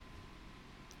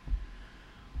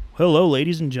Hello,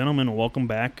 ladies and gentlemen, and welcome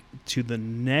back to the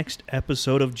next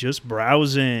episode of Just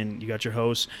Browsing. You got your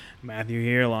host, Matthew,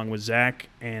 here, along with Zach,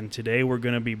 and today we're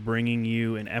going to be bringing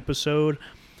you an episode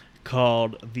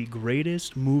called The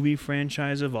Greatest Movie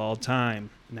Franchise of All Time.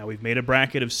 Now, we've made a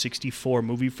bracket of 64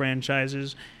 movie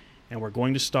franchises, and we're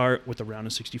going to start with the round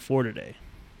of 64 today.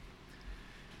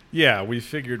 Yeah, we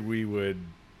figured we would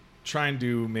try and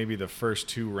do maybe the first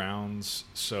two rounds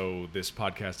so this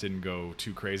podcast didn't go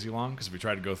too crazy long, because if we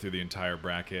tried to go through the entire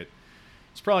bracket,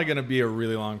 it's probably going to be a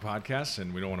really long podcast,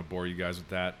 and we don't want to bore you guys with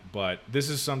that. But this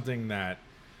is something that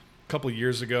a couple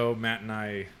years ago, Matt and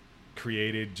I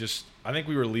created. I think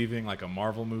we were leaving like a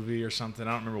Marvel movie or something.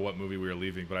 I don't remember what movie we were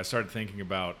leaving, but I started thinking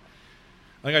about,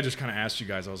 I think I just kind of asked you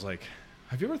guys, I was like,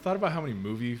 have you ever thought about how many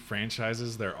movie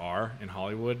franchises there are in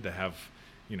Hollywood that have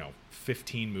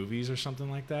 15 movies or something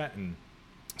like that? And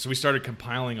so we started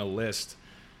compiling a list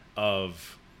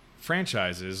of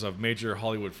franchises, of major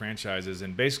Hollywood franchises,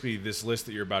 and basically this list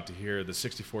that you're about to hear, the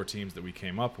 64 teams that we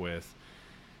came up with,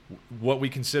 what we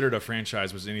considered a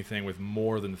franchise was anything with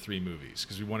more than 3 movies,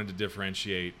 because we wanted to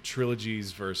differentiate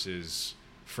trilogies versus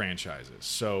franchises.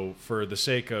 So for the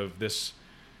sake of this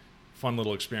fun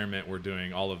little experiment we're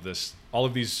doing, all of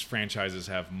these franchises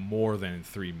have more than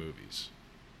 3 movies.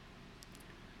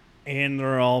 And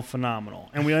they're all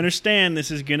phenomenal. And we understand this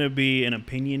is going to be an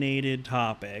opinionated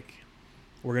topic.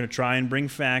 We're going to try and bring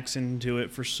facts into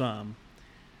it for some.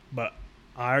 But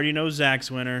I already know Zach's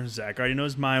winner. Zach already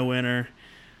knows my winner.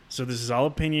 So this is all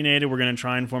opinionated. We're going to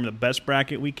try and form the best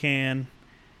bracket we can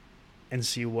and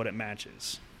see what it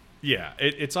matches. Yeah,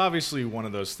 it's obviously one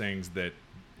of those things that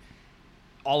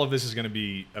all of this is going to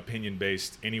be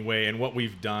opinion-based anyway. And what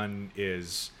we've done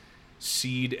is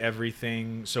seed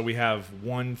everything. So we have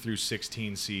 1 through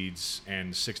 16 seeds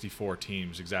and 64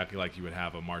 teams, exactly like you would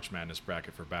have a March Madness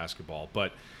bracket for basketball.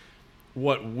 But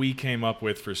what we came up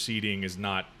with for seeding is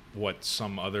not what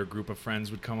some other group of friends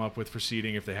would come up with for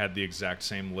seeding if they had the exact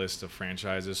same list of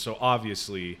franchises. So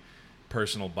obviously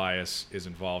personal bias is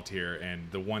involved here,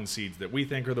 and the 1 seeds that we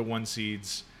think are the 1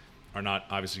 seeds are not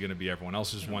obviously going to be everyone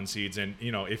else's 1 seeds. And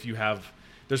if you have,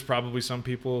 there's probably some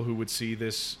people who would see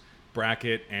this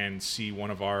bracket and see one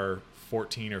of our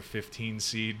 14 or 15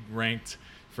 seed ranked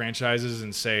franchises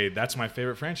and say, that's my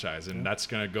favorite franchise, and that's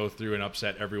going to go through and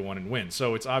upset everyone and win.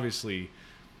 So it's obviously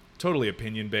totally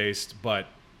opinion based, but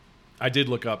I did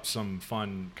look up some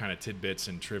fun kind of tidbits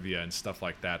and trivia and stuff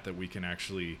like that we can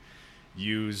actually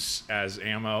use as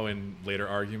ammo in later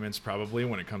arguments, probably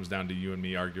when it comes down to you and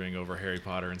me arguing over Harry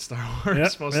Potter and Star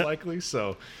Wars, most likely.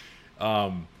 So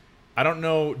I don't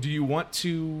know, do you want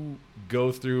to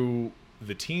go through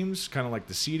the teams, kind of like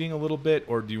the seeding a little bit,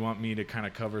 or do you want me to kind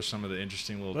of cover some of the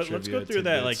interesting little trivia Let's go through tidbits?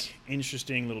 that like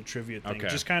interesting little trivia thing. Okay. It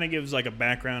just kind of gives like a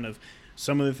background of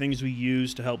some of the things we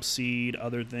use to help seed,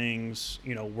 other things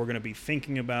we're going to be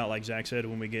thinking about, like Zach said,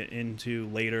 when we get into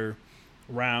later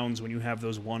rounds, when you have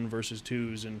those 1 versus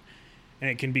 2s, and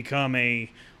it can become a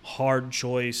hard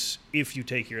choice if you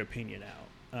take your opinion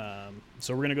out.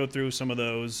 So we're going to go through some of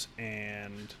those,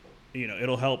 and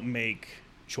it'll help make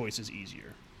choices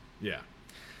easier. Yeah.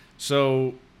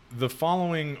 So the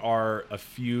following are a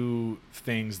few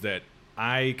things that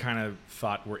I kind of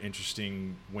thought were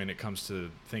interesting when it comes to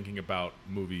thinking about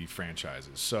movie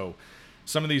franchises. So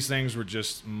some of these things were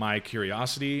just my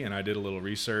curiosity, and I did a little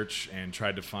research and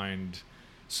tried to find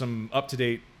some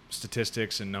up-to-date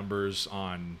statistics and numbers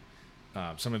on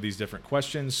some of these different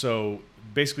questions. So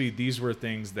basically these were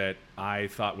things that I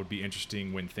thought would be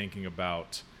interesting when thinking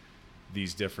about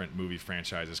these different movie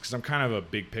franchises, because I'm kind of a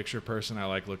big picture person. I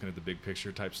like looking at the big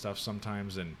picture type stuff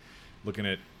sometimes, and looking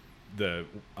at the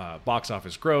box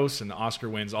office gross and the Oscar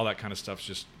wins, all that kind of stuff.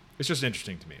 It's just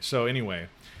interesting to me. So anyway,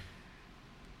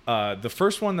 the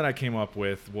first one that I came up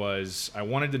with was, I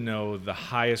wanted to know the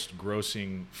highest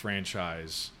grossing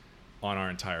franchise on our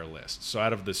entire list. So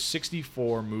out of the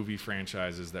 64 movie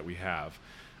franchises that we have,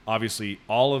 obviously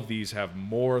all of these have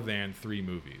more than 3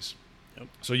 movies. Yep.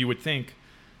 So you would think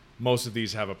most of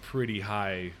these have a pretty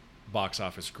high box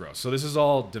office gross. So this is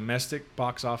all domestic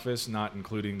box office, not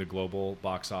including the global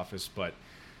box office, but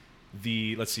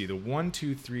the 1,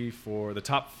 2, 3, 4, the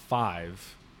top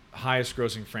 5 highest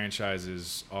grossing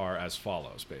franchises are as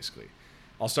follows, basically.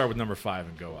 I'll start with number 5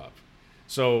 and go up.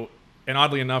 So, and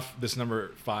oddly enough, this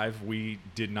number 5 we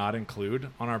did not include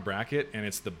on our bracket, and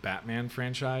it's the Batman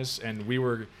franchise. And we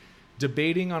were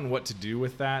debating on what to do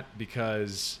with that,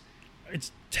 because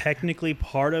it's technically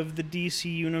part of the DC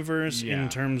universe Yeah. in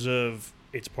terms of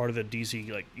it's part of the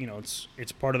DC,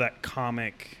 it's part of that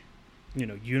comic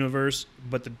universe.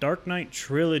 But the Dark Knight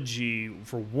trilogy,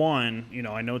 for one,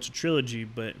 I know it's a trilogy,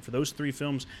 but for those 3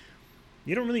 films,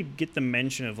 you don't really get the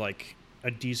mention of like a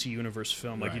DC Universe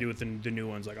film like Right. you do with the new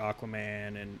ones like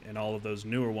Aquaman and all of those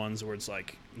newer ones where it's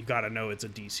like you got to know it's a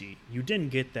DC. You didn't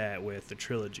get that with the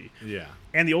trilogy. Yeah.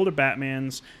 And the older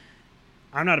Batmans,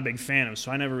 I'm not a big fan of,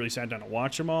 so I never really sat down to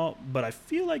watch them all, but I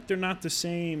feel like they're not the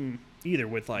same either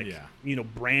with like, Yeah. you know,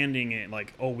 branding it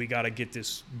like, oh, we got to get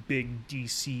this big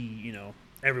DC, you know,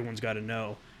 everyone's got to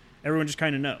know. Everyone just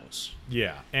kind of knows.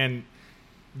 Yeah, and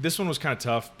this one was kind of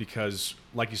tough because,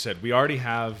 like you said, we already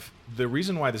have the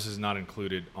reason why this is not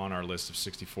included on our list of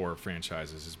 64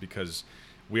 franchises is because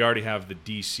we already have the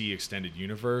DC Extended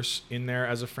Universe in there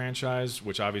as a franchise,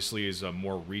 which obviously is a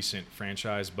more recent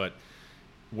franchise. But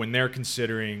when they're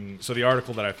considering, so the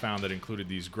article that I found that included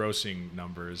these grossing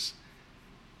numbers,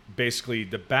 basically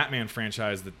the Batman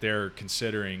franchise that they're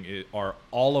considering are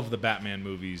all of the Batman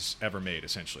movies ever made,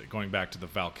 essentially, going back to the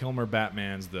Val Kilmer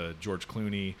Batmans, the George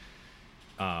Clooney,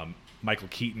 Michael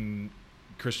Keaton,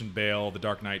 Christian Bale, the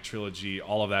Dark Knight trilogy,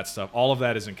 all of that stuff. All of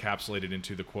that is encapsulated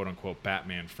into the quote-unquote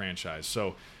Batman franchise.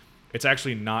 So it's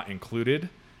actually not included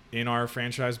in our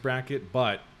franchise bracket,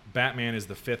 but Batman is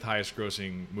the 5th highest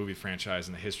grossing movie franchise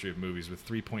in the history of movies with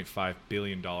 $3.5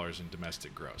 billion in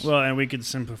domestic gross. Well, and we could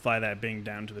simplify that being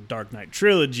down to the Dark Knight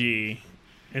trilogy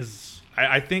is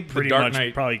I think the pretty Dark much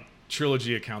Knight probably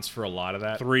trilogy accounts for a lot of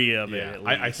that. 3 of it Yeah, at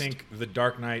least. I think The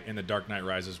Dark Knight and The Dark Knight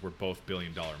Rises were both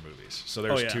billion-dollar movies. So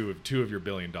there's Oh, yeah. two of your $1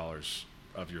 billion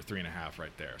of your 3.5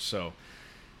 right there. So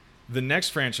the next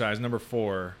franchise, number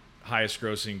 4, highest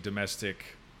grossing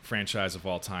domestic franchise of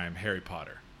all time, Harry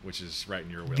Potter, which is right in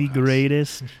your wheelhouse. the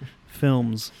greatest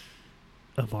films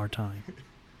of our time.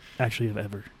 Actually, of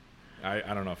ever. I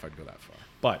don't know if I'd go that far.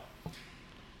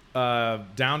 But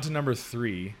down to number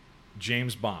 3,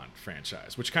 James Bond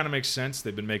franchise, which kind of makes sense.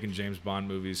 They've been making James Bond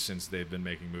movies since they've been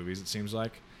making movies, it seems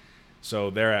like. So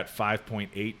they're at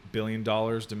 $5.8 billion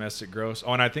domestic gross.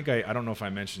 Oh, and I think I don't know if I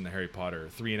mentioned the Harry Potter,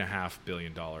 $3.5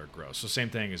 billion gross. So same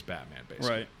thing as Batman,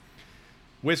 basically.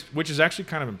 Right. Which is actually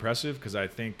kind of impressive because I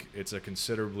think it's a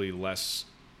considerably less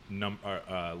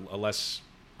a less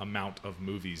amount of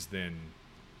movies than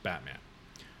Batman.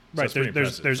 So Right. it's pretty There's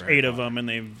impressive there's for Harry 8 of Potter. them, and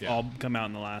they've Yeah. all come out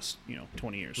in the last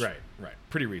 20 years. Right.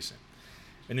 Pretty recent.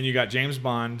 And then you got James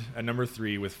Bond at number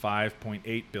 3 with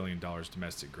 $5.8 billion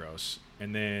domestic gross.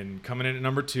 And then coming in at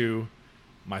number 2,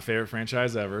 my favorite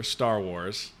franchise ever, Star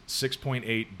Wars,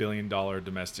 $6.8 billion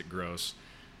domestic gross.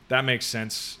 That makes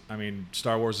sense. I mean,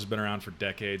 Star Wars has been around for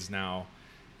decades now,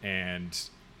 and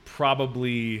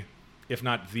probably, if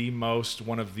not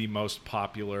one of the most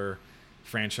popular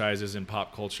franchises in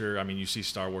pop culture. I mean, you see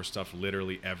Star Wars stuff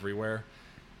literally everywhere.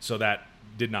 So that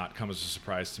did not come as a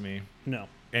surprise to me. No.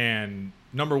 And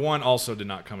number 1 also did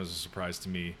not come as a surprise to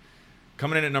me.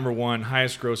 Coming in at number 1,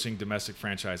 highest grossing domestic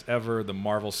franchise ever, the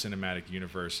Marvel Cinematic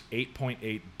Universe,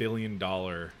 $8.8 billion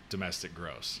domestic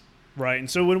gross. Right. And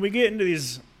so when we get into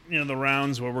these, the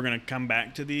rounds where we're going to come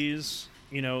back to these,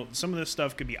 some of this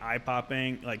stuff could be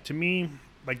eye-popping. Like, to me,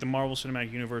 like the Marvel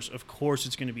Cinematic Universe, of course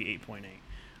it's going to be 8.8.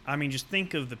 I mean, just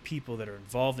think of the people that are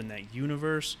involved in that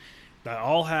universe that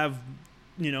all have,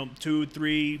 2,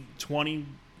 3, 20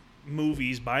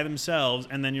 movies by themselves,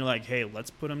 and then you're like, hey, let's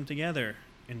put them together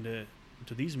into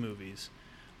these movies.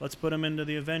 Let's put them into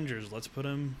the Avengers. Let's put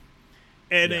them...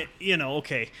 And, Yeah.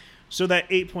 Okay, so that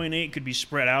 8.8 could be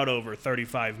spread out over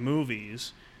 35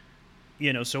 movies.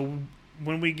 So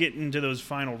when we get into those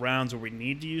final rounds where we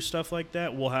need to use stuff like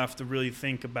that, we'll have to really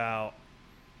think about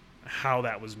how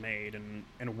that was made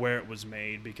and where it was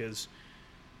made, because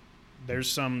there's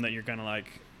some that you're kind of like,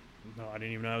 no, I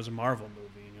didn't even know it was a Marvel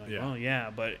movie. And you're like, Yeah. well,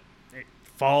 yeah, but it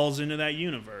falls into that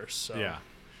universe. So.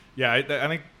 Yeah. I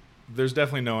think there's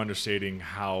definitely no understating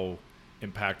how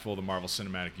impactful the Marvel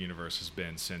Cinematic Universe has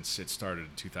been since it started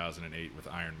in 2008 with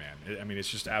Iron Man. I mean, it's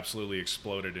just absolutely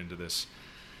exploded into this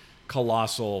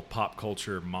colossal pop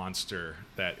culture monster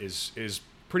that is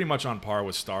pretty much on par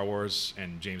with Star Wars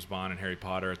and James Bond and Harry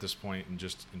Potter at this point, and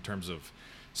just in terms of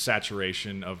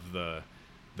saturation of the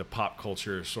pop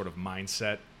culture sort of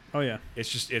mindset. Oh, yeah.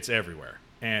 It's everywhere.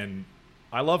 And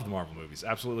I love the Marvel movies.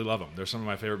 Absolutely love them. They're some of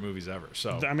my favorite movies ever.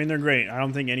 So I mean, they're great. I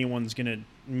don't think anyone's going to,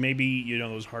 maybe,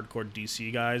 those hardcore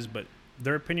DC guys, but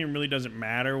their opinion really doesn't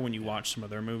matter when you watch some of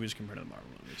their movies compared to the Marvel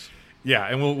movies. yeah,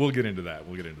 and we'll get into that.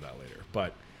 We'll get into that later.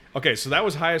 But okay, so that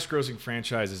was highest grossing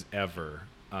franchises ever.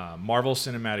 Marvel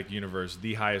Cinematic Universe,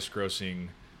 the highest grossing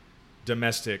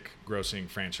domestic grossing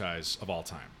franchise of all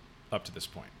time up to this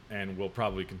point, and will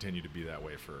probably continue to be that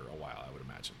way for a while, I would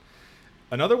imagine.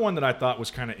 Another one that I thought was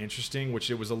kind of interesting,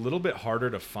 which it was a little bit harder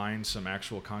to find some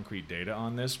actual concrete data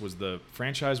on this, was the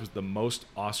franchise with the most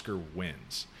Oscar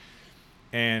wins.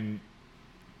 And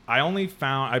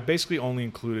I basically only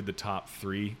included the top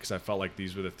 3 because I felt like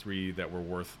these were the 3 that were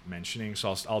worth mentioning.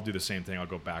 So I'll do the same thing. I'll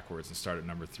go backwards and start at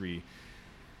number 3.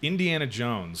 Indiana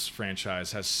Jones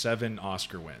franchise has 7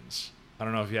 Oscar wins. I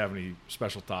don't know if you have any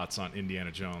special thoughts on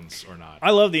Indiana Jones or not.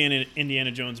 I love the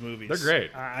Indiana Jones movies. They're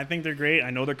great. I think they're great. I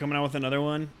know they're coming out with another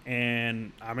one,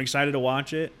 and I'm excited to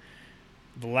watch it.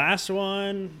 The last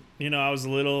one, I was a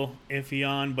little iffy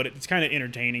on, but it's kind of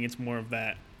entertaining. It's more of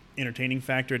that entertaining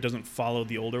factor. It doesn't follow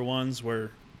the older ones, where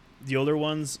the older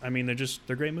ones,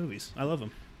 they're great movies. I love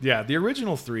them. Yeah, the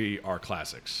original 3 are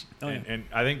classics. Oh, yeah. And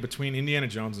I think between Indiana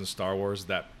Jones and Star Wars,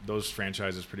 those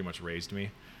franchises pretty much raised me.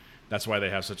 That's why they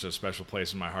have such a special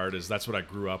place in my heart. That's what I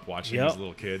grew up watching as a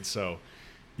little kid. So,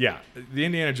 yeah, the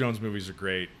Indiana Jones movies are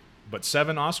great. But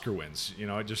 7 Oscar wins,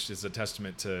 it just is a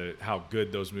testament to how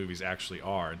good those movies actually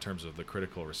are in terms of the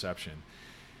critical reception.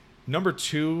 Number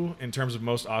 2, in terms of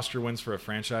most Oscar wins for a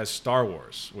franchise, Star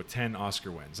Wars with 10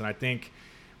 Oscar wins. And I think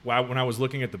when I was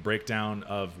looking at the breakdown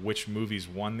of which movies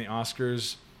won the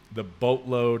Oscars, the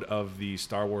boatload of the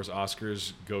Star Wars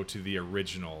Oscars go to the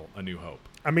original A New Hope.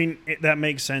 That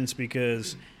makes sense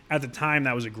because at the time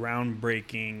that was a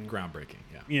groundbreaking,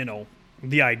 yeah.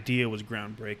 The idea was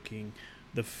groundbreaking.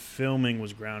 The filming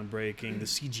was groundbreaking. The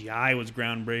CGI was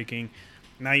groundbreaking.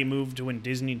 Now you move to when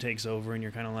Disney takes over and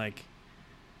you're kind of like,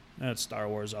 that's Star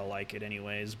Wars, I'll like it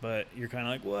anyways. But you're kind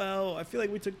of like, well, I feel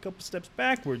like we took a couple steps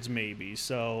backwards maybe.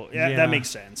 So, yeah. That makes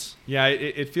sense. Yeah,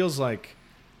 it feels like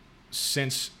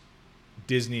since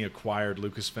Disney acquired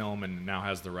Lucasfilm and now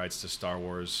has the rights to Star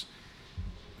Wars,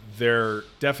 they're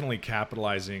definitely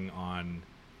capitalizing on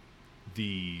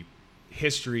the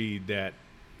history that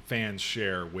fans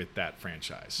share with that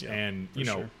franchise. Yeah, and,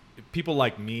 people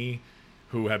like me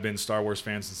who have been Star Wars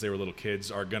fans since they were little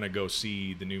kids are going to go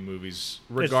see the new movies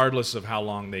regardless of how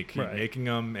long they keep making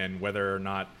them and whether or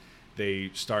not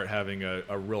they start having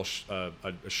a real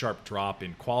sharp drop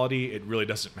in quality. It really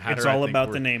doesn't matter. It's all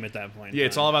about the name at that point. Yeah,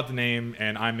 it's all about the name,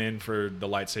 and I'm in for the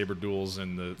lightsaber duels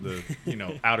and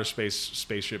the outer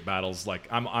spaceship battles. Like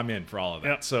I'm in for all of that.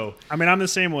 Yep. So I'm the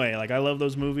same way. Like I love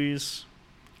those movies.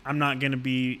 I'm not gonna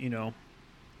be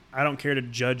I don't care to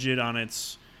judge it on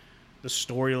the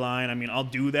storyline. I'll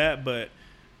do that, but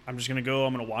I'm just gonna go.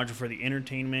 I'm gonna watch it for the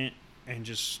entertainment. And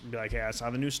just be like, hey, I saw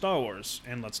the new Star Wars,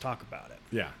 and let's talk about it.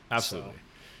 Yeah, absolutely.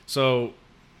 So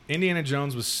Indiana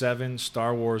Jones with 7,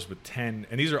 Star Wars with 10,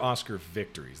 and these are Oscar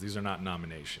victories. These are not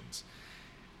nominations.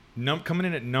 Coming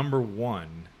in at number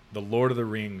 1, the Lord of the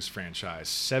Rings franchise,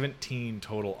 17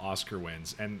 total Oscar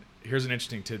wins. And here's an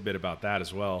interesting tidbit about that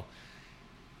as well.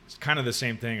 It's kind of the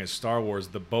same thing as Star Wars.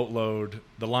 The boatload,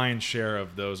 the lion's share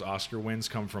of those Oscar wins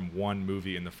come from one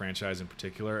movie in the franchise in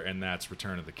particular, and that's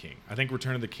Return of the King. I think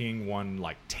Return of the King won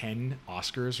like 10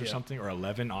 Oscars or something, or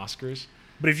 11 Oscars.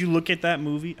 But if you look at that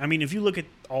movie, if you look at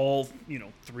all,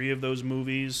 3 of those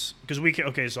movies,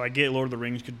 because so I get Lord of the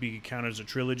Rings could be counted as a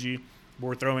trilogy. But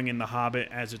we're throwing in The Hobbit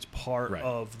as it's part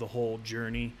of the whole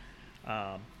journey.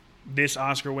 This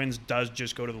Oscar wins does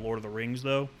just go to the Lord of the Rings,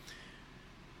 though.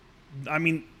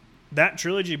 That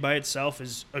trilogy by itself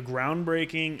is a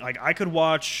groundbreaking. Like I could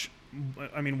watch.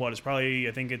 It's probably.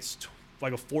 I think it's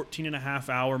like a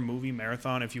 14.5-hour movie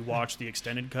marathon if you watch the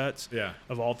extended cuts.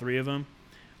 Of all 3 of them,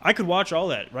 I could watch all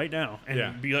that right now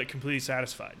and be like completely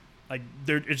satisfied. Like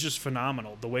it's just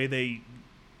phenomenal the way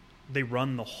they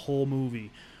run the whole movie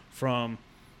from,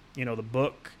 the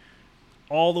book,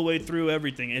 all the way through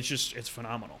everything. It's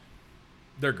phenomenal.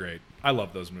 They're great. I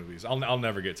love those movies. I'll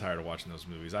never get tired of watching those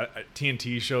movies.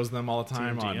 TNT shows them all the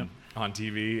time on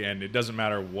TV, and it doesn't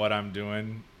matter what I'm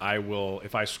doing. I will,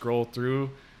 if I scroll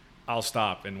through, I'll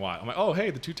stop and watch. I'm like, oh,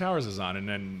 hey, The Two Towers is on, and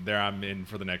then there I'm in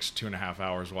for the next 2.5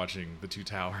 hours watching The Two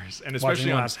Towers, and especially watching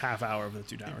the last half hour of The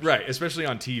Two Towers. Right, especially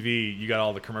on TV, you got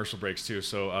all the commercial breaks too.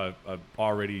 So a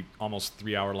already almost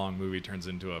 3-hour-long movie turns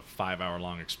into a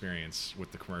 5-hour-long experience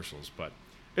with the commercials, but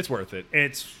it's worth it.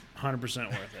 It's 100%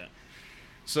 worth it.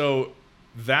 So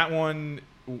that one,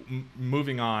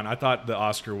 moving on, I thought the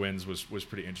Oscar wins was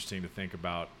pretty interesting to think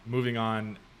about. Moving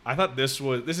on, I thought this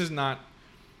is not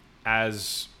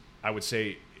as, I would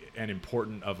say, an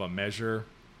important of a measure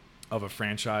of a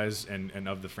franchise and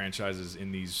of the franchises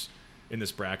in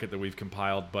this bracket that we've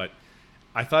compiled, but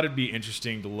I thought it'd be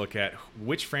interesting to look at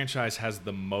which franchise has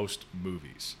the most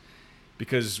movies.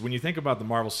 Because when you think about the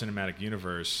Marvel Cinematic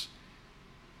Universe,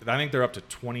 I think they're up to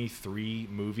 23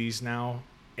 movies now.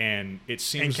 And it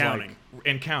seems counting.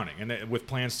 And with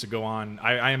plans to go on,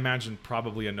 I imagine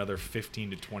probably another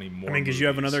 15 to 20 more. Because you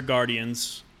have another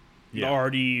Guardians.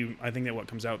 Already, I think that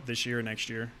comes out this year or next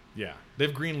year. Yeah,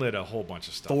 they've greenlit a whole bunch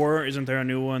of stuff. Thor, isn't there a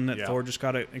new one that Yeah. Thor just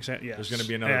got it? Yeah. There's going to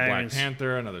be another Black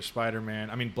Panther, another Spider-Man.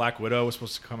 I mean, Black Widow was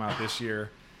supposed to come out this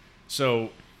year. So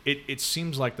it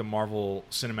seems like the Marvel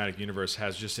Cinematic Universe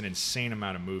has just an insane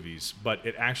amount of movies, but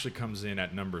it actually comes in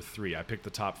at number 3. I picked the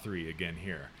top 3 again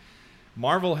here.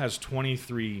 Marvel has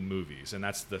 23 movies, and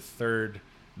that's the third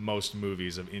most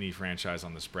movies of any franchise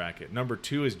on this bracket. Number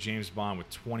 2 is James Bond with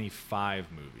 25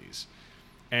 movies.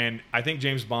 And I think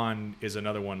James Bond is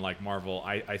another one like Marvel.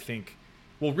 I think,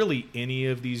 well, really any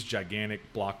of these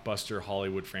gigantic blockbuster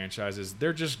Hollywood franchises,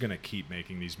 they're just going to keep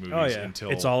making these movies until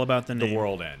it's all about the name.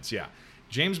 World ends. Yeah.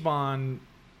 James Bond,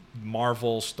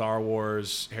 Marvel, Star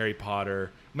Wars, Harry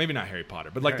Potter, maybe not Harry Potter,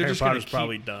 but like they're Harry just going Potter's to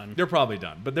probably done. They're probably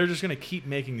done, but they're just going to keep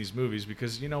making these movies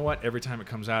because you know what? Every time it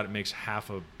comes out, it makes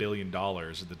 $500 million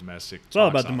at the domestic. It's all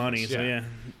box about the money. office. So yeah,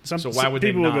 So why would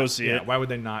people they not, will go see it? Why would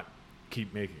they not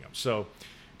keep making them? So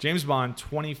James Bond,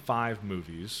 25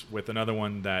 movies with another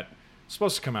one that's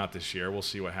supposed to come out this year. We'll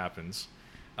see what happens.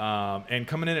 And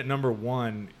coming in at number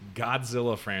 1,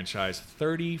 Godzilla franchise,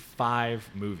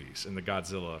 35 movies in the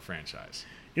Godzilla franchise.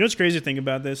 You know what's crazy to think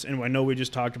about this, and I know we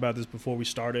just talked about this before we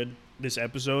started this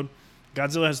episode.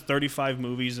 Godzilla has 35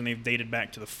 movies, and they've dated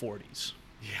back to the 40s.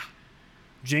 Yeah.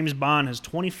 James Bond has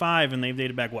 25, and they've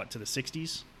dated back, what, to the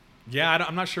 60s? Yeah,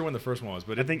 I'm not sure when the first one was,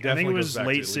 but I think it it was goes back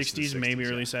late to at least the 60s, maybe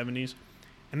 60s, early 70s.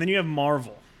 And then you have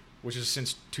Marvel. which is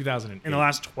since 2008. In the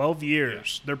last 12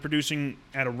 years, they're producing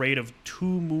at a rate of 2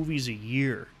 movies a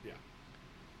year. Yeah.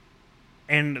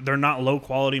 And they're not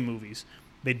low-quality movies.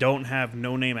 They don't have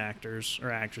no-name actors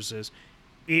or actresses.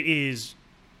 It is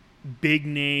big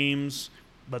names.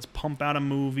 Let's pump out a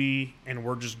movie, and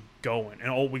we're just going. And,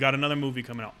 oh, we got another movie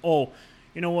coming out. Oh,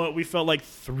 you know what? We felt like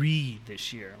 3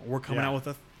 this year. We're coming out with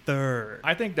a 3rd.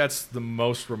 I think that's the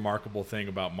most remarkable thing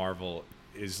about Marvel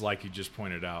is, like you just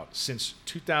pointed out, since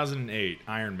 2008,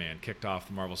 Iron Man kicked off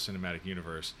the Marvel Cinematic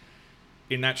Universe.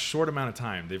 In that short amount of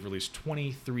time, they've released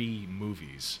 23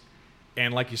 movies.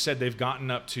 And like you said, they've gotten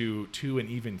up to 2 and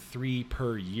even 3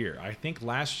 per year. I think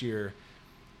last year,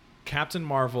 Captain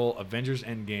Marvel, Avengers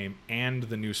Endgame, and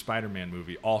the new Spider-Man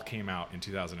movie all came out in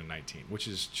 2019, which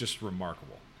is just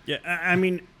remarkable. Yeah, I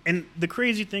mean, and the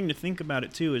crazy thing to think about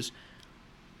it, too, is,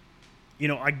 you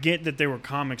know, I get that there were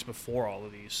comics before all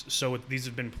of these, so these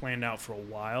have been planned out for a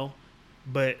while,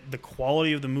 but the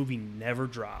quality of the movie never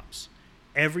drops.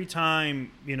 Every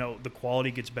time, you know, the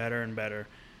quality gets better and better.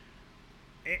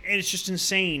 And it's just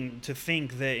insane to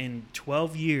think that in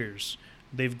 12 years,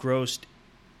 they've grossed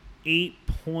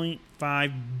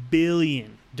 $8.5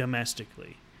 billion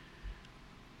domestically.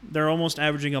 They're almost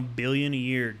averaging $1 billion a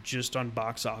year just on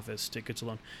box office tickets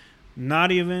alone.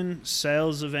 Not even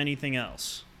sales of anything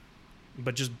else,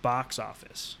 but just box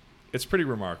office. It's pretty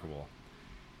remarkable.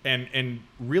 And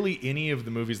really any of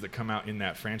the movies that come out in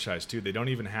that franchise too, they don't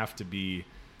even have to be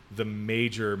the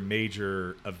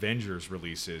major Avengers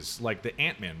releases. Like the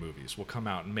Ant-Man movies will come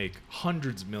out and make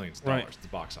hundreds of millions of dollars at the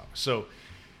box office. So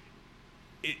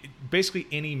basically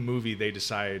any movie they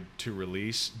decide to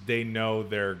release, they know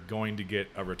they're going to get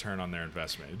a return on their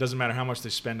investment. It doesn't matter how much they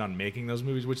spend on making those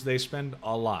movies, which they spend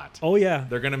a lot. Oh, yeah.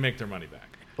 They're going to make their money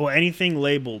back. Well, anything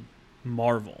labeled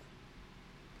Marvel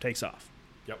takes off.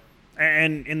 Yep.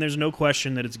 And there's no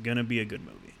question that it's going to be a good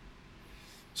movie.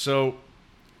 So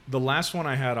the last one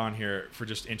I had on here for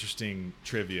just interesting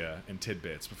trivia and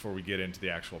tidbits before we get into the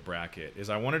actual bracket is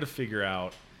I wanted to figure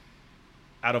out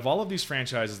of all of these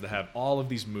franchises that have all of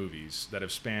these movies that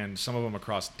have spanned some of them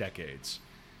across decades,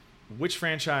 which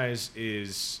franchise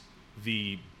is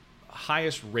the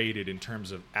highest rated in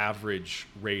terms of average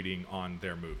rating on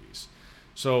their movies?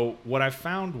 So what I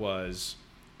found was,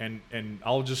 and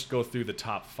I'll just go through the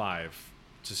top 5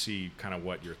 to see kind of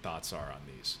what your thoughts are on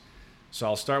these. So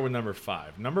I'll start with number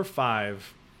 5. Number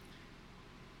 5,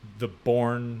 the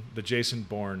Jason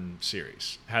Bourne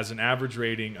series has an average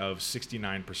rating of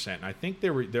 69%. And I think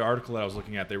the article that I was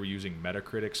looking at, they were using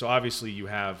Metacritic. So obviously you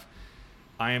have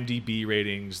IMDb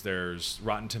ratings, there's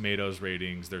Rotten Tomatoes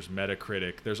ratings, there's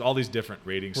Metacritic, there's all these different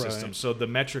rating systems. So the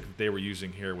metric that they were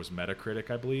using here was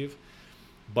Metacritic, I believe.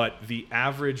 But the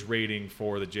average rating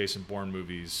for the Jason Bourne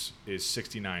movies is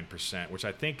 69%, which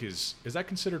I think is that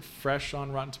considered fresh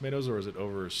on Rotten Tomatoes, or is it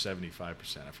over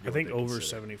 75%? I think over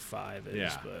 75 is,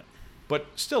 yeah. But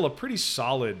still a pretty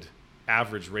solid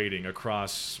average rating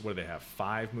across, what do they have,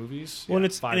 5 movies? Well, yeah,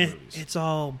 it's 5 movies. It's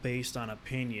all based on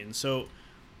opinion. So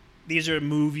these are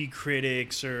movie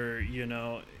critics, or, you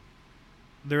know,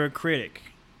 they're a critic.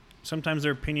 Sometimes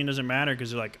their opinion doesn't matter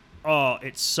because they're like, oh,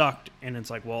 it sucked. And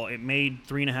it's like, well, it made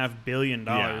 $3.5 billion.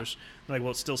 Yeah. Like, well,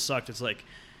 it still sucked. It's like,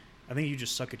 I think you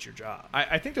just suck at your job.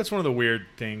 I think that's one of the weird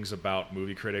things about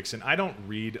movie critics, and I don't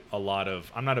read a lot of.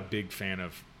 I'm not a big fan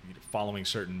of following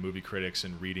certain movie critics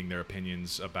and reading their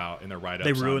opinions about and their write-ups.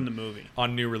 They ruin the movie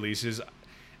on new releases.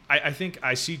 I think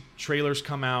I see trailers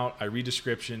come out, I read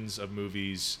descriptions of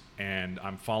movies, and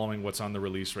I'm following what's on the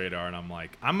release radar, and I'm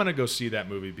like, I'm going to go see that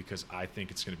movie because I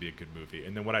think it's going to be a good movie.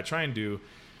 And then what I try and do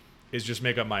is just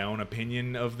make up my own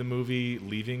opinion of the movie,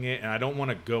 leaving it, and I don't want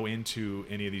to go into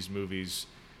any of these movies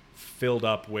filled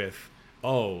up with,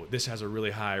 oh, this has a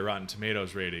really high Rotten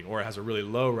Tomatoes rating, or it has a really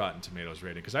low Rotten Tomatoes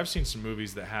rating. Because I've seen some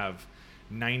movies that have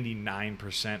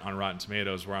 99% on Rotten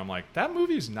Tomatoes where I'm like, that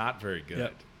movie is not very good.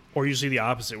 Yep. Or you see the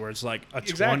opposite, where it's like a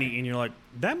Exactly. 20, and you're like,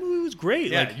 that movie was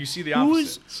great. Yeah, like, you see the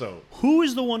opposite. Who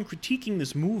is the one critiquing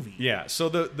this movie? Yeah, so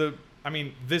the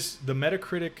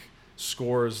Metacritic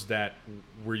scores that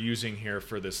we're using here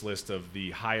for this list of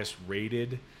the highest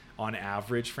rated on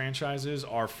average franchises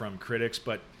are from critics,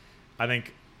 but I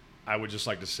think I would just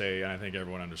like to say, and I think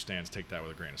everyone understands, take that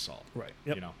with a grain of salt. Right.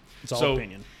 Yep. You know, It's all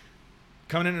opinion.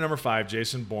 Coming in at number 5,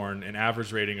 Jason Bourne, an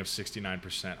average rating of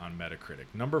 69% on Metacritic.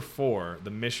 Number 4, the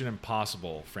Mission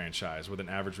Impossible franchise with an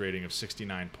average rating of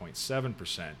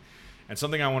 69.7%. And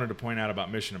something I wanted to point out about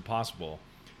Mission Impossible,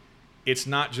 it's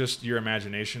not just your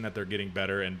imagination that they're getting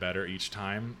better and better each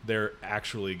time. They're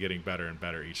actually getting better and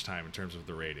better each time in terms of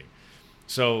the rating.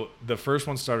 So the first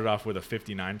one started off with a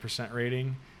 59%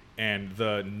 rating, and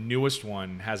the newest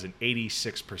one has an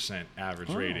 86% average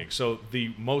rating. So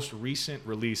the most recent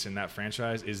release in that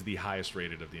franchise is the highest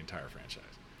rated of the entire franchise.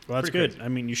 Well, that's Pretty good. crazy. I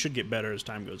mean, you should get better as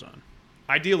time goes on.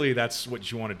 Ideally, that's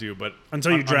what you want to do, but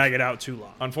Until you drag it out too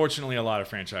long. Unfortunately, a lot of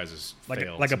franchises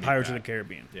fail Like to a meet Pirates of that. the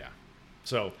Caribbean. Yeah.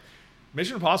 So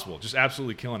Mission Impossible, just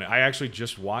absolutely killing it. I actually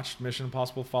just watched Mission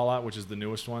Impossible Fallout, which is the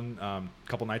newest one, a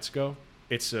couple nights ago.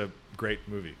 It's a great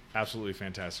movie. Absolutely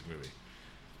fantastic movie.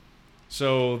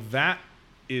 So that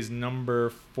is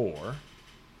number 4.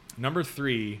 Number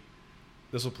 3,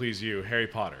 this will please you, Harry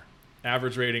Potter.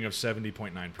 Average rating of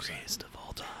 70.9%. Greatest of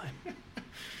all time.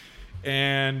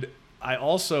 And I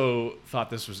also thought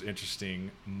this was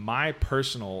interesting. My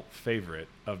personal favorite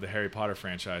of the Harry Potter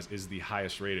franchise is the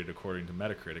highest rated according to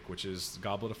Metacritic, which is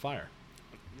Goblet of Fire.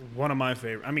 One of my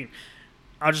favorite. I mean,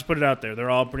 I'll just put it out there. They're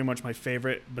all pretty much my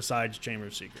favorite besides Chamber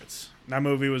of Secrets. That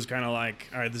movie was kind of like,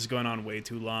 all right, this is going on way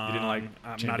too long. You didn't like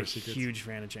I'm Chamber not a of Secrets? huge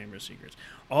fan of Chamber of Secrets.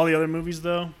 All the other movies,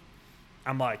 though,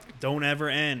 I'm like, don't ever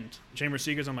end. Chamber of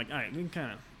Secrets, I'm like, all right, we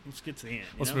can let's get to the end.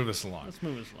 Let's move this along. Let's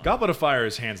move this along. Goblet of Fire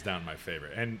is hands down my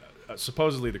favorite. And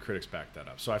supposedly the critics backed that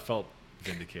up. So I felt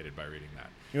vindicated by reading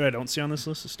that. You know what I don't see on this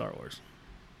list is Star Wars.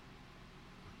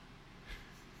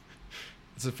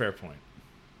 It's a fair point.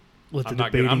 Let I'm the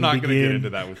not going debating to begin. get into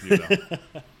that with you, though.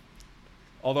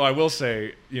 Although I will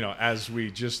say, as we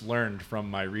just learned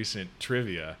from my recent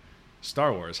trivia,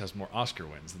 Star Wars has more Oscar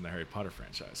wins than the Harry Potter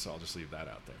franchise. So I'll just leave that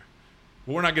out there.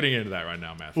 But we're not getting into that right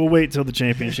now, Matthew. We'll wait till the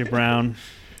championship round.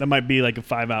 That might be like a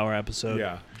 5-hour episode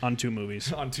Yeah. on 2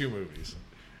 movies. On 2 movies.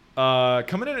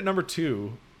 Coming in at number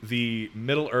 2, the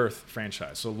Middle-earth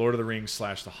franchise. So Lord of the Rings /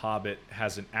 The Hobbit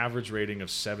has an average rating of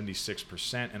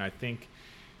 76%. And I think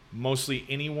mostly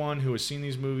anyone who has seen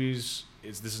these movies,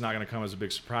 this is not going to come as a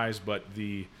big surprise, but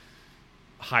the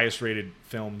highest rated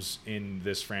films in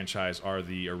this franchise are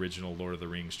the original Lord of the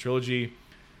Rings trilogy.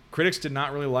 Critics did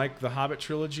not really like the Hobbit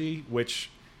trilogy, which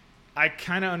I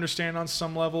kind of understand on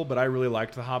some level, but I really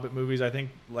liked the Hobbit movies. I think,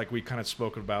 like we kind of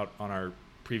spoke about on our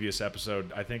previous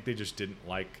episode, I think they just didn't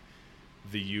like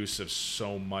the use of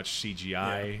so much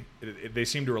CGI. Yeah. They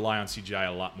seem to rely on CGI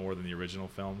a lot more than the original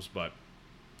films, but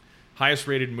highest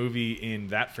rated movie in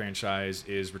that franchise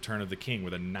is Return of the King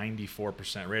with a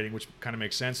 94% rating, which kind of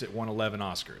makes sense. It won 11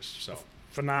 Oscars. So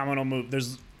Phenomenal movie.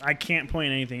 I can't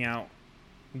point anything out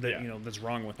that that's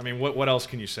wrong with it. I mean, what else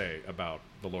can you say about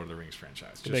the Lord of the Rings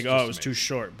franchise? It was too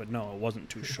short, but no, it wasn't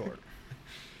too short.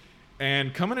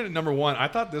 And coming in at number 1, I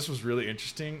thought this was really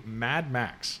interesting. Mad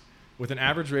Max with an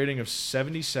average rating of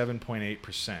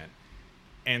 77.8%.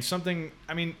 And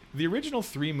the original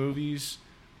 3 movies,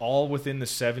 all within the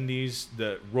 70s.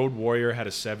 The Road Warrior had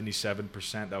a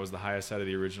 77%. That was the highest out of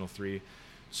the original 3.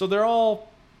 So they're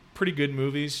all pretty good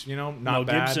movies, not Mel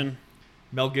bad.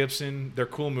 Mel Gibson, they're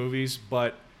cool movies,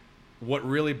 but what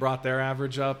really brought their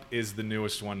average up is the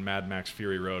newest one, Mad Max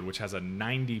Fury Road, which has a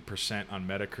 90% on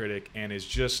Metacritic and is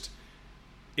just,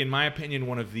 in my opinion,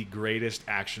 one of the greatest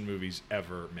action movies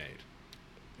ever made.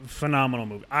 Phenomenal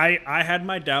movie. I had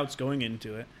my doubts going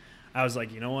into it. I was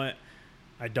like, you know what?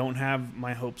 I don't have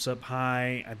my hopes up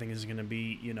high. I think it's going to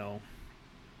be,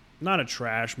 not a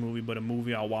trash movie, but a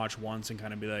movie I'll watch once and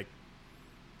kind of be like,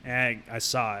 I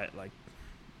saw it, like,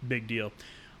 big deal.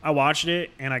 I watched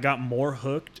it and I got more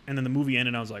hooked, and then the movie ended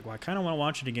and I was like, well, I kind of want to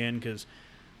watch it again because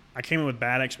I came in with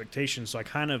bad expectations, so I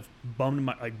kind of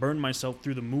burned myself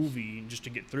through the movie just to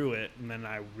get through it, and then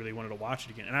I really wanted to watch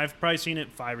it again. And I've probably seen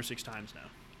it 5 or 6 times now.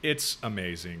 It's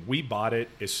amazing. We bought it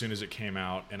as soon as it came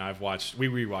out, and we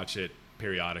rewatch it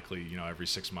periodically, every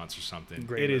 6 months or something.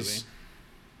 Great movie. Is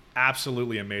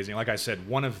absolutely amazing. Like I said,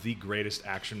 one of the greatest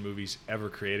action movies ever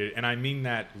created, and I mean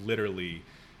that literally.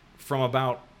 From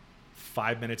about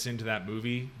 5 minutes into that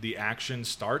movie, the action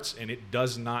starts, and it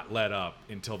does not let up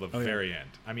until the very end.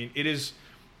 I mean, it is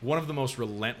one of the most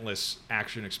relentless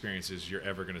action experiences you're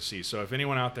ever going to see. So if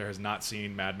anyone out there has not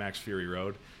seen Mad Max Fury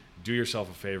Road, do yourself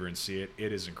a favor and see it.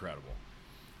 It is incredible.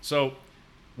 So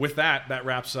with that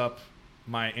wraps up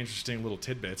my interesting little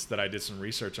tidbits that I did some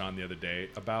research on the other day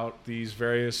about these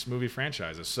various movie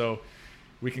franchises. So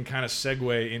we can kind of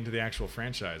segue into the actual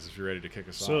franchise if you're ready to kick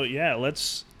us off. So yeah,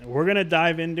 we're gonna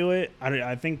dive into it.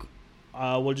 I think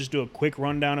we'll just do a quick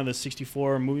rundown of the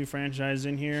 64 movie franchise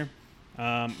in here.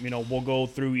 We'll go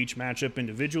through each matchup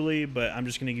individually, but I'm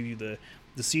just gonna give you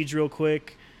the seeds real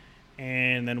quick,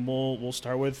 and then we'll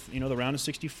start with the round of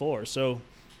 64. So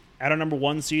at our number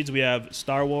 1 seeds, we have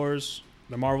Star Wars,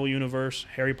 the Marvel Universe,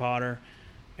 Harry Potter,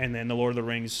 and then the Lord of the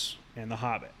Rings and the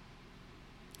Hobbit.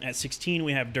 At 16,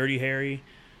 we have Dirty Harry,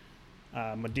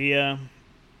 Medea,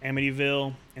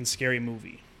 Amityville, and Scary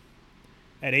Movie.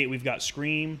 At 8, we've got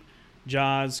Scream,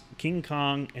 Jaws, King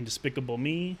Kong, and Despicable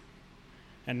Me.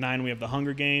 At 9, we have The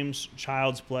Hunger Games,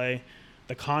 Child's Play,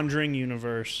 The Conjuring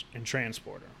Universe, and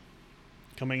Transporter.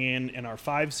 Coming in our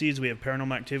 5 seeds, we have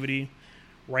Paranormal Activity,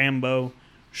 Rambo,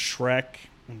 Shrek,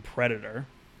 and Predator.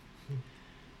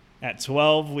 At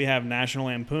 12, we have National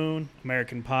Lampoon,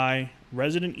 American Pie,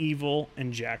 Resident Evil,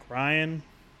 and Jack Ryan.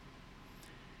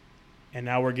 And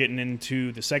now we're getting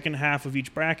into the second half of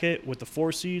each bracket with the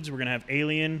 4 seeds. We're going to have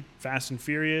Alien, Fast and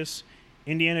Furious,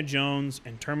 Indiana Jones,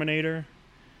 and Terminator.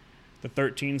 The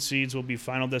 13 seeds will be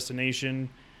Final Destination,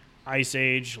 Ice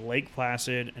Age, Lake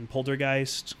Placid, and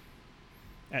Poltergeist.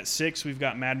 At 6, we've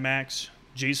got Mad Max,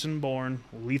 Jason Bourne,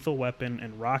 Lethal Weapon,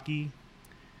 and Rocky.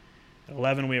 At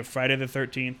 11, we have Friday the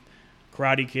 13th,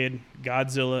 Karate Kid,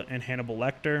 Godzilla, and Hannibal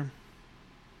Lecter.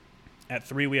 At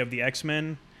 3, we have the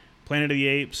X-Men, Planet of the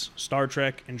Apes, Star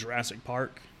Trek, and Jurassic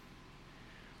Park.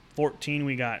 14,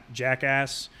 we got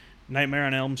Jackass, Nightmare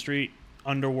on Elm Street,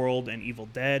 Underworld, and Evil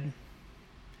Dead.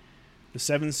 The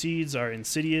 7 seeds are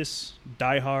Insidious,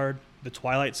 Die Hard, The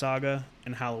Twilight Saga,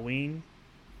 and Halloween.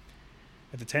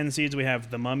 At the 10 seeds, we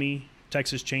have The Mummy,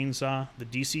 Texas Chainsaw, the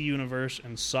DC Universe,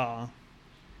 and Saw.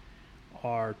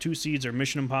 Our 2 seeds are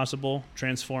Mission Impossible,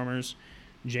 Transformers,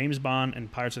 James Bond,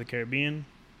 and Pirates of the Caribbean.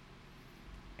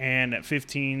 And at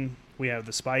 15, we have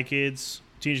The Spy Kids,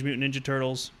 Teenage Mutant Ninja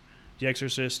Turtles, The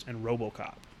Exorcist, and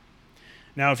RoboCop.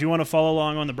 Now, if you want to follow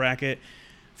along on the bracket,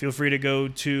 feel free to go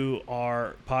to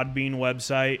our Podbean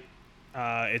website.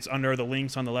 It's under the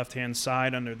links on the left-hand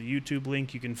side. Under the YouTube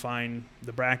link, you can find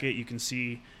the bracket. You can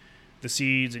see the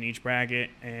seeds in each bracket,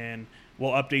 and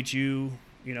we'll update you,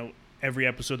 every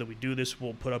episode that we do this,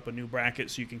 we'll put up a new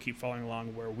bracket so you can keep following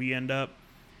along where we end up.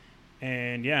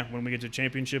 And yeah, when we get to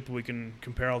championship, we can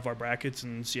compare all of our brackets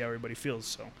and see how everybody feels.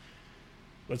 So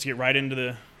let's get right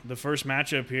into the first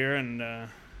matchup here and,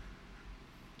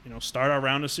 start our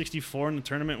round of 64 in the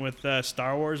tournament with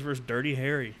Star Wars versus Dirty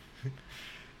Harry.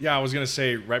 Yeah, I was going to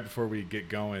say right before we get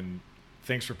going,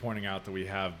 thanks for pointing out that we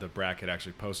have the bracket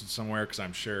actually posted somewhere, because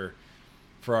I'm sure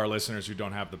for our listeners who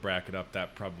don't have the bracket up,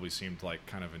 that probably seemed like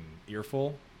kind of an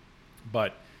earful.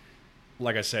 But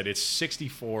like I said, it's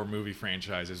 64 movie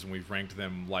franchises, and we've ranked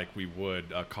them like we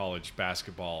would a college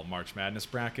basketball March Madness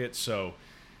bracket. So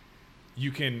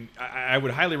I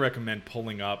would highly recommend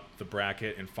pulling up the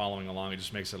bracket and following along. It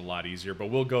just makes it a lot easier. But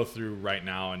we'll go through right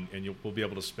now, and we'll be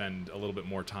able to spend a little bit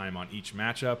more time on each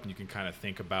matchup, and you can kind of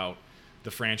think about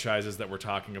the franchises that we're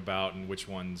talking about and which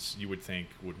ones you would think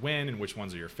would win and which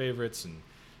ones are your favorites and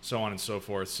so on and so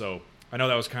forth. So I know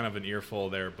that was kind of an earful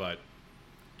there, but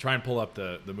try and pull up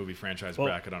the movie franchise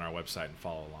bracket on our website and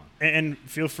follow along. And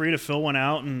feel free to fill one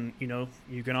out, and you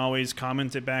can always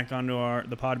comment it back onto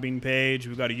the Podbean page.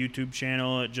 We've got a YouTube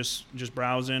channel at just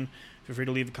browsing. Feel free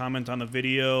to leave a comment on the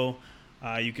video.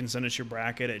 You can send us your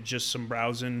bracket at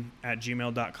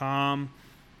justsomebrowsing@gmail.com.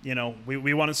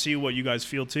 We want to see what you guys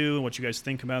feel too, and what you guys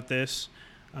think about this,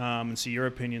 and see your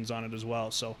opinions on it as well.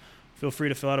 So feel free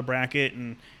to fill out a bracket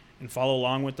and follow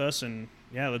along with us. And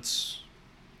yeah, let's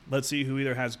see who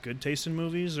either has good taste in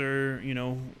movies or,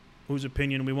 whose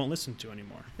opinion we won't listen to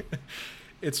anymore.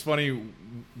 It's funny,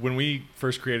 when we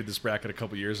first created this bracket a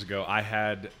couple years ago, I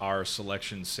had our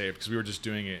selections saved because we were just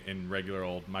doing it in regular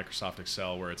old Microsoft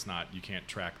Excel where you can't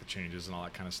track the changes and all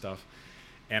that kind of stuff.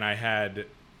 And I had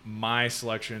my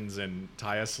selections and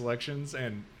Taya's selections,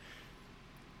 and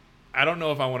I don't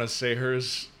know if I want to say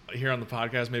hers here on the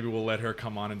podcast. Maybe we'll let her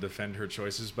come on and defend her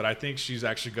choices, but I think she's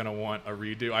actually going to want a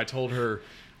redo. I told her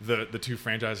the two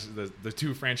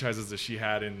franchises that she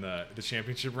had in the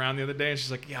championship round the other day, and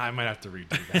she's like, yeah, I might have to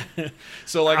redo that.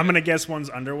 So like, I'm gonna guess one's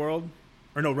Underworld,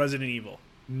 or no, Resident Evil.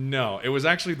 No, it was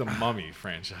actually the Mummy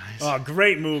franchise. Oh,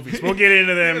 great movies. We'll get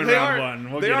into them in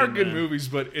round one. They are good movies,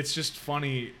 but it's just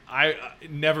funny. I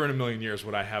never in a million years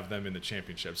would I have them in the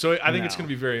championship. So I think it's going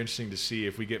to be very interesting to see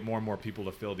if we get more and more people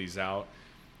to fill these out.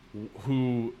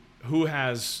 Who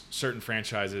has certain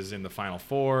franchises in the Final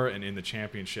Four and in the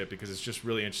championship, because it's just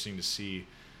really interesting to see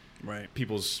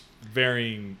people's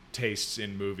varying tastes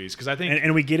in movies. Because I think,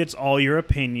 and we get it's all your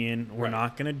opinion. We're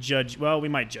not going to judge. Well, we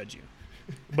might judge you,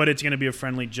 but it's going to be a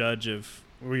friendly judge of,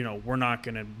 we're not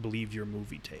going to believe your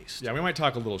movie taste. Yeah, we might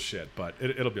talk a little shit, but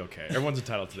it'll be okay. Everyone's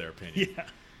entitled to their opinion. Yeah.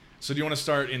 So do you want to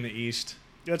start in the East?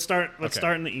 Let's start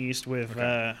in the East with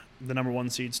the number 1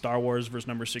 seed, Star Wars, versus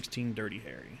number 16, Dirty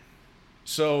Harry.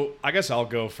 So I guess I'll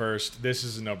go first. This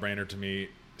is a no-brainer to me,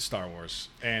 Star Wars.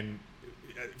 And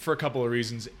for a couple of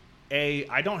reasons. A,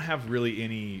 I don't have really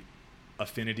any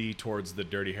affinity towards the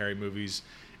Dirty Harry movies.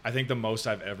 I think the most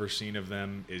I've ever seen of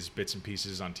them is bits and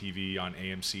pieces on TV on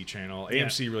AMC channel. Yeah.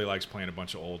 AMC really likes playing a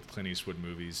bunch of old Clint Eastwood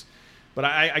movies. But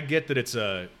I get that it's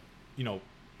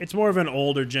it's more of an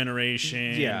older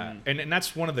generation. Yeah, and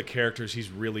that's one of the characters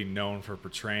he's really known for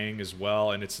portraying as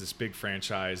well. And it's this big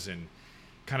franchise and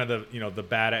kind of the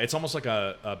badass. It's almost like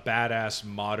a badass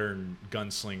modern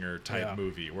gunslinger type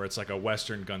movie where it's like a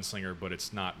Western gunslinger, but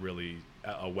it's not really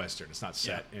a Western. It's not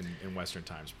set in Western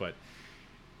times. But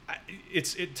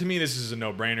to me, this is a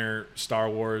no-brainer. Star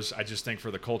Wars, I just think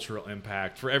for the cultural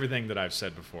impact, for everything that I've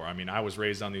said before. I mean, I was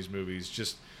raised on these movies,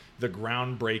 just the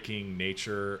groundbreaking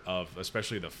nature of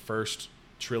especially the first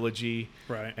trilogy,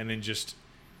 right? And then just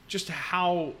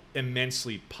how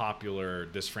immensely popular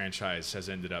this franchise has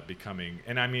ended up becoming.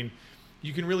 And I mean,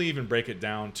 you can really even break it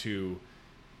down to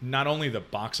not only the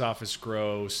box office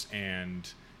gross and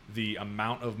the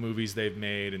amount of movies they've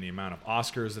made and the amount of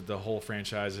Oscars that the whole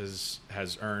franchise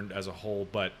has earned as a whole,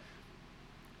 but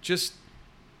just,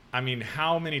 I mean,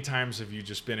 how many times have you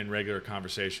just been in regular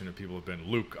conversation and people have been,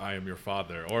 Luke, I am your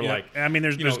father? Or I mean,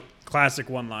 there's classic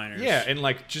one-liners. Yeah, and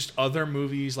like just other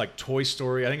movies like Toy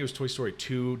Story. I think it was Toy Story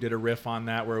 2 did a riff on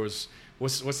that where it was,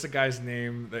 what's the guy's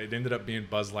name? It ended up being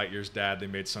Buzz Lightyear's dad. They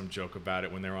made some joke about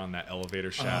it when they were on that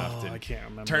elevator shaft. Oh, I can't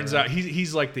remember. Turns out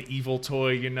he's like the evil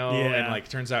toy, and like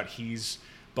turns out he's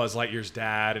Buzz Lightyear's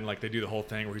dad, and like they do the whole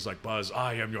thing where he's like, Buzz,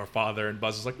 I am your father, and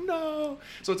Buzz is like, no.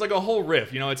 So it's like a whole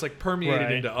riff, it's like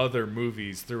permeated into other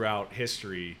movies throughout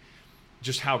history.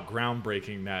 Just how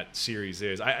groundbreaking that series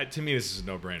is. To me, this is a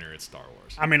no-brainer. It's Star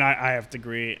Wars. I mean, I have to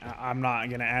agree. I'm not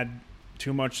going to add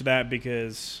too much to that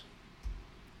because,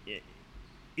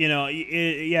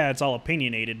 it's all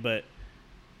opinionated, but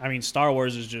I mean, Star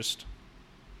Wars is just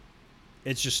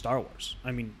Star Wars.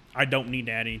 I mean, I don't need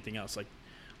to add anything else. Like,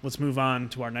 let's move on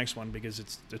to our next one because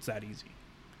it's that easy.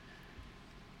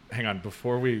 Hang on,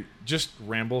 before we just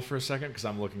ramble for a second, because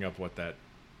I'm looking up what that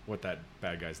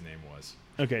bad guy's name was.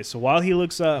 Okay, so while he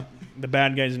looks up the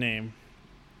bad guy's name,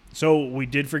 so we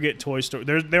did forget Toy Story.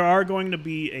 There are going to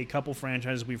be a couple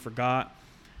franchises we forgot.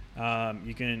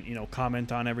 You can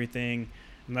comment on everything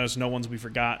and let us know ones we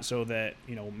forgot, so that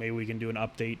maybe we can do an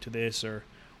update to this or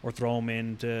throw them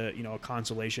into a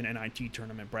consolation NIT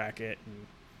tournament bracket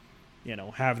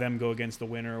and have them go against the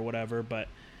winner or whatever. But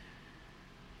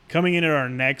coming into our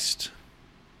next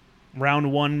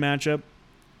round 1 matchup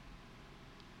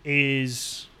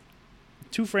is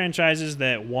two franchises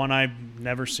that one I've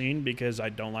never seen because I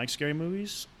don't like scary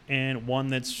movies, and one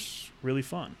that's really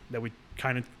fun that we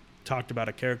kind of talked about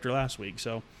a character last week.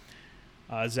 So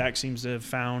Zach seems to have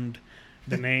found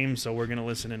the name, so we're going to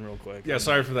listen in real quick. Yeah,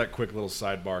 sorry for that quick little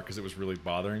sidebar because it was really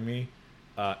bothering me.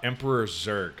 Emperor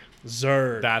Zurg.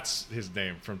 Zurg. That's his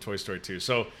name from Toy Story 2.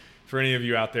 So for any of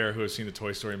you out there who have seen the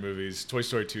Toy Story movies, Toy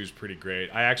Story 2 is pretty great.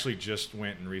 I actually just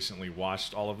went and recently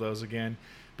watched all of those again,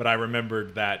 but I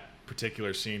remembered that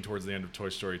particular scene towards the end of Toy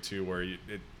Story 2 where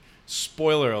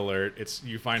spoiler alert,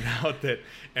 you find out that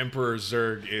Emperor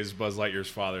Zurg is Buzz Lightyear's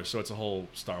father, so it's a whole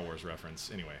Star Wars reference.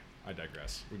 Anyway, I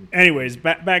digress. Anyways,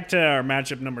 back to our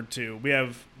matchup number 2. We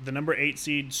have the number 8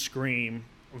 seed Scream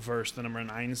versus the number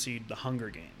 9 seed The Hunger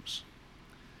Games.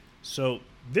 So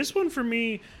this one for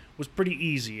me was pretty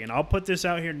easy, and I'll put this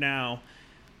out here now.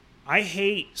 I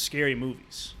hate scary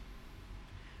movies.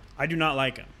 I do not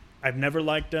like them. I've never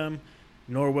liked them,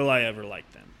 nor will I ever like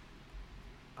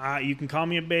them. You can call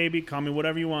me a baby, call me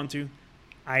whatever you want to.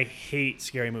 I hate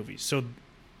scary movies. So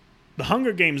The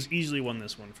Hunger Games easily won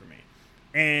this one for me.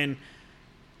 And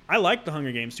I like The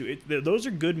Hunger Games too. Those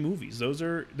are good movies.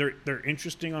 They're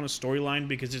interesting on a storyline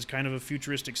because it's kind of a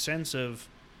futuristic sense of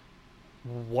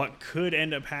what could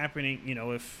end up happening,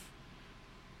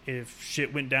 if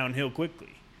shit went downhill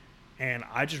quickly. And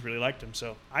I just really liked them.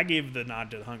 So I gave the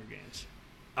nod to The Hunger Games.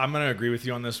 I'm going to agree with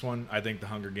you on this one. I think The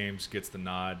Hunger Games gets the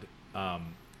nod.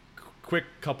 Quick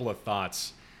couple of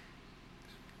thoughts.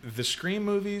 The Scream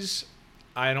movies,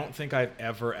 I don't think I've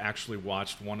ever actually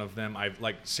watched one of them.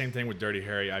 Same thing with Dirty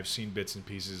Harry. I've seen bits and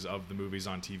pieces of the movies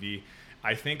on TV.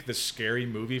 I think the Scary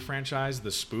Movie franchise,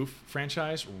 the spoof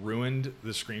franchise, ruined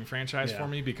the Scream franchise for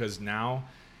me because now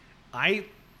I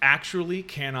actually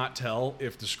cannot tell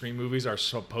if the Scream movies are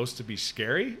supposed to be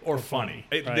scary or funny.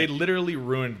 They literally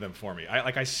ruined them for me.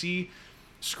 I see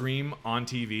Scream on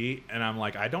TV and I'm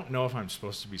like, I don't know if I'm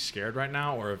supposed to be scared right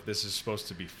now or if this is supposed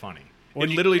to be funny. It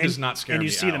literally does not scare me. And you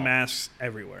see the masks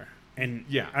everywhere. And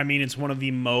yeah, I mean, it's one of the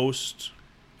most,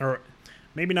 or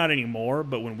maybe not anymore,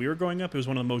 but when we were growing up, it was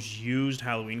one of the most used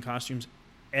Halloween costumes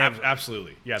ever.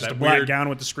 Absolutely. Yeah, just that a black gown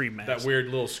with the Scream mask. That weird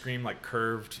little Scream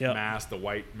curved mask, the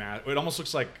white mask. It almost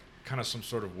looks like kind of some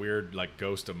sort of weird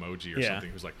ghost emoji or something.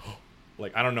 Who's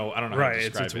I don't know how to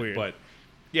describe it's it. Weird. But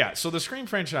yeah, so the Scream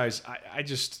franchise, I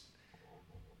just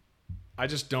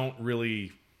don't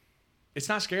really. It's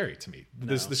not scary to me.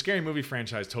 No. The Scary Movie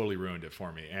franchise totally ruined it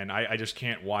for me, and I just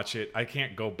can't watch it. I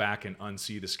can't go back and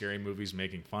unsee the Scary Movies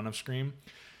making fun of Scream.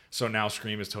 So now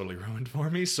Scream is totally ruined for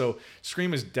me. So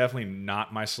Scream is definitely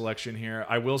not my selection here.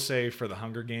 I will say for the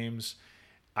Hunger Games,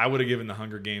 I would have given the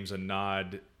Hunger Games a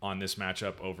nod on this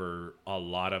matchup over a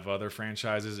lot of other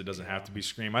franchises. It doesn't have to be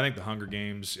Scream. I think the Hunger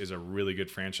Games is a really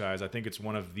good franchise. I think it's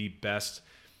one of the best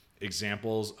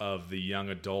examples of the young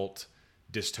adult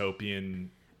dystopian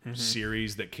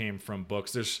series that came from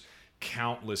books. There's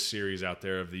countless series out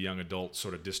there of the young adult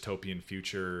sort of dystopian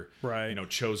future,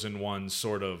 chosen one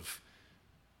sort of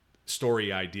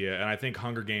story idea. And I think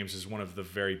Hunger Games is one of the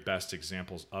very best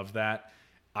examples of that.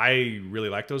 I really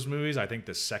like those movies. I think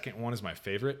the second one is my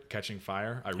favorite, Catching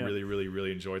Fire. I really, really,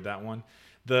 really enjoyed that one.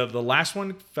 The last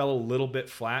one fell a little bit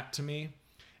flat to me,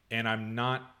 and I'm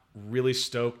not really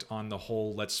stoked on the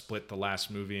whole let's split the last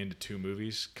movie into two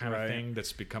movies kind of thing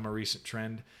that's become a recent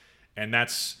trend. And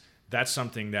that's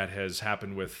something that has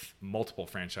happened with multiple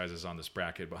franchises on this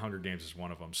bracket, but Hunger Games is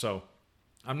one of them. So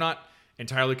I'm not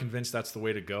entirely convinced that's the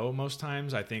way to go most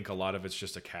times. I think a lot of it's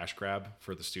just a cash grab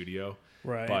for the studio.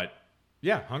 Right. But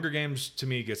yeah, Hunger Games to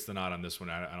me gets the nod on this one.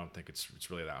 I don't think it's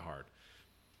really that hard.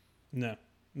 No,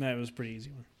 it was a pretty easy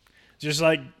one. Just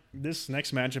like this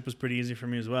next matchup was pretty easy for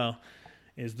me as well,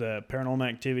 is the Paranormal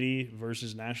Activity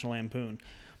versus National Lampoon.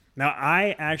 Now,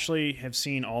 I actually have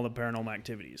seen all the Paranormal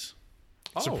Activities.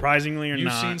 Surprisingly or not.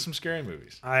 You've seen some scary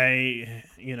movies.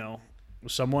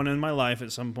 Someone in my life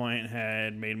at some point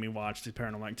had made me watch the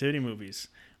Paranormal Activity movies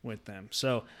with them.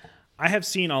 So I have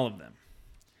seen all of them.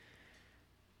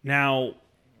 Now,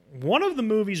 one of the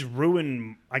movies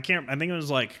ruined, I think it was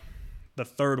the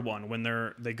third one when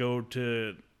they go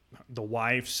to the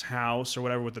wife's house or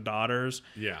whatever with the daughters.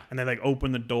 Yeah. And they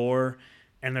open the door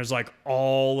and there's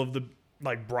all of the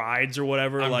brides or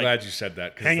whatever. I'm glad you said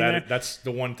that because that's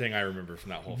the one thing I remember from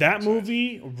that whole franchise.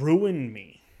 Movie ruined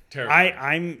me. Terrible.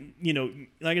 I'm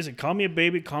like I said, call me a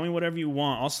baby, call me whatever you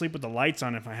want. I'll sleep with the lights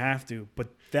on if I have to. But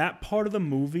that part of the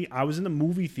movie, I was in the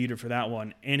movie theater for that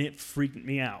one, and it freaked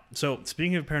me out. So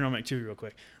speaking of Paranormal Activity real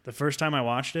quick, the first time I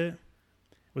watched it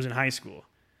was in high school.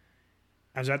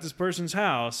 I was at this person's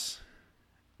house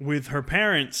with her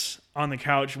parents on the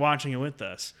couch watching it with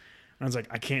us. And I was like,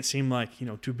 I can't seem like,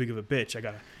 too big of a bitch. I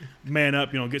got to man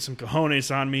up, get some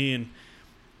cojones on me. And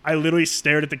I literally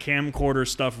stared at the camcorder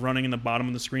stuff running in the bottom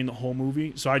of the screen the whole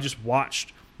movie. So I just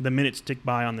watched the minutes tick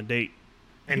by on the date.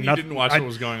 And you didn't watch what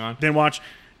was going on? Didn't watch.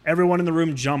 Everyone in the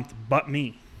room jumped but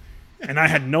me. And I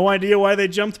had no idea why they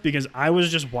jumped because I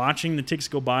was just watching the ticks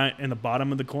go by in the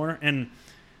bottom of the corner. And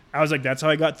I was like, that's how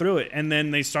I got through it. And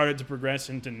then they started to progress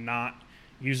into not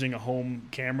using a home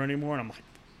camera anymore. And I'm like,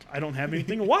 I don't have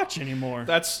anything to watch anymore.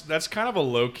 That's kind of a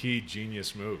low-key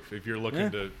genius move if you're looking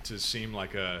to seem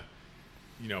like a,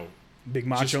 big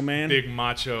macho man. Big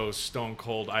macho, stone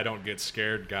cold, I don't get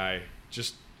scared guy.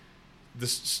 Just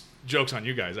this joke's on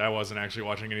you guys. I wasn't actually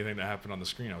watching anything that happened on the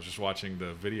screen. I was just watching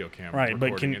the video camera. Right,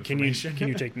 but can you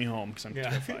take me home because I'm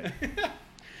terrified.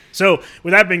 So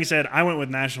with that being said, I went with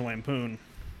National Lampoon.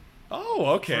 Oh,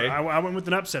 okay. I went with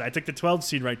an upset. I took the 12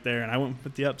 seed right there, and I went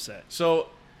with the upset. So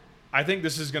I think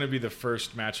this is going to be the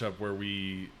first matchup where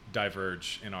we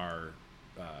diverge in our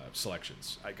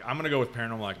selections. I'm going to go with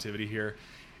Paranormal Activity here.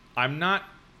 I'm not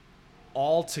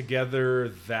altogether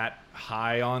that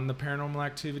high on the Paranormal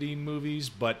Activity movies,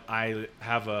 but I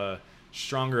have a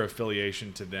stronger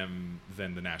affiliation to them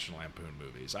than the National Lampoon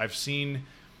movies. I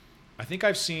think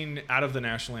I've seen out of the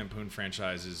National Lampoon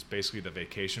franchises, basically the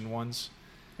vacation ones.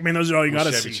 I mean, those are all you got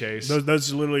to Chevy see. Chase.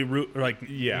 Those literally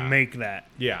make that.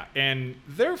 Yeah, and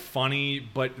they're funny,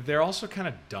 but they're also kind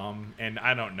of dumb, and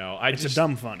I don't know. It's a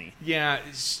dumb funny. Yeah,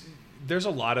 there's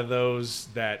a lot of those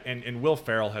that, and Will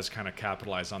Ferrell has kind of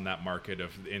capitalized on that market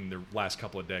in the last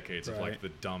couple of decades of like the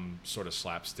dumb sort of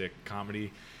slapstick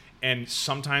comedy. And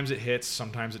sometimes it hits,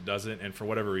 sometimes it doesn't, and for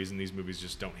whatever reason, these movies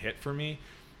just don't hit for me.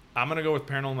 I'm going to go with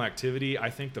Paranormal Activity. I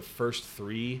think the first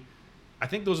three, I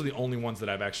think those are the only ones that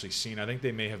I've actually seen. I think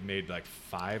they may have made like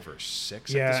 5 or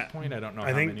 6 at this point. I don't know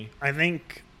how many. I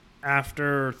think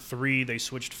after 3, they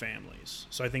switched families.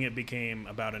 So I think it became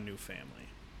about a new family.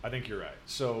 I think you're right.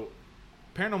 So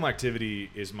Paranormal Activity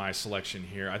is my selection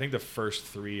here. I think the first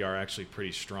 3 are actually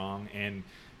pretty strong, and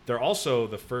they're also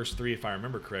the first 3, if I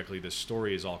remember correctly, the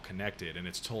story is all connected and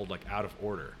it's told like out of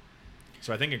order.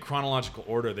 So I think in chronological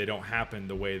order, they don't happen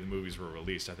the way the movies were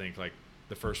released. I think like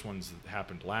the first ones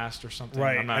happened last or something.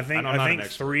 Right. I think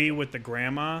 3 with the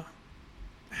grandma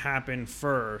happened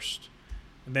first,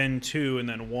 then 2, and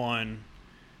then 1.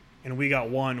 And we got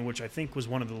 1, which I think was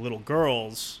one of the little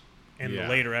girls in the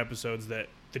later episodes that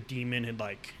the demon had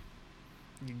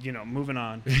moving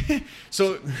on.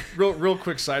 So real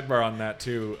quick sidebar on that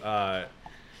too.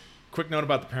 Quick note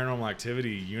about the Paranormal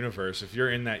Activity universe. If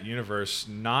you're in that universe,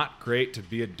 not great to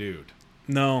be a dude.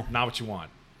 No. Not what you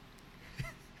want.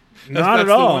 Not at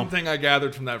all. That's the one thing I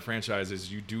gathered from that franchise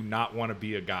is you do not want to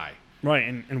be a guy. Right,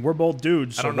 and we're both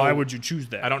dudes, so why would you choose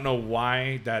that? I don't know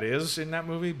why that is in that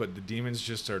movie, but the demons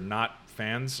just are not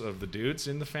fans of the dudes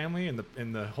in the family,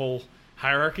 in the whole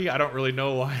hierarchy. I don't really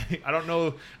know why. I don't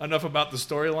know enough about the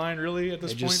storyline really at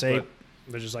this point.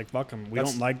 They're just like, fuck them. We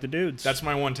don't like the dudes. That's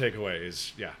my one takeaway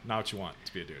is, not what you want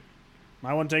to be a dude.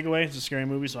 My one takeaway, it's a scary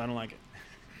movie, so I don't like it.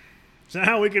 So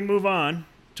now we can move on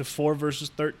to 4 versus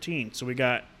 13. So we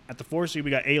got, at the 4 seed, we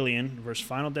got Alien versus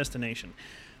Final Destination.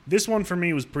 This one for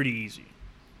me was pretty easy.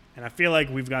 And I feel like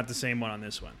we've got the same one on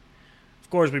this one. Of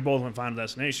course, we both went Final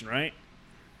Destination, right?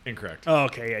 Incorrect. Oh,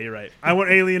 okay, yeah, you're right. I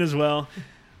went Alien as well.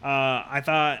 I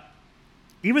thought,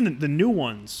 even the new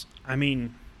ones, I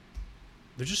mean,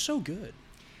 they're just so good.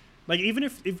 Like even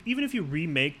if you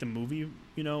remake the movie,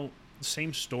 the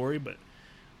same story but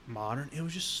modern, it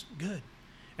was just good.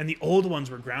 And the old ones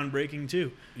were groundbreaking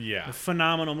too. Yeah, they're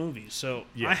phenomenal movies. So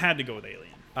I had to go with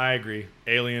Alien. I agree.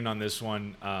 Alien on this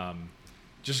one.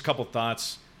 Just a couple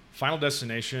thoughts. Final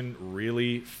Destination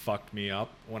really fucked me up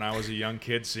when I was a young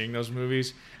kid seeing those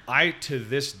movies. I, to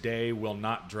this day, will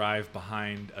not drive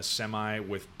behind a semi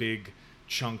with big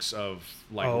chunks of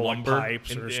lumber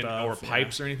pipes or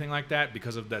pipes or anything like that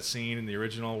because of that scene in the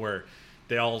original where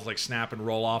they all like snap and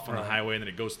roll off on the highway and then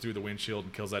it goes through the windshield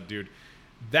and kills that dude.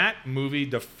 That movie,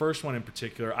 the first one in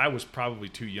particular, I was probably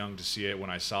too young to see it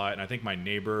when I saw it, and I think my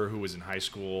neighbor who was in high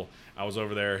school, I was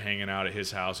over there hanging out at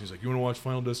his house. He's like, "You want to watch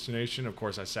Final Destination?" Of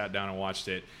course, I sat down and watched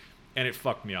it, and it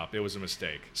fucked me up. It was a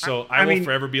mistake. So I will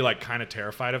forever be like kind of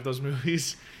terrified of those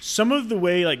movies. Some of the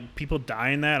way like people die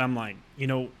in that, I'm like,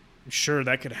 sure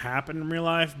that could happen in real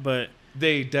life, but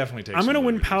they definitely take. I'm gonna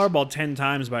win Powerball 10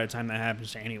 times by the time that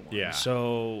happens to anyone. Yeah.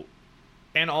 So.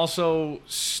 And also,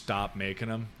 stop making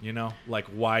them, Like,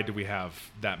 why do we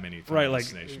have that many Final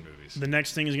Destination movies? The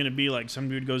next thing is going to be, like, some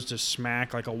dude goes to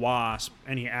smack, like, a wasp,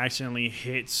 and he accidentally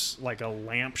hits, like, a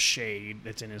lampshade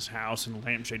that's in his house, and the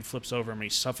lampshade flips over him, and he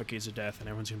suffocates to death, and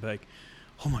everyone's going to be like,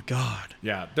 oh, my God.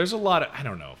 Yeah, there's a lot of, I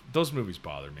don't know. Those movies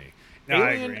bother me. No, Alien,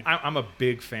 I agree. I'm a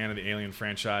big fan of the Alien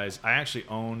franchise. I actually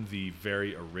own the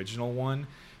very original one.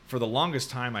 For the longest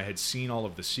time, I had seen all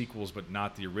of the sequels, but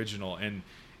not the original, and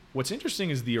what's interesting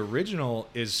is the original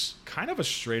is kind of a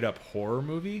straight-up horror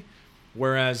movie,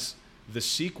 whereas the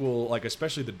sequel, like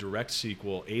especially the direct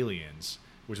sequel, Aliens,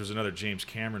 which was another James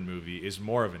Cameron movie, is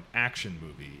more of an action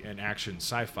movie, an action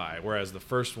sci-fi, whereas the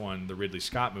first one, the Ridley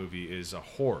Scott movie, is a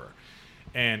horror.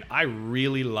 And I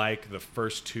really like the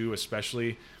first 2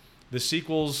 especially. The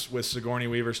sequels with Sigourney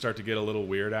Weaver start to get a little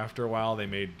weird after a while. They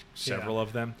made several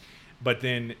of them. But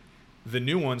then the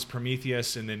new ones,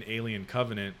 Prometheus and then Alien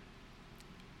Covenant,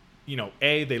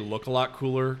 they look a lot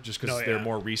cooler just because they're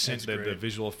more recent. The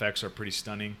visual effects are pretty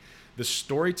stunning. The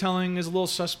storytelling is a little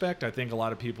suspect. I think a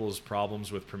lot of people's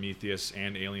problems with Prometheus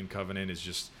and Alien Covenant is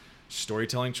just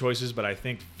storytelling choices, but I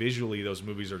think visually those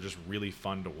movies are just really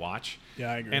fun to watch.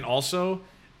 Yeah, I agree. And also,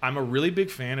 I'm a really big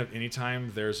fan of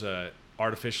anytime there's a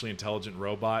artificially intelligent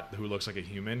robot who looks like a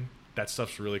human. That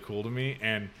stuff's really cool to me.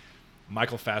 And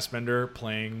Michael Fassbender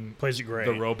plays it great.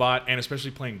 The robot, and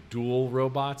especially playing dual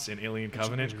robots in Alien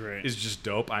Covenant is just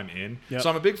dope. I'm in. Yep. So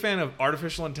I'm a big fan of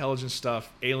artificial intelligence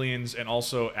stuff, aliens, and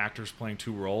also actors playing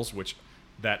two roles, which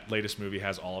that latest movie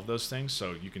has all of those things.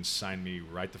 So you can sign me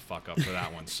right the fuck up for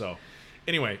that one. So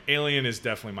anyway, Alien is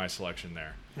definitely my selection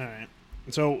there. All right.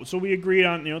 So we agreed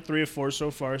on 3 of 4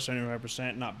 so far,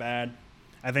 75%, not bad.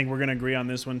 I think we're going to agree on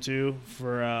this one too.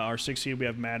 For our 6 seed, we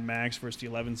have Mad Max versus the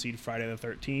 11 seed, Friday the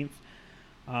 13th.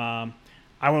 I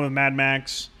went with Mad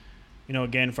Max.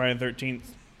 Again, Friday the 13th,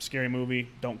 scary movie.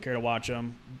 Don't care to watch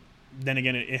them. Then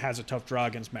again, it has a tough draw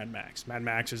against Mad Max. Mad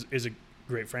Max is a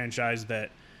great franchise that,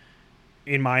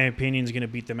 in my opinion, is going to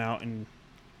beat them out in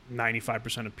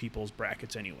 95% of people's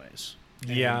brackets anyways.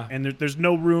 And there's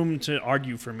no room to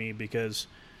argue for me because,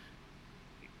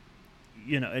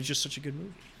 it's just such a good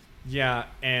movie. Yeah,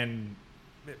 and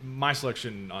my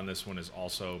selection on this one is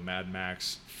also Mad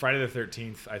Max. Friday the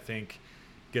 13th, I think,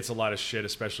 gets a lot of shit,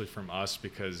 especially from us,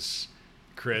 because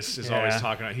Chris is always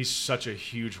talking about, he's such a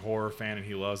huge horror fan and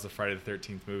he loves the Friday the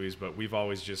 13th movies, but we've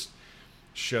always just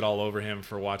shit all over him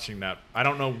for watching that. I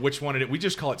don't know which one it is. We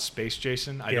just call it Space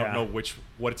Jason. I don't know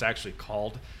what it's actually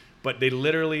called, but they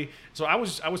literally. So I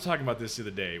was talking about this the other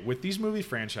day with these movie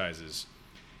franchises.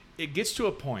 It gets to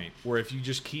a point where if you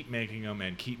just keep making them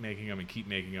and keep making them and keep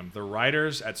making them, the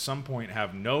writers at some point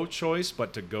have no choice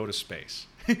but to go to space.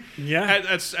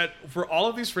 For all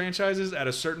of these franchises, at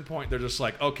a certain point, they're just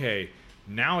like, okay,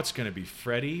 now it's going to be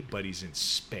Freddy, but he's in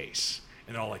space.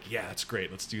 And they're all like, yeah, that's great.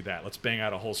 Let's do that. Let's bang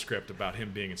out a whole script about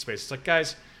him being in space. It's like,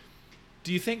 guys,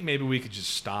 do you think maybe we could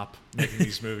just stop making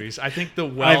these movies? I think the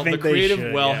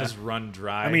creative well has run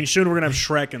dry. I mean, soon we're going to have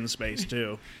Shrek in space,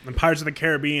 too. And Pirates of the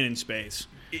Caribbean in space.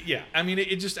 I mean,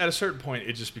 it just, at a certain point,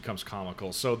 it just becomes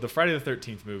comical. So the Friday the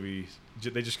 13th movie,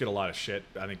 they just get a lot of shit,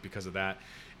 I think, because of that.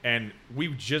 And we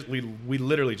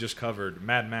literally just covered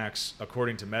Mad Max,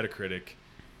 according to Metacritic,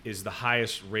 is the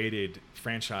highest rated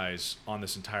franchise on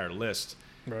this entire list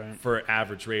for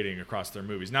average rating across their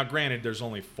movies. Now, granted, there's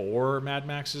only 4 Mad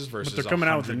Maxes versus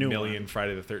 100 million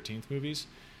Friday the 13th movies.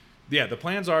 Yeah, the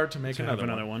plans are to make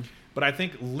another one. But I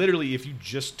think literally if you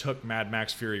just took Mad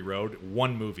Max Fury Road,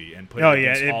 one movie, and put it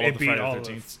against all of the Friday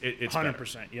the 13th, it's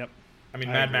 100%. Better. Yep. I mean,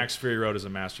 Mad Max Fury Road is a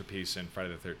masterpiece, and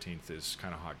Friday the 13th is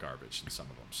kind of hot garbage in some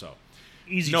of them. So,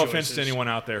 no offense to anyone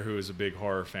out there who is a big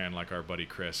horror fan like our buddy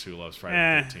Chris, who loves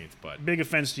Friday the 13th. But big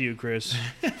offense to you, Chris.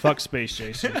 Fuck Space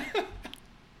Jason.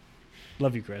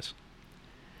 Love you, Chris.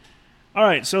 All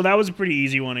right, so that was a pretty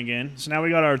easy one again. So now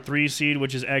we got our 3 seed,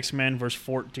 which is X-Men, versus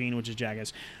 14, which is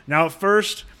Jackass. Now, at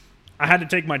first, I had to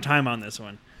take my time on this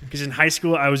one because in high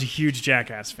school I was a huge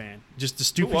Jackass fan. Just the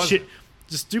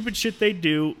stupid shit they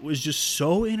do was just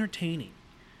so entertaining.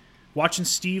 Watching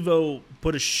Steve-O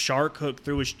put a shark hook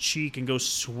through his cheek and go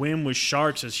swim with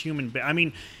sharks as human. I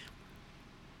mean,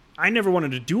 I never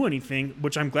wanted to do anything,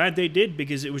 which I'm glad they did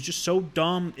because it was just so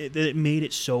dumb that it made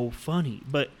it so funny.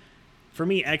 But for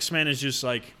me, X-Men is just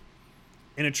like,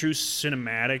 in a true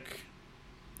cinematic,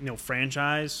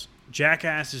 franchise,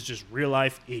 Jackass is just real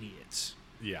life idiots.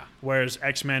 Yeah. Whereas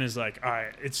X-Men is like, all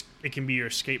right, it can be your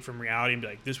escape from reality and be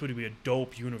like, this would be a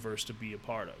dope universe to be a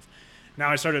part of. Now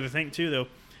I started to think too, though,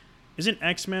 isn't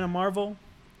X-Men a Marvel?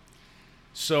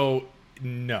 So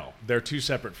no, they're 2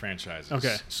 separate franchises.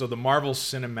 Okay. So the Marvel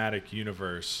Cinematic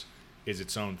Universe is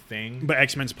its own thing. But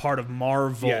X-Men's part of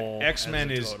Marvel. Yeah,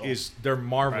 X-Men is they're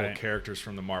Marvel characters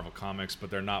from the Marvel comics, but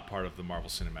they're not part of the Marvel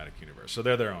Cinematic Universe. So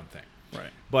they're their own thing. Right.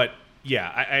 But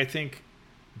yeah, I think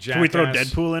Jackass. Can we throw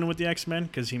Deadpool in with the X-Men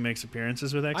because he makes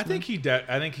appearances with X-Men? I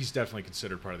think he's definitely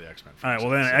considered part of the X-Men franchise. All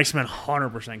right, well then X-Men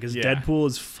 100% because Deadpool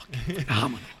is fucking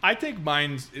phenomenal. I think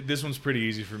this one's pretty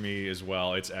easy for me as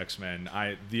well. It's X-Men.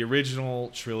 The original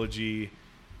trilogy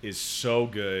is so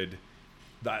good.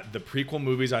 The prequel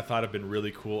movies I thought have been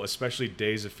really cool, especially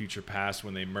Days of Future Past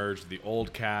when they merged the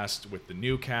old cast with the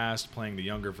new cast, playing the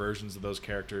younger versions of those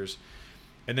characters.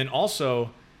 And then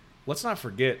also, let's not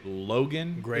forget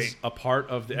Logan is a part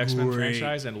of the X-Men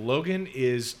franchise. And Logan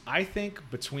is, I think,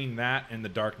 between that and The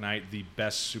Dark Knight, the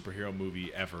best superhero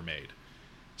movie ever made.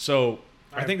 So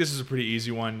I think this is a pretty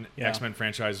easy one. Yeah. X-Men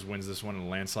franchise wins this one in a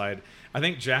landslide. I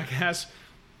think Jackass,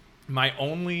 my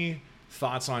only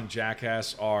thoughts on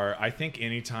Jackass are, I think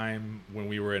anytime when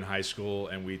we were in high school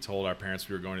and we told our parents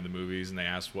we were going to the movies and they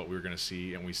asked what we were going to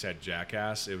see and we said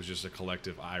Jackass, it was just a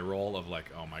collective eye roll of like,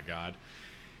 oh my God.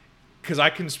 Because I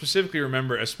can specifically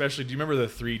remember, especially, do you remember the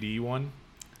 3D one?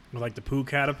 With like the poo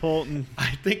catapult and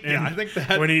I think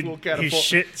that when he little catapult.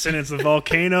 shits and it's the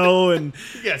volcano and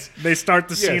Yes. they start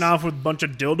the scene Yes. off with a bunch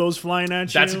of dildos flying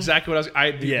at you. That's exactly what I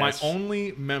was. Yes. My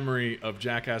only memory of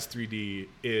Jackass 3D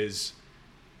is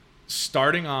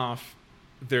starting off.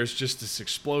 There's just this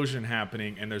explosion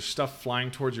happening, and there's stuff flying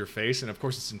towards your face, and of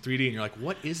course it's in 3D, and you're like,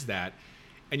 "What is that?"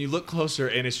 And you look closer,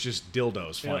 and it's just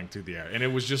dildos flying through the air, and it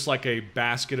was just like a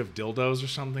basket of dildos or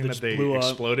something that they blew up.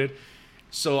 exploded.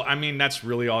 So, I mean, that's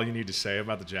really all you need to say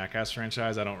about the Jackass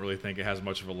franchise. I don't really think it has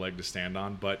much of a leg to stand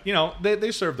on, but you know,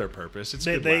 they serve their purpose. It's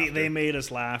good laughter. They made us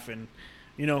laugh, and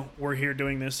you know we're here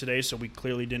doing this today, so we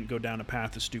clearly didn't go down a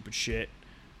path of stupid shit.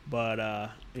 But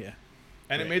yeah,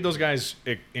 And it made those guys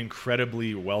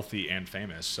incredibly wealthy and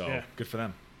famous, so Yeah. good for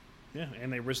them. yeah,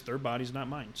 and they risked their bodies, not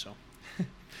mine. So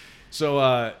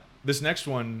So this next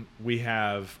one, we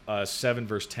have a 7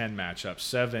 versus 10 matchup.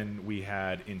 7, we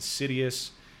had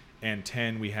Insidious, and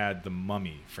 10, we had the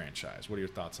Mummy franchise. What are your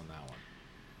thoughts on that one?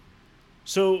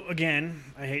 So again,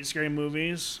 I hate scary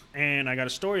movies, and I got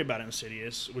a story about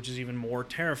Insidious, which is even more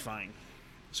terrifying.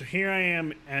 So here I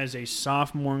am as a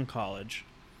sophomore in college.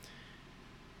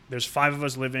 There's 5 of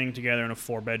us living together in a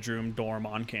 4-bedroom dorm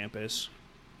on campus,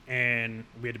 and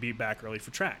we had to be back early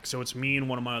for track. So it's me and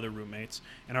one of my other roommates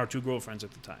and our 2 girlfriends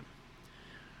at the time.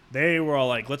 They were all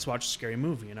like, let's watch a scary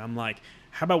movie. And I'm like,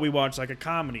 how about we watch like a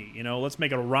comedy? You know, let's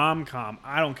make it a rom-com.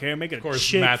 I don't care. Make it Of course, a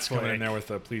chick Matt's flick. coming in there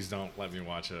with a please don't let me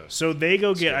watch a So they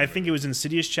go get, Scary I think movie. it was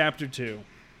Insidious Chapter 2.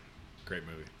 great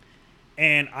movie.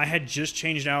 And I had just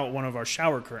changed out one of our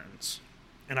shower curtains.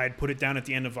 And I had put it down at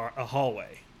the end of a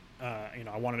hallway. You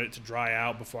know, I wanted it to dry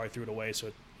out before I threw it away.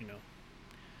 So, you know,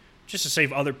 just to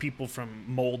save other people from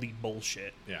moldy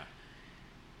bullshit. Yeah.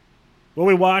 Well,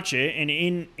 we watch it, and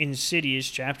in Insidious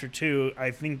Chapter 2,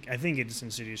 I think it's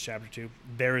Insidious Chapter 2,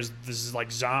 there is this like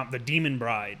the demon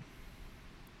bride.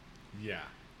 Yeah.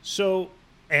 So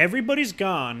everybody's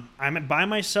gone. I'm by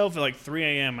myself at like 3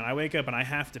 a.m. and I wake up and I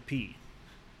have to pee.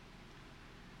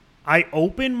 I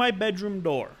open my bedroom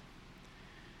door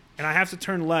and I have to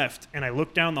turn left and I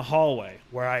look down the hallway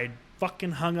where I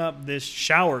fucking hung up this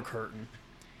shower curtain,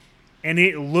 and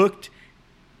it looked,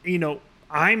 you know,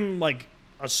 I'm like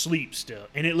asleep still,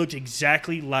 and it looked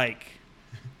exactly like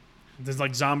this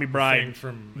like zombie bride Thing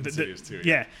from Insidious 2.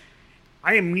 yeah.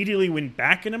 I immediately went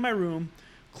back into my room,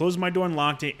 closed my door and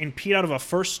locked it, and peed out of a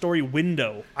first-story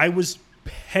window. I was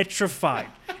petrified,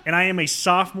 and I am a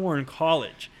sophomore in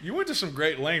college. You went to some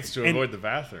great lengths to And avoid the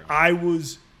bathroom. I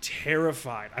was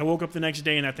terrified. I woke up the next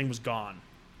day, and that thing was gone.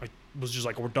 I was just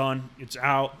like, we're done. It's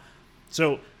out.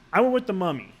 So I went with The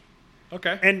Mummy.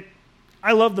 Okay. And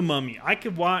I love The Mummy. I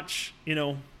could watch, you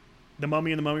know, The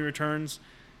Mummy and The Mummy Returns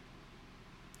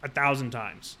 1,000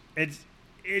 times.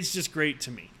 It's just great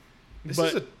to me.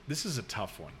 This is a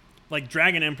tough one. Like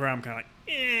Dragon Emperor, I'm kind of like,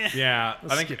 eh. Yeah,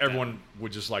 Let's I think skip that everyone one.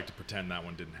 would just like to pretend that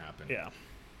one didn't happen. Yeah.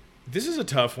 This is a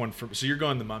tough one for. So you're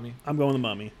going The Mummy. I'm going The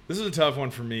Mummy. This is a tough one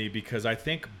for me because I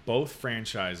think both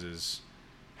franchises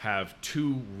have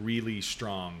 2 really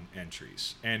strong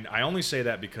entries. And I only say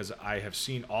that because I have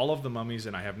seen all of the Mummies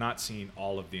and I have not seen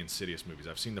all of the Insidious movies.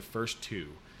 I've seen the first 2,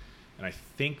 and I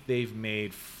think they've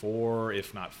made 4,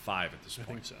 if not 5 at this I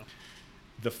point. think so.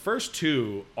 The first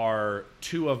 2 are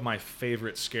 2 of my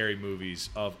favorite scary movies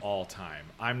of all time.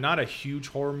 I'm not a huge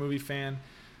horror movie fan,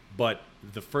 but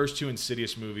the first 2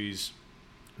 Insidious movies,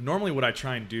 normally what I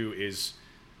try and do is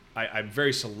I'm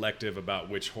very selective about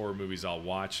which horror movies I'll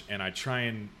watch, and I try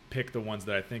and pick the ones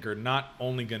that I think are not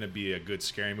only going to be a good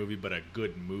scary movie, but a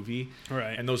good movie.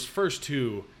 Right. And those first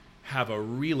 2 have a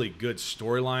really good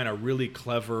storyline, a really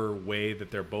clever way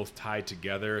that they're both tied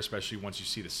together, especially once you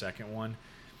see the second one.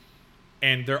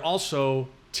 And they're also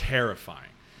terrifying.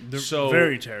 They're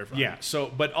very terrifying. Yeah.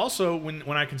 So, but also when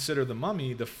I consider The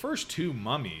Mummy, the first 2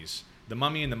 Mummies, The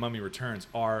Mummy and The Mummy Returns,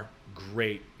 are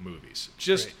great movies.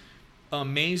 Just Great.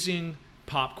 Amazing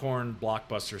popcorn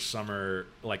blockbuster summer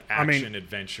like action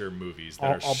adventure movies.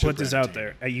 That I'll are put this out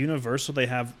there. entertaining. At Universal, they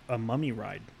have a Mummy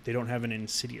ride. They don't have an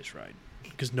Insidious ride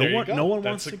because There you go. no one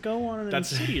That's wants a- to go on an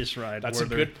that's- Insidious ride. That's where a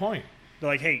they're- good point. They're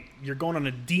like, hey, you're going on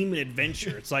a demon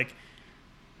adventure. It's like,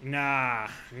 nah.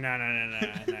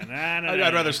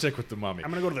 I'd rather stick with The Mummy. I'm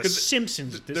gonna go to the 'Cause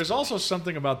Simpsons. At this There's point. also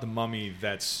something about The Mummy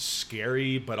that's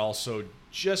scary, but also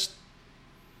just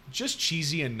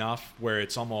cheesy enough where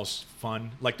it's almost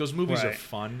fun. Like those movies are Right.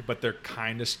 fun, but they're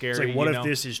kind of scary. It's like, what you if know?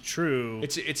 this is true?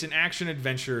 It's an action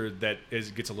adventure that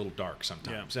gets a little dark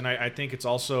sometimes, Yeah. and I think it's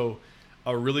also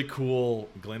a really cool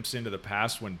glimpse into the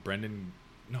past when Brendan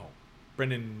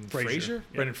Fraser. Fraser.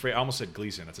 Yeah. Brendan Fraser. I almost said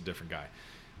Gleason. That's a different guy.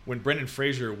 when Brendan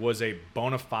Fraser was a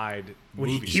bona fide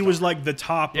movie He star. was like the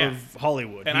top Yeah. of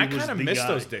Hollywood. And He I was kind of the miss guy.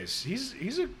 those days.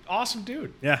 He's an awesome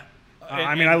dude. Yeah. And-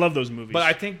 I mean, I love those movies. But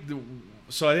I think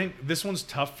I think this one's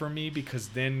tough for me because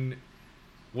then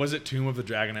was it Tomb of the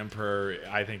Dragon Emperor?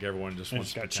 I think everyone just wants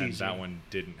just to got pretend cheesy. that one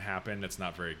didn't happen. It's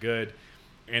not very good.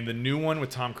 And the new one with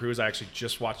Tom Cruise, I actually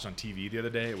just watched on TV the other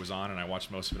day. It was on, and I watched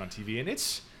most of it on TV, and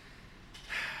it's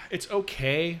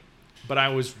okay, but I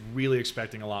was really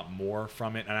expecting a lot more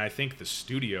from it, and I think the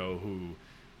studio who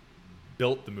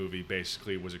built the movie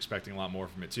basically was expecting a lot more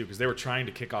from it too, because they were trying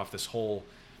to kick off this whole,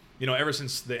 ever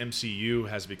since the MCU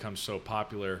has become so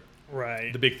popular,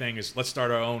 right. the big thing is let's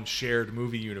start our own shared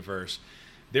movie universe.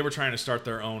 They were trying to start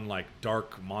their own like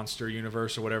dark monster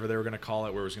universe or whatever they were going to call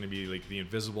it, where it was going to be like the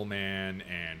Invisible Man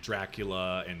and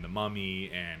Dracula and the Mummy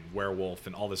and Werewolf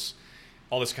and all this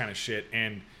kind of shit.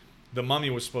 And the Mummy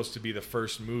was supposed to be the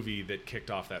first movie that kicked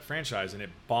off that franchise, and it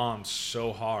bombed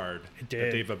so hard It that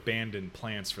did. they've abandoned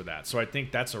plans for that. So I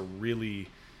think that's a really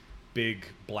big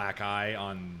black eye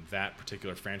on that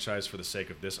particular franchise for the sake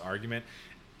of this argument.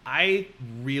 I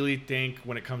really think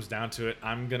when it comes down to it,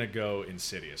 I'm gonna go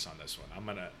Insidious on this one. I'm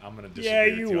gonna disagree Yeah,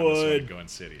 with you you on this one would. and go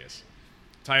Insidious.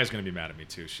 Taya's gonna be mad at me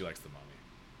too. She likes the Mummy.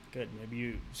 Good. Maybe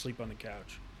you sleep on the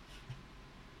couch.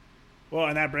 Well,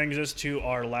 and that brings us to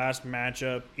our last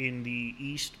matchup in the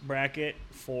East bracket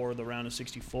for the round of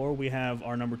 64. We have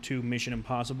our number 2 Mission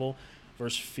Impossible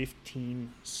versus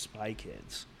 15 Spy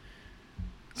Kids.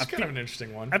 It's kind of an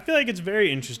interesting one. I feel like it's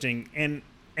very interesting, and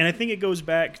I think it goes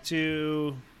back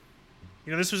to,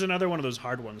 this was another one of those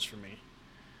hard ones for me,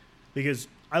 because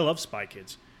I love Spy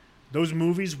Kids. Those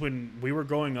movies when we were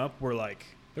growing up were like,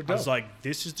 They're I was dope. like,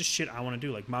 this is the shit I want to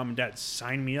do. Like, mom and dad,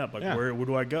 sign me up. Like, Yeah. where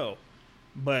do I go?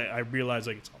 But I realized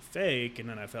like it's all fake, and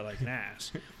then I felt like an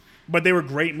ass. But they were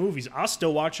great movies. I'll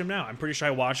still watch them now. I'm pretty sure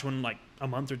I watched one like a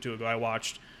month or two ago. I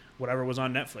watched whatever was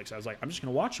on Netflix. I was like, I'm just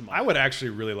gonna watch them all. I would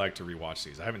actually really like to rewatch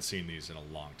these. I haven't seen these in a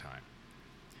long time.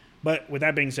 But with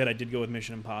that being said, I did go with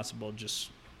Mission Impossible.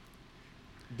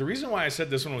 The reason why I said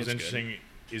this one was It's interesting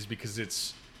is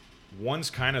because one's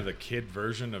kind of the kid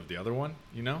version of the other one,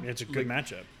 It's a good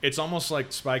matchup. It's almost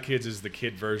like Spy Kids is the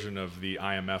kid version of the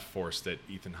IMF force that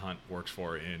Ethan Hunt works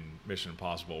for in Mission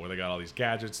Impossible, where they got all these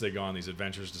gadgets, they go on these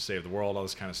adventures to save the world, all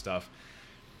this kind of stuff.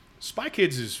 Spy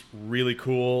Kids is really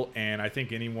cool, and I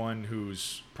think anyone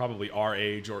who's probably our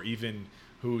age or even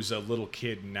who's a little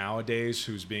kid nowadays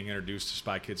who's being introduced to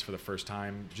Spy Kids for the first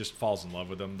time just falls in love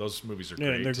with them. Those movies are Yeah,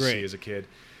 great they're to great. see as a kid.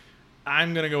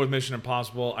 I'm going to go with Mission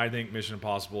Impossible. I think Mission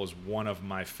Impossible is one of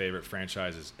my favorite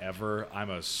franchises ever. I'm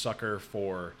a sucker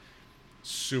for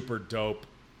super dope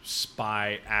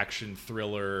spy action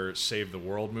thriller save the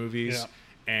world movies. Yeah.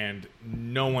 And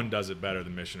no one does it better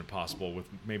than Mission Impossible, with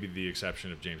maybe the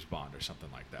exception of James Bond or something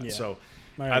like that. Yeah. So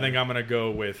I I think agree. I'm going to go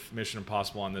with Mission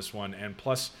Impossible on this one. And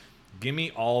plus, give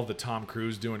me all of the Tom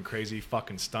Cruise doing crazy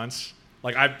fucking stunts.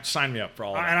 Like, sign me up for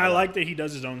all that. And I like that he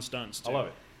does his own stunts too. I love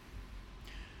it.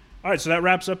 All right, so that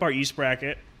wraps up our East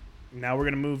bracket. Now we're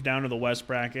gonna move down to the West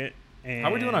bracket. And How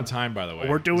are we doing on time, by the way?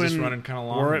 We're Is doing this running kind of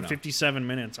long? We're or at no? 57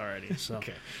 minutes already, so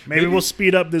Okay. maybe we'll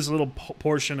speed up this little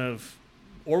portion of.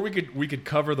 Or we could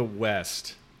cover the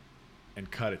West and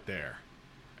cut it there,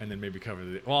 and then maybe cover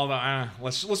the. Well,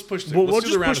 let's push through. We'll Let's do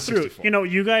just the round push of through. 64.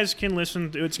 You guys can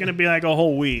listen. It's gonna be like a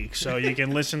whole week, so you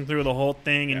can listen through the whole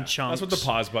thing in Yeah, chunks. that's what the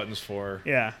pause button's for.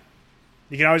 Yeah.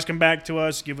 You can always come back to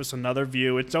us, give us another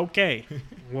view. It's okay.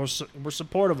 we're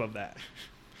supportive of that.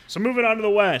 So moving on to the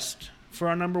West. For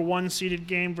our number 1 seeded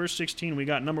game, verse 16, we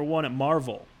got number 1 at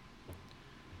Marvel.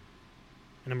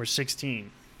 And number 16.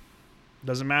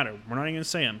 Doesn't matter. We're not even going to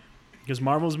say them. Because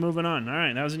Marvel's moving on. All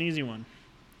right, that was an easy one.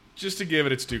 Just to give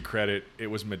it its due credit, it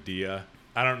was Medea.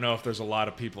 I don't know if there's a lot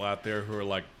of people out there who are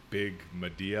like big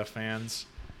Medea fans,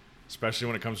 especially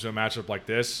when it comes to a matchup like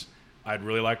this. I'd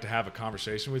really like to have a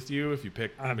conversation with you if you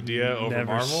pick Medea over never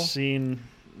Marvel. Seen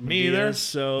Me Medea, either.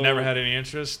 So Never had any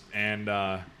interest, and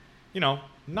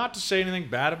not to say anything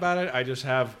bad about it. I just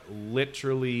have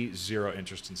literally zero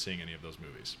interest in seeing any of those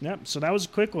movies. Yep, so that was a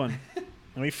quick one.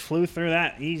 And we flew through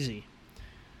that easy.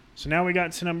 So now we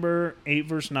got to number 8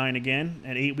 verse 9 again.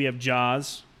 At 8 we have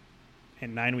Jaws. At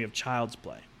 9 we have Child's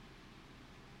Play.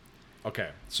 Okay,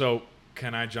 so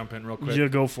can I jump in real quick? You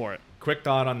go for it. Quick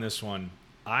thought on this one.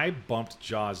 I bumped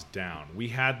Jaws down. We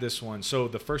had this one. So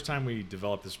the first time we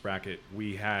developed this bracket,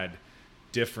 we had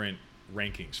different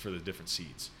rankings for the different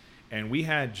seeds. And we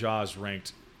had Jaws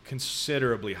ranked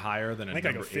considerably higher than a think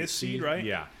like number a 5th 8 seed, right?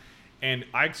 Yeah. And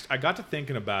I got to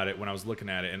thinking about it when I was looking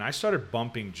at it, and I started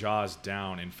bumping Jaws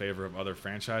down in favor of other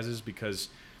franchises because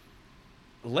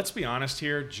let's be honest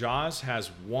here. Jaws has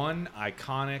one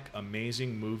iconic,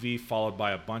 amazing movie followed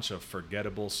by a bunch of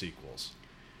forgettable sequels.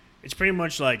 It's pretty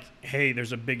much like, hey,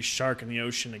 there's a big shark in the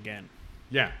ocean again.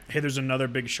 Yeah. Hey, there's another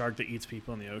big shark that eats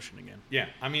people in the ocean again. Yeah.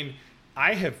 I mean,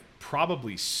 I have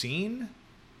probably seen,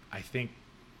 I think,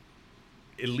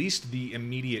 at least the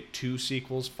immediate 2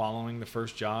 sequels following the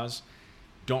first Jaws.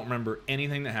 Don't remember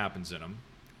anything that happens in them.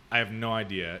 I have no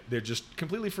idea. They're just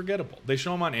completely forgettable. They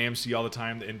show them on AMC all the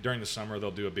time, and during the summer they'll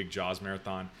do a big Jaws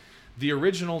marathon. The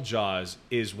original Jaws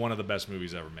is one of the best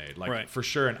movies ever made. Like, right. for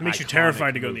sure, It makes you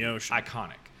terrified to go in the ocean.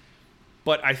 Iconic.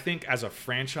 But I think as a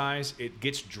franchise, it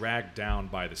gets dragged down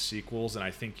by the sequels, and I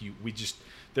think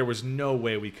there was no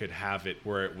way we could have it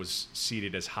where it was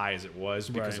seated as high as it was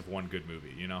because of one good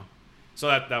movie, you know? So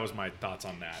that was my thoughts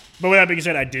on that. But with that being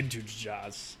said, I did do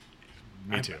Jaws.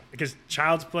 Me too. Because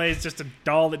Child's Play is just a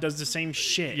doll that does the same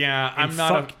shit. Yeah, I'm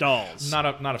not dolls. Not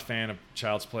a fan of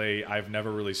Child's Play. I've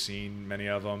never really seen many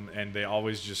of them, and they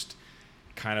always just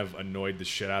kind of annoyed the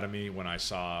shit out of me when I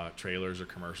saw trailers or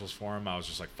commercials for them. I was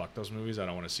just like, fuck those movies. I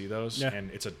don't want to see those. Yeah.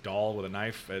 And it's a doll with a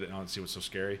knife. I don't see what's so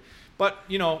scary. But,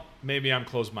 you know, maybe I'm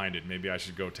closed-minded. Maybe I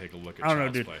should go take a look at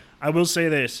Child's Play. I will say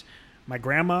this. My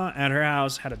grandma at her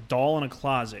house had a doll in a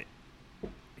closet.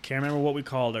 I can't remember what we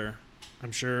called her.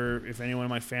 I'm sure if anyone in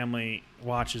my family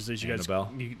watches this,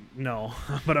 no,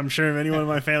 but I'm sure if anyone in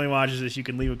my family watches this, you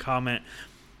can leave a comment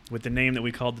with the name that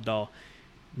we called the doll.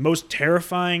 Most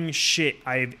terrifying shit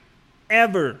I've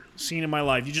ever seen in my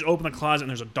life. You just open the closet and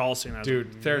there's a doll sitting there.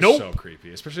 Dude, they're so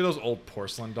creepy, especially those old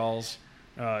porcelain dolls.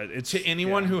 To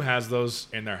anyone who has those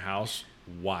in their house,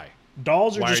 why?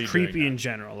 Dolls are just creepy in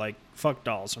general. Like, fuck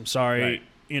dolls. I'm sorry. Right.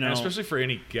 You know, and especially for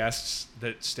any guests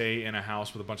that stay in a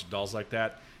house with a bunch of dolls like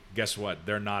that. Guess what?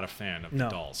 They're not a fan of the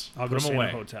dolls. I'll go stay in a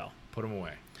hotel. Put them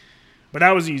away. But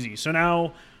that was easy. So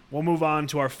now we'll move on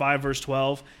to our 5 verse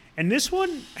 12. And this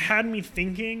one had me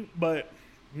thinking, but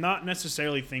not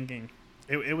necessarily thinking.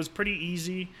 It was pretty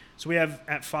easy. So we have,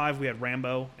 at 5, we had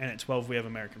Rambo, and at 12, we have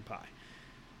American Pie.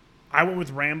 I went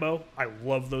with Rambo. I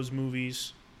love those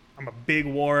movies. I'm a big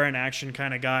war and action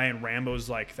kind of guy, and Rambo's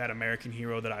like that American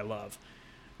hero that I love.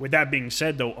 With that being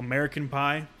said, though, American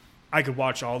Pie, I could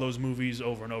watch all those movies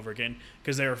over and over again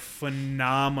because they're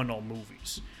phenomenal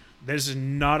movies. This is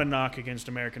not a knock against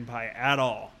American Pie at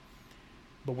all.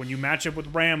 But when you match up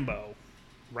with Rambo,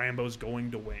 Rambo's going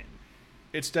to win.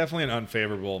 It's definitely an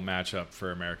unfavorable matchup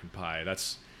for American Pie.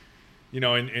 That's, you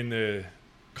know, in the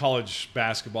college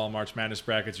basketball March Madness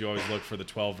brackets, you always look for the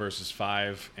 12 versus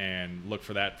 5 and look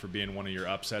for that for being one of your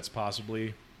upsets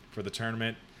possibly for the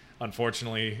tournament.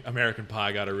 Unfortunately, American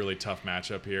Pie got a really tough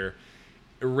matchup here.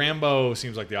 Rambo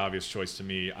seems like the obvious choice to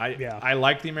me. I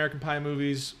like the American Pie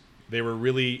movies. They were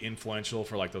really influential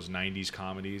for like those 90s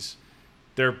comedies.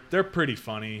 They're pretty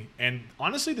funny, and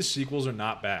honestly, the sequels are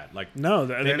not bad. Like, no,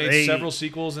 they made several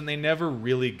sequels, and they never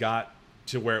really got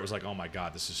to where it was like, oh my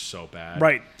god, this is so bad.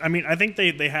 Right. I mean, I think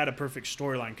they had a perfect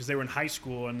storyline because they were in high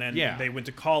school, and then they went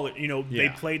to college. You know, they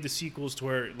played the sequels to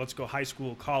where let's go high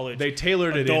school, college. They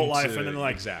tailored it adult into life, and then they're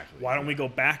like, exactly. Why don't we go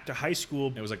back to high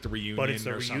school? It was like the reunion, but it's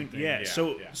the or reunion. something.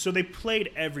 Yeah. So they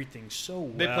played everything so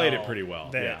well. They played it pretty well.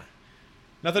 Yeah.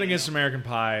 Nothing against American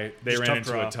Pie. They ran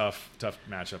into a tough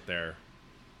matchup there.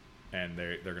 And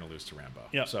they're going to lose to Rambo.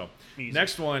 Yep. So easy.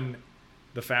 Next one,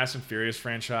 the Fast and Furious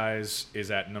franchise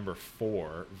is at number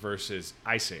 4 versus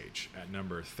Ice Age at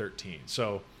number 13.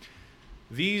 So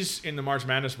these, in the March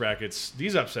Madness brackets,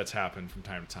 these upsets happen from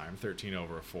time to time, 13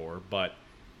 over a 4. But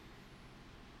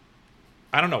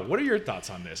I don't know. What are your thoughts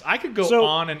on this? I could go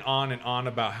on and on and on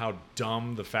about how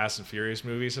dumb the Fast and Furious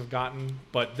movies have gotten,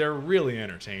 but they're really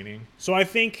entertaining. So I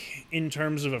think in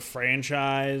terms of a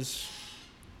franchise,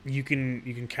 you can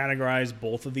categorize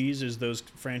both of these as those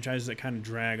franchises that kind of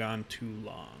drag on too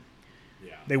long.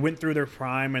 Yeah. They went through their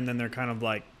prime, and then they're kind of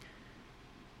like,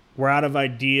 we're out of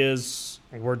ideas.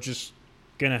 We're just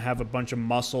going to have a bunch of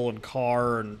muscle and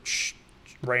car and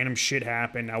random shit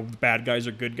happen. Now the bad guys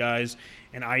are good guys.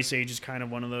 And Ice Age is kind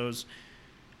of one of those.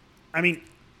 I mean,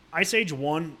 Ice Age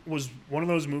 1 was one of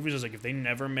those movies. I was like, if they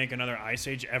never make another Ice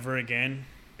Age ever again.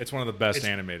 It's one of the best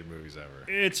animated movies ever.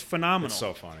 It's phenomenal. It's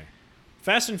so funny.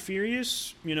 Fast and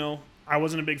Furious, you know, I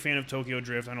wasn't a big fan of Tokyo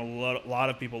Drift. I know a lot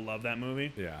of people love that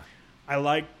movie. Yeah. I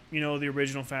like, you know, the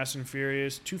original Fast and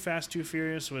Furious. Too Fast, Too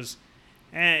Furious was,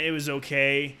 it was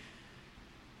okay.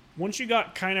 Once you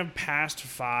got kind of past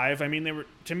 5, I mean, they were,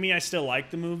 to me, I still like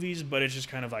the movies, but it's just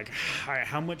kind of like,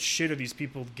 how much shit are these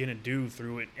people gonna do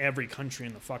through it, every country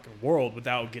in the fucking world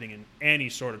without getting in any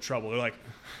sort of trouble? They're like,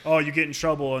 oh, you get in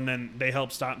trouble, and then they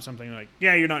help stop something. They're like,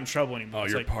 yeah, you're not in trouble anymore. Oh,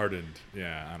 it's you're like, pardoned.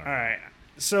 Yeah, I don't know. All right.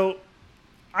 So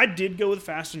I did go with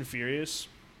Fast and Furious.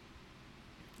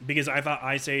 because I thought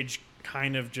Ice Age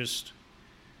kind of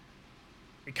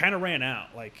ran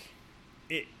out. Like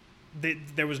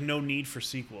there was no need for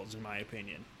sequels, in my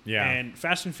opinion. Yeah. And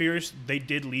Fast and Furious, they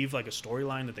did leave like a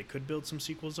storyline that they could build some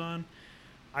sequels on.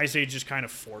 Ice Age just kind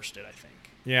of forced it, I think.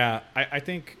 Yeah, I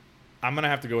think I'm going to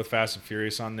have to go with Fast and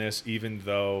Furious on this, even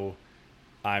though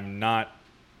I'm not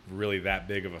really that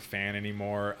big of a fan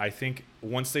anymore. I think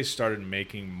once they started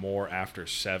making more after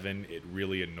 7, it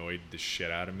really annoyed the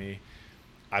shit out of me.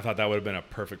 I thought that would have been a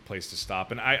perfect place to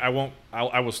stop. And I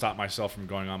will stop myself from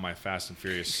going on my Fast and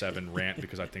Furious 7 rant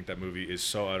because I think that movie is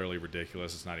so utterly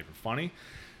ridiculous. It's not even funny.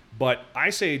 But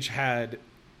Ice Age had,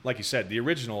 like you said, the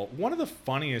original, one of the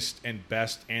funniest and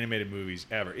best animated movies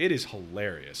ever. It is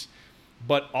hilarious.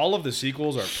 But all of the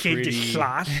sequels are pretty...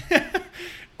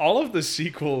 all of the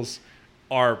sequels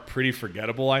are pretty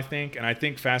forgettable, I think. And I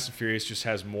think Fast and Furious just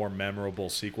has more memorable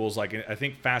sequels. Like, I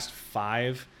think Fast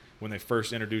 5, when they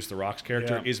first introduced The Rock's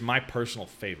character, is my personal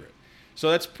favorite. So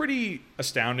that's pretty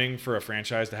astounding for a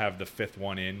franchise to have the 5th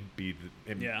one be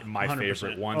my 100%.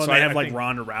 Favorite one. Oh, so they have like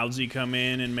Ronda Rousey come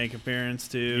in and make appearance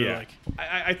too. Yeah.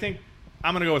 I think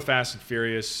I'm going to go with Fast and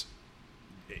Furious,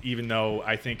 even though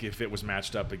I think if it was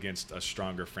matched up against a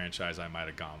stronger franchise, I might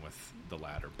have gone with the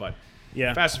latter. But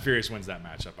yeah, Fast and Furious wins that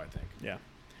matchup, I think. Yeah.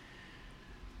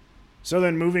 So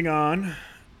then moving on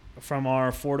from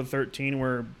our 4 to 13,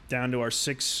 we're down to our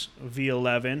 6 v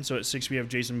 11. So at 6 we have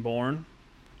Jason Bourne,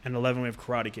 and 11 we have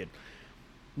Karate Kid.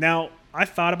 Now I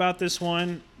thought about this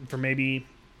one for maybe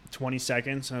 20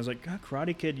 seconds, and I was like, God,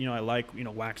 Karate Kid, I like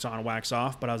wax on, wax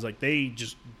off, but I was like, they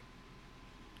just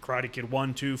Karate Kid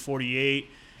 1, 2, 48,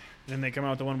 and then they come out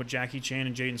with the one with Jackie Chan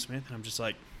and Jaden Smith, and I'm just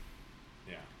like,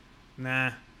 yeah,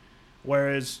 nah.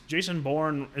 Whereas Jason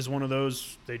Bourne is one of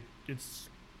those. It's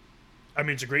a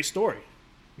great story.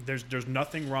 There's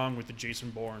nothing wrong with the Jason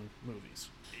Bourne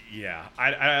movies. Yeah,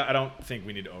 I don't think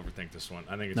we need to overthink this one.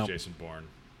 I think it's Jason Bourne.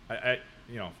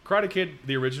 Karate Kid,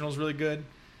 the original is really good.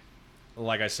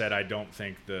 Like I said, I don't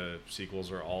think the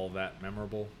sequels are all that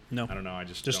memorable. No, I don't know. I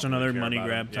just don't another money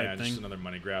grab type thing. Just another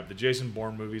money grab. The Jason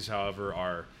Bourne movies, however,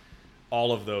 are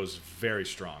all of those very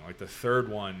strong. Like the third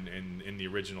one in the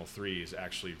original 3 is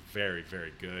actually very,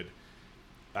 very good.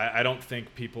 I don't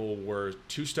think people were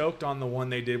too stoked on the one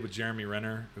they did with Jeremy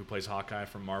Renner, who plays Hawkeye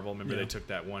from Marvel. Remember they took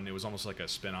that one. It was almost like a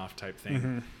spin-off type thing.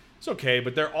 Mm-hmm. It's okay,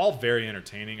 but they're all very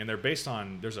entertaining, and they're based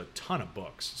on – there's a ton of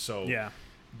books. So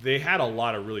they had a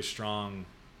lot of really strong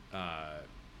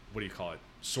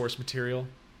source material.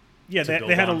 Yeah,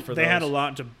 they had a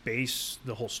lot to base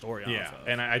the whole story off of. Yeah,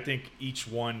 and I think each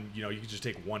one, you could just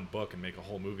take one book and make a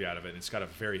whole movie out of it, and it's got a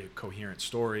very coherent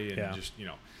story, and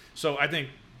So I think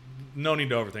no need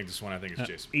to overthink this one. I think it's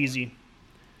Jason Bourne. Easy.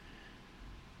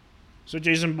 So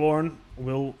Jason Bourne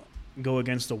will go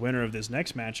against the winner of this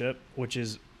next matchup, which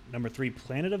is number 3,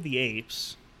 Planet of the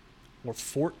Apes, or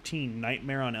 14,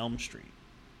 Nightmare on Elm Street.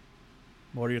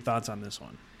 What are your thoughts on this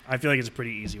one? I feel like it's a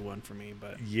pretty easy one for me,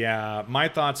 but yeah, my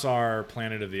thoughts are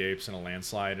Planet of the Apes in a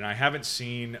landslide, and I haven't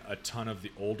seen a ton of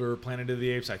the older Planet of the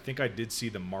Apes. I think I did see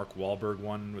the Mark Wahlberg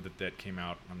one that came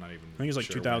out. I'm not even. I think it was like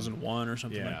 2001 or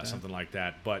something. Yeah, something like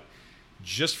that. But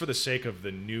just for the sake of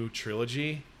the new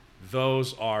trilogy,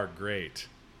 those are great.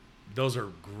 Those are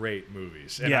great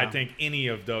movies, and I think any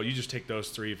of those, you just take those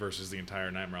 3 versus the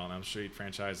entire Nightmare on Elm Street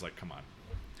franchise. Like, come on.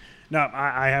 No,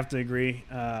 I have to agree.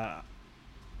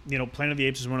 Planet of the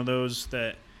Apes is one of those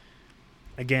that,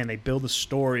 again, they build a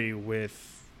story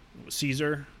with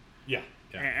Caesar. Yeah.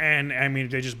 And,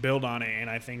 they just build on it, and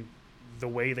I think the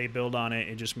way they build on it,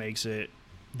 it just makes it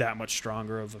that much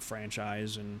stronger of a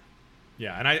franchise, and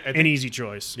I think, an easy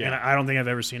choice. Yeah. And I don't think I've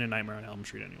ever seen a Nightmare on Elm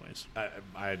Street anyways.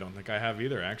 I don't think I have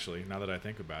either, actually, now that I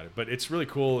think about it. But it's really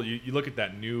cool. You look at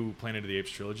that new Planet of the Apes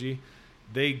trilogy,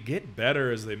 they get better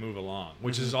as they move along,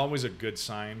 which is always a good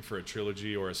sign for a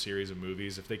trilogy or a series of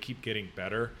movies. If they keep getting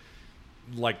better,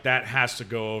 like that has to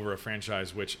go over a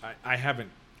franchise, which I haven't.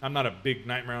 I'm not a big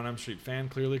Nightmare on Elm Street fan,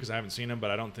 clearly, because I haven't seen them,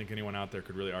 but I don't think anyone out there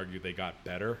could really argue they got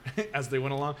better as they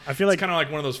went along. I feel like it's kind of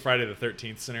like one of those Friday the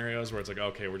 13th scenarios where it's like,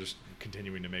 okay, we're just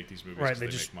continuing to make these movies because they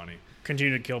make money.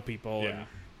 Continue to kill people. Yeah.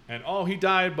 And he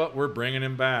died, but we're bringing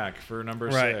him back for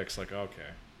number 6. Like, okay.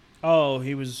 Oh,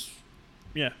 he was,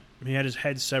 he had his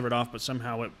head severed off, but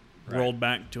somehow it rolled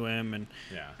back to him, and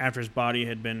after his body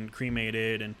had been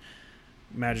cremated, and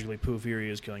magically poof, here he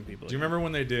is killing people. Do you remember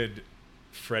when they did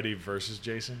Freddy versus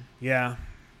Jason? Yeah.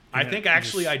 I think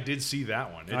actually I did see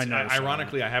that one.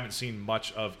 Ironically, I haven't seen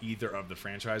much of either of the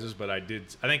franchises, but I did.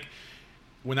 I think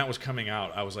when that was coming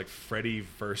out, I was like, Freddy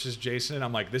versus Jason.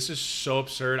 I'm like, this is so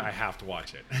absurd. I have to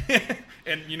watch it.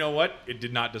 And you know what? It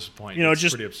did not disappoint. You know, it's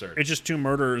just pretty absurd. It's just two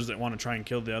murderers that want to try and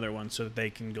kill the other one so that they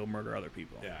can go murder other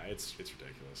people. Yeah, it's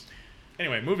ridiculous.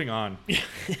 Anyway, moving on.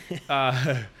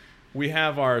 We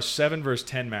have our 7 versus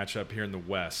 10 matchup here in the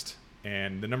West.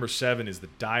 And the number 7 is the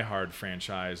Die Hard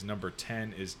franchise. Number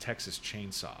 10 is Texas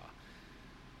Chainsaw.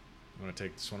 You want to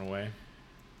take this one away?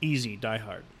 Easy, Die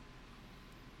Hard.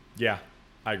 Yeah,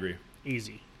 I agree.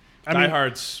 Easy. Die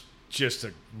Hard's just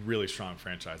a really strong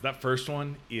franchise. That first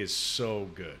one is so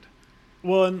good.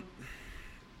 Well, and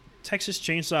Texas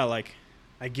Chainsaw, like,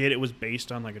 I get it was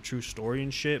based on like a true story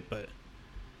and shit, but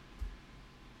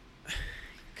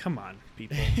come on,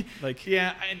 people. Like,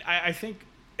 yeah, and I think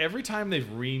every time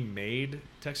they've remade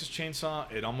Texas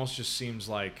Chainsaw, it almost just seems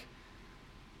like,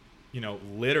 you know,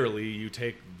 literally you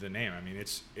take the name. I mean,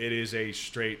 it is a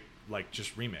straight, like,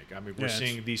 just remake. I mean, we're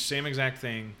seeing the same exact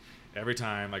thing every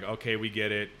time. Like, okay, we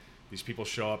get it. These people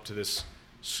show up to this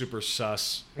super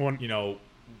sus, you know,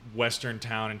 western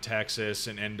town in Texas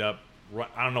and end up,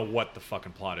 I don't know what the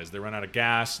fucking plot is. They run out of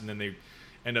gas and then they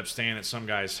end up staying at some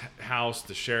guy's house,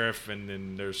 the sheriff, and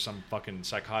then there's some fucking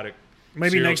psychotic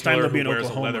maybe next time they'll be in wears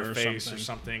Oklahoma a leather face or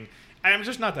something. I'm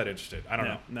just not that interested. I don't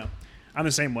know. No, I'm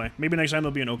the same way. Maybe next time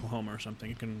they'll be in Oklahoma or something.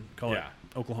 You can call it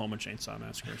Oklahoma Chainsaw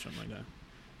Massacre or something like that.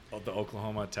 Oh, the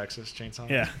Oklahoma, Texas Chainsaw?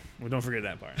 Yeah. Well, don't forget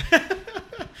that part.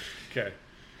 Okay.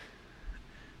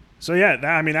 So, yeah,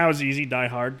 that was easy. Die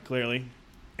Hard, clearly.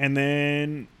 And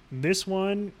then this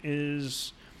one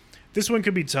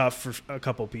could be tough for a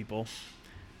couple people.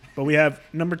 But we have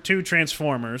number 2,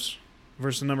 Transformers,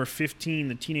 versus number 15,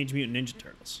 the Teenage Mutant Ninja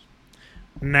Turtles.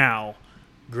 Now,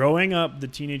 growing up, the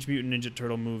Teenage Mutant Ninja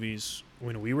Turtle movies,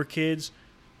 when we were kids,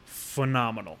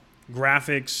 phenomenal.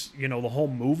 Graphics, you know, the whole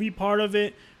movie part of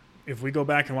it, if we go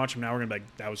back and watch them now, we're going to be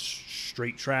like, that was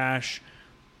straight trash.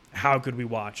 How could we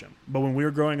watch them? But when we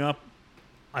were growing up,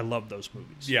 I loved those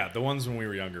movies. Yeah, the ones when we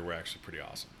were younger were actually pretty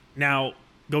awesome. Now,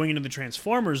 going into the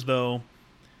Transformers, though,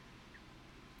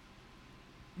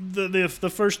 the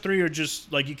first 3 are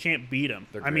just, like, you can't beat them.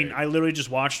 I mean, I literally just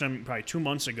watched them probably 2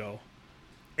 months ago,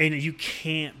 and you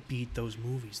can't beat those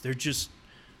movies. They're great.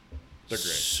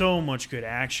 So much good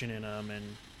action in them.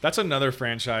 And that's another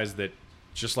franchise that,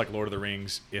 just like Lord of the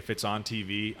Rings, if it's on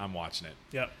TV, I'm watching it.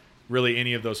 Yep. Really,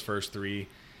 any of those first 3.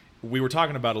 We were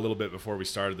talking about a little bit before we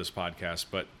started this podcast,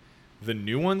 but the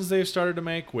new ones they've started to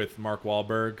make with Mark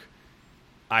Wahlberg,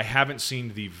 I haven't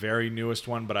seen the very newest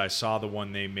one, but I saw the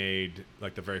one they made,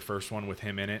 like the very first one with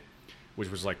him in it, which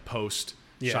was like post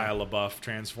Shia LaBeouf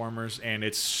Transformers, and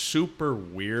it's super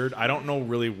weird. I don't know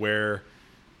really where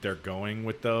they're going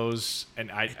with those, and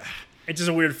it's just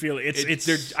a weird feeling.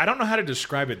 I don't know how to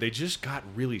describe it. They just got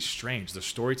really strange. The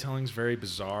storytelling's very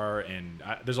bizarre, and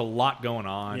there's a lot going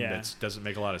on that doesn't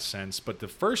make a lot of sense. But the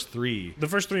first 3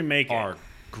 are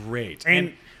great.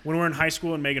 And when we're in high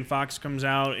school and Megan Fox comes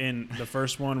out in the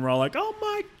first one, we're all like, "Oh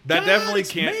my that God, definitely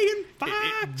it's can't." Megan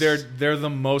Fox. They're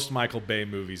the most Michael Bay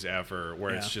movies ever,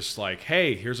 where it's just like,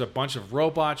 hey, here's a bunch of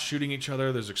robots shooting each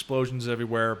other. There's explosions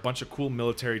everywhere, a bunch of cool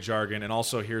military jargon, and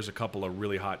also here's a couple of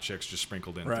really hot chicks just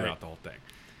sprinkled in throughout the whole thing.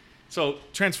 So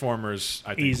Transformers,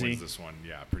 I think, wins this one,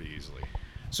 pretty easily.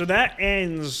 So that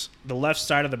ends the left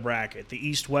side of the bracket, the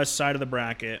east-west side of the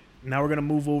bracket. Now we're going to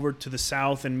move over to the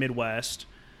south and Midwest.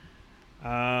 You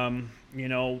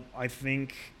know, I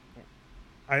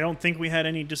don't think we had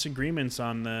any disagreements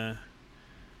on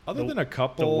than a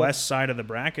couple, the west side of the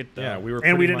bracket, though. Yeah, we were,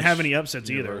 and we didn't have any upsets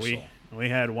universal. either. We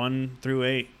had 1 through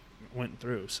 8 went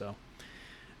through. So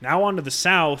now on to the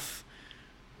south,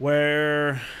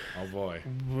 where oh boy,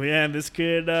 this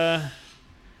could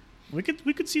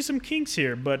we could see some kinks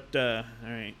here, but all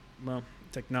right, well,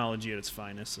 technology at its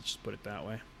finest. Let's just put it that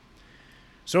way.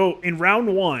 So in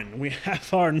round 1, we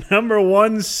have our number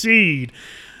 1 seed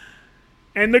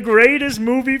and the greatest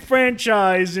movie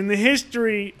franchise in the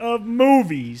history of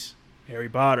movies, Harry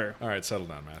Potter. All right, settle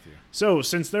down, Matthew. So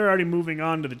since they're already moving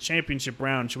on to the championship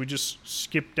round, should we just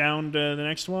skip down to the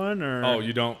next one? Or? Oh,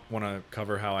 you don't want to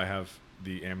cover how I have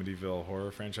the Amityville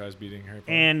horror franchise beating Harry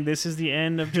Potter? And this is the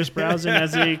end of Just Browsing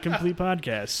as a complete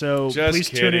podcast. So please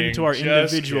tune into our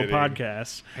individual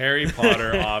podcasts. Harry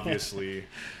Potter, obviously.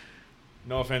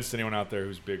 No offense to anyone out there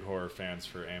who's big horror fans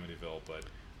for Amityville, but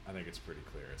I think it's pretty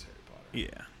clear it's Harry Potter.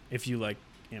 Yeah. If you like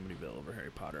Amityville over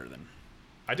Harry Potter, then...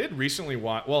 I did recently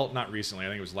watch... Well, not recently. I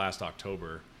think it was last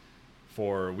October.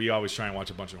 We always try and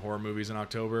watch a bunch of horror movies in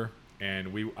October.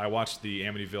 And I watched the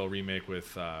Amityville remake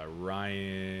with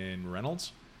Ryan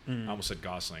Reynolds. I almost said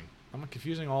Gosling. I'm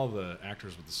confusing all the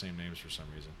actors with the same names for some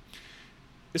reason.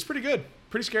 It's pretty good.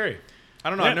 Pretty scary. I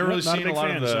don't know. Yeah, I've never really not a seen a big lot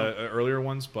fan, of the so- earlier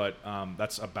ones, but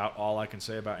that's about all I can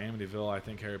say about Amityville. I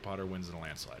think Harry Potter wins in a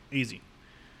landslide. Easy.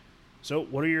 So,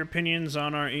 what are your opinions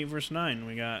on our 8 versus 9?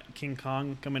 We got King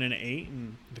Kong coming in at 8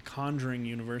 and the Conjuring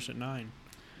universe at 9.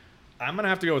 I'm going to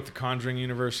have to go with the Conjuring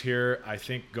universe here. I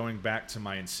think going back to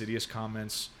my Insidious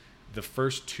comments, the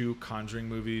first 2 Conjuring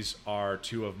movies are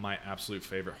 2 of my absolute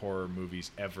favorite horror movies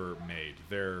ever made.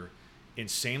 They're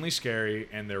insanely scary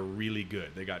and they're really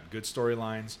good. They got good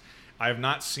storylines. I have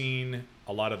not seen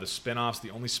a lot of the spin-offs.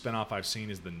 The only spin-off I've seen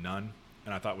is The Nun,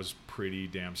 and I thought was pretty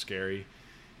damn scary.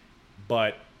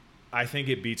 But I think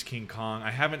it beats King Kong.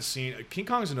 I haven't seen... King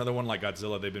Kong is another one like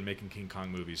Godzilla. They've been making King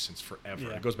Kong movies since forever.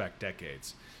 Yeah. It goes back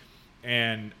decades.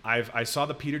 And I saw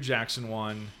the Peter Jackson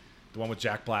one, the one with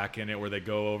Jack Black in it, where they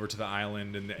go over to the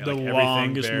island and The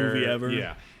longest movie ever.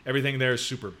 Yeah, everything there is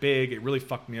super big. It really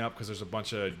fucked me up because there's a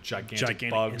bunch of gigantic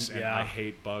bugs, and yeah. I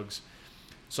hate bugs.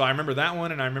 So I remember that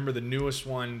one, and I remember the newest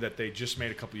one that they just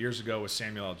made a couple years ago with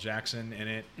Samuel L. Jackson in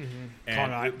it.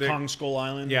 And Kong Skull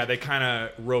Island. yeah, they kind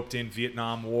of roped in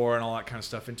Vietnam War and all that kind of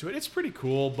stuff into it. It's pretty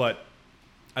cool, but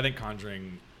I think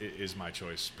Conjuring is my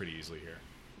choice pretty easily here.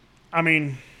 I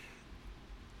mean,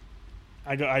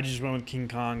 I just went with King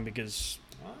Kong because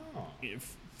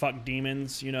fuck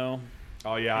demons, you know.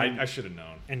 Oh yeah, I should have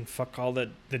known. And fuck all the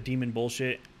demon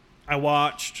bullshit. I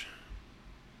watched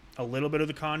a little bit of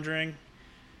The Conjuring,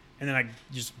 and then I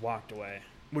just walked away,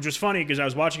 which was funny because I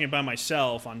was watching it by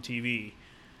myself on TV.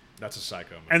 That's a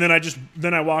psycho movie. And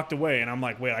then I walked away, and I'm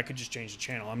like, wait, I could just change the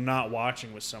channel. I'm not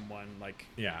watching with someone like.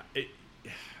 Yeah. It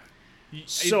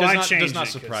does not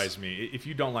surprise me. If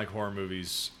you don't like horror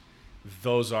movies,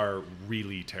 those are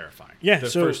really terrifying. Yeah, the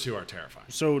first 2 are terrifying.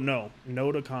 So no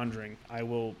to Conjuring. I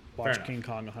will watch enough. King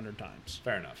Kong 100 times.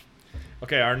 Fair enough.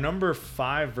 Okay, our number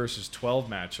 5 versus 12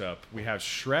 matchup, we have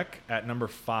Shrek at number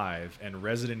 5 and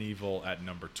Resident Evil at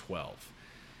number 12.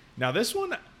 Now, this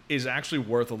one is actually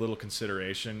worth a little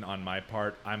consideration on my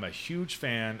part. I'm a huge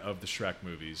fan of the Shrek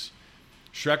movies.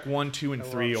 Shrek 1, 2, and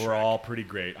 3 are all pretty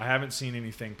great. I haven't seen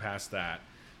anything past that.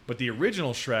 But the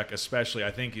original Shrek especially,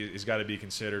 I think, is got to be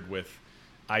considered with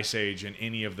Ice Age and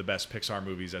any of the best Pixar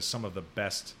movies as some of the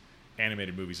best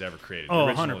animated movies ever created. The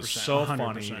original 100%, is so 100%.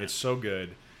 funny. It's so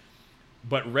good.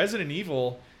 But Resident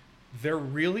Evil, they're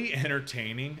really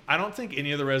entertaining. I don't think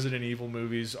any of the Resident Evil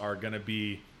movies are going to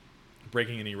be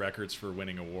breaking any records for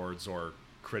winning awards or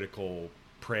critical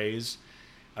praise.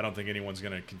 I don't think anyone's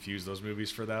going to confuse those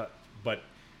movies for that. But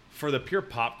for the pure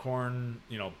popcorn,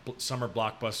 summer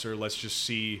blockbuster, let's just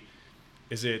see,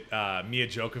 is it Mia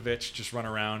Djokovic just run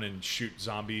around and shoot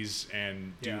zombies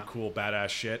and do cool badass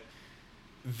shit?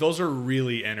 Those are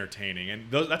really entertaining.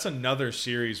 And that's another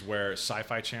series where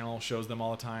Sci-Fi Channel shows them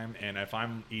all the time. And if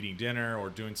I'm eating dinner or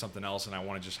doing something else and I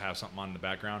want to just have something on in the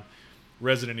background,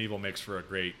 Resident Evil makes for a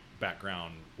great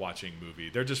background watching movie.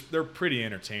 They're pretty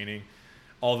entertaining.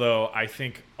 Although I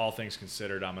think all things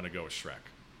considered, I'm going to go with Shrek.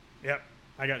 Yep.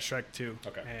 I got Shrek too.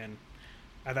 Okay. And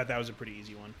I thought that was a pretty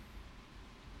easy one.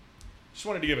 Just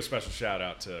wanted to give a special shout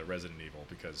out to Resident Evil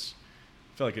because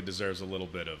I feel like it deserves a little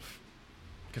bit of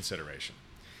consideration.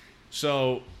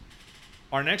 So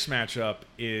our next matchup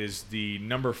is the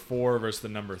number 4 versus the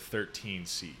number 13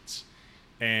 seeds.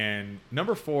 And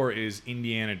number 4 is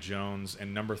Indiana Jones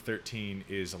and number 13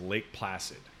 is Lake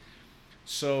Placid.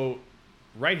 So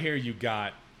right here you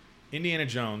got Indiana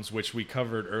Jones, which we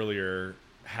covered earlier,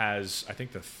 has, I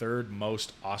think, the 3rd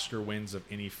most Oscar wins of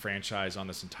any franchise on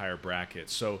this entire bracket.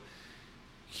 So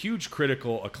huge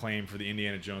critical acclaim for the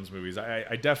Indiana Jones movies.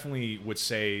 I definitely would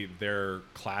say they're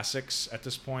classics at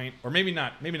this point, or maybe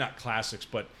not classics,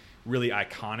 but really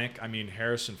iconic. I mean,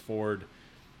 Harrison Ford,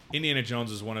 Indiana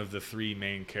Jones is one of the 3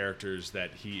 main characters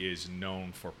that he is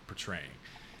known for portraying.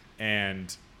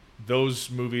 And those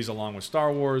movies, along with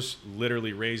Star Wars,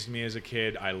 literally raised me as a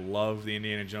kid. I love the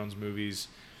Indiana Jones movies.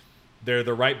 They're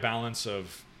the right balance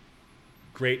of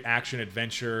great action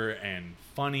adventure and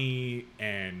funny,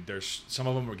 and there's some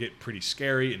of them will get pretty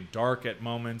scary and dark at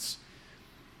moments.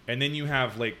 And then you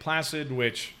have Lake Placid,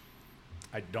 which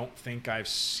I don't think I've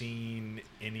seen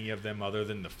any of them other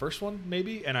than the first one,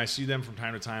 maybe, and I see them from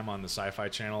time to time on the Sci-Fi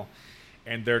Channel,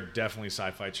 and they're definitely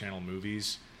Sci-Fi Channel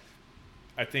movies.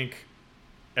 I think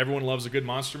everyone loves a good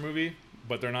monster movie,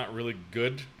 but they're not really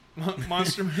good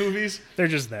monster movies. They're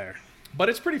just there. But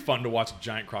it's pretty fun to watch a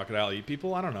giant crocodile eat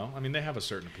people. I don't know. I mean, they have a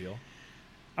certain appeal.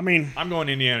 I mean, I'm going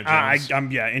Indiana Jones. I'm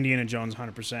Indiana Jones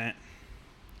 100%.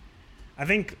 I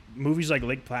think movies like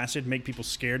Lake Placid make people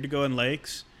scared to go in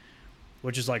lakes,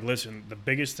 which is like, listen, the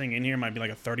biggest thing in here might be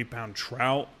like a 30-pound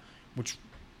trout, which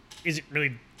isn't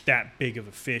really that big of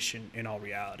a fish in all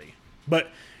reality. But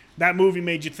that movie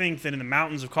made you think that in the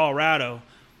mountains of Colorado,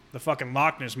 the fucking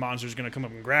Loch Ness monster is going to come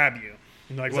up and grab you.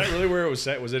 And like, Is that really where it was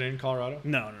set? Was it in Colorado?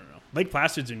 No. Lake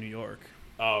Placid's in New York.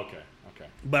 Oh, okay.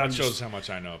 But that shows how much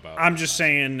I know about it. I'm just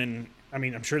saying, and I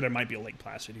mean, I'm sure there might be a Lake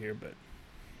Placid here, but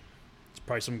it's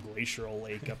probably some glacial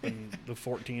lake up in the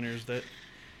 14ers that...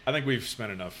 I think we've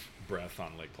spent enough breath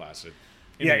on Lake Placid.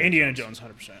 Indiana Jones,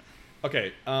 100%.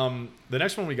 Okay, the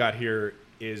next one we got here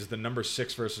is the number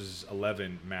 6 versus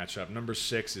 11 matchup. Number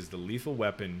 6 is the Lethal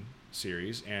Weapon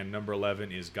series, and number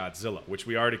 11 is Godzilla, which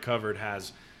we already covered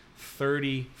has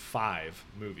 35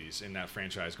 movies in that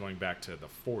franchise going back to the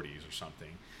 40s or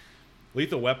something.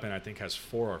 Lethal Weapon, I think, has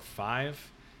 4 or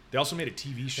 5. They also made a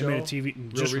TV show. They made a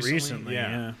TV just recently.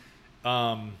 Yeah.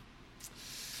 I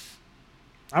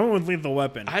went with Lethal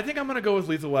Weapon. I think I'm going to go with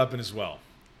Lethal Weapon as well.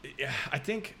 I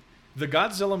think the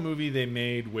Godzilla movie they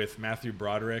made with Matthew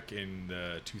Broderick in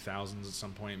the 2000s at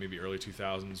some point, maybe early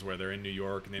 2000s, where they're in New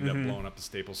York and they end up blowing up the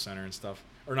Staples Center and stuff.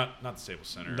 Or not the Staples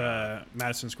Center. The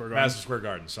Madison Square Garden. Madison Square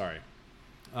Garden, sorry.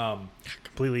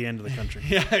 Completely end of the country.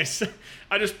 Yeah,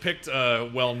 I just picked a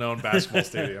well-known basketball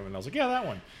stadium, and I was like, yeah, that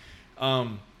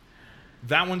one.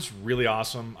 That one's really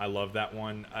awesome. I love that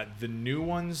one. The new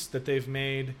ones that they've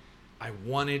made, I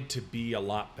wanted to be a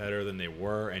lot better than they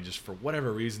were, and just for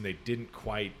whatever reason, they didn't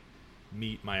quite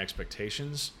meet my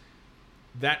expectations.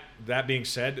 That being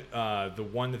said, the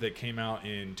one that came out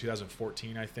in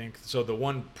 2014, I think, so the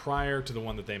one prior to the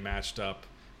one that they matched up,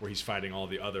 where he's fighting all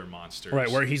the other monsters. Right,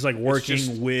 where he's like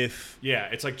working with... Yeah,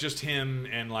 it's like just him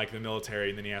and like the military,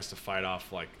 and then he has to fight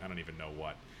off like, I don't even know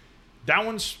what. That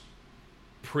one's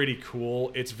pretty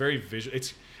cool. It's very visual.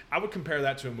 I would compare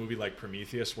that to a movie like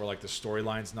Prometheus, where like the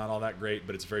storyline's not all that great,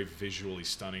 but it's very visually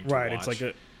stunning to watch. Right, it's like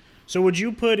a... So would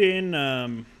you put in...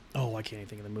 I can't even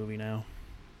think of the movie now.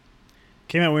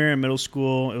 Came out when we were in middle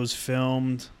school. It was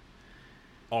filmed...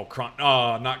 not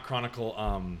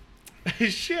Chronicle...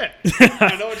 Shit.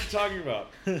 I know what you're talking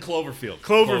about.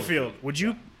 Cloverfield. Would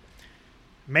you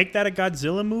make that a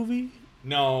Godzilla movie?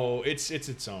 No, it's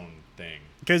its own thing.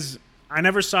 Because I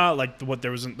never saw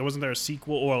wasn't there a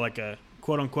sequel or like a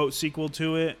quote unquote sequel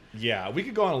to it? Yeah, we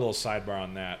could go on a little sidebar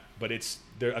on that, but I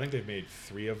think they've made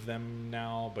 3 of them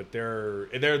now, but they're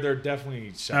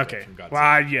definitely separate from Godzilla.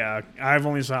 Well, I've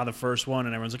only saw the first one,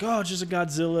 and everyone's like, oh, it's just a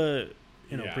Godzilla.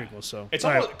 Prequel. So it's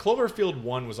almost, Cloverfield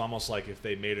 1 was almost like if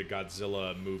they made a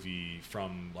Godzilla movie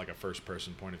from like a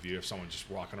first-person point of view, if someone just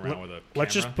walking around with a camera.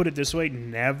 Let's just put it this way: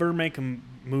 never make a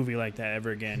movie like that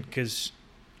ever again, because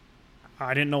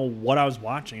I didn't know what I was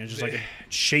watching. It was just like a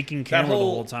shaking camera the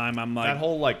whole time. I'm like, that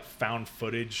whole like found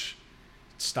footage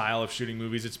style of shooting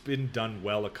movies. It's been done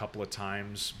well a couple of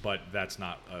times, but that's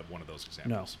not one of those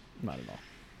examples. No, not at all.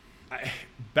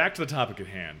 Back to the topic at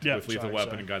hand with Lethal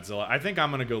Weapon and Godzilla. I think I'm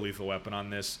going to go Lethal Weapon on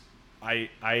this. I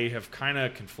have kind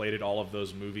of conflated all of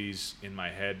those movies in my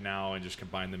head now and just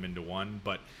combined them into one.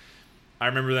 But I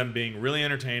remember them being really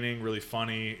entertaining, really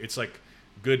funny. It's like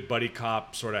good buddy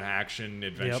cop sort of action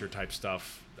adventure type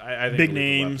stuff. I think big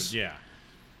names. Yeah.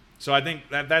 So I think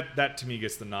that to me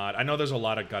gets the nod. I know there's a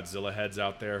lot of Godzilla heads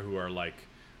out there who are like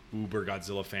uber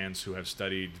Godzilla fans who have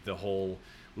studied the whole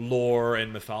lore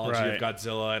and mythology of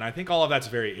Godzilla, and I think all of that's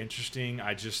very interesting.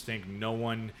 I just think no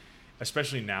one,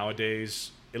 especially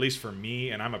nowadays, at least for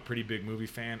me, and I'm a pretty big movie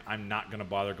fan, I'm not going to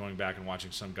bother going back and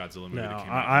watching some Godzilla movie that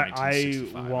came out in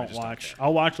 1965. I won't watch.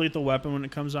 I'll watch Lethal Weapon when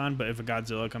it comes on, but if a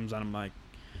Godzilla comes on, I'm like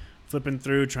flipping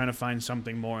through trying to find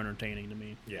something more entertaining to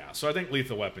me. Yeah, so I think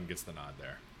Lethal Weapon gets the nod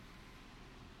there.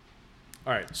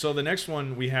 All right, so the next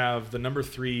one we have the number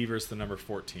 3 versus the number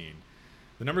 14.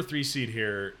 The number 3 seed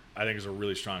here, I think, is a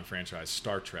really strong franchise,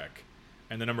 Star Trek.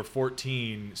 And the number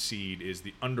 14 seed is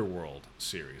the Underworld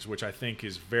series, which I think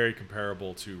is very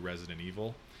comparable to Resident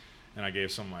Evil. And I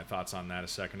gave some of my thoughts on that a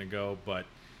second ago. But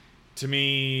to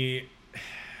me,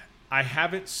 I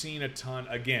haven't seen a ton.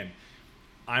 Again,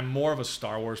 I'm more of a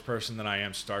Star Wars person than I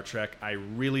am Star Trek. I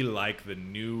really like the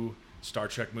new Star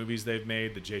Trek movies they've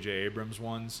made, the J.J. Abrams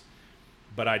ones.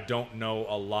 But I don't know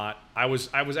a lot. I was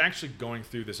actually going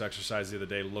through this exercise the other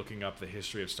day, looking up the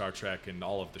history of Star Trek and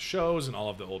all of the shows and all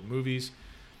of the old movies,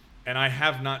 and I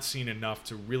have not seen enough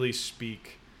to really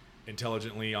speak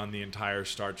intelligently on the entire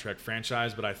Star Trek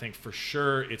franchise, but I think for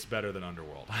sure it's better than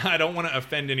Underworld. I don't want to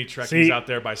offend any Trekkies out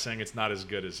there by saying it's not as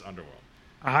good as Underworld.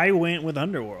 I went with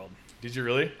Underworld. Did you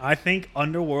really? I think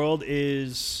Underworld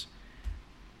it's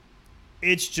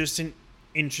just an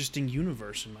interesting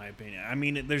universe, in my opinion. I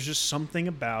mean, there's just something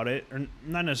about it, or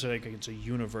not necessarily like it's a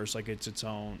universe, like it's its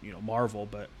own, Marvel,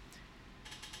 but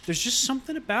there's just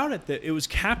something about it that it was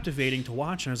captivating to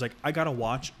watch, and I was like, I gotta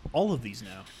watch all of these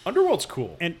now. Underworld's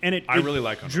cool, and I really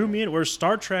like Underworld. Drew me in. Where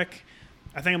Star Trek,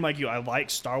 I think I'm like you. I like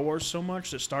Star Wars so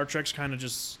much that Star Trek's kind of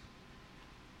just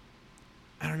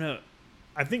I don't know.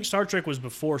 I think Star Trek was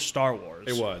before Star Wars.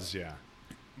 It was, yeah.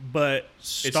 But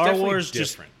Star Wars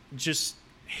different. just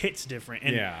hits different.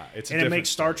 And, yeah, it's a and it different makes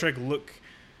Star story. Trek look,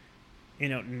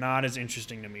 not as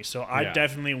interesting to me. So I Yeah.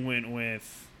 definitely went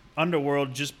with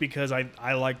Underworld just because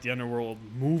I like the Underworld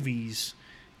movies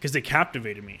because they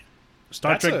captivated me.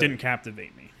 Star Trek didn't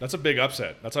captivate me. That's a big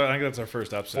upset. I think that's our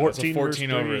first upset. 14 that's a 14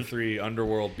 versus over 3. 3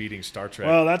 Underworld beating Star Trek.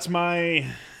 Well, that's my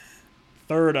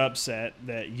third upset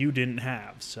that you didn't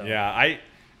have. So yeah,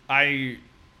 I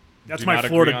that's do my not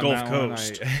Florida agree on Gulf that one.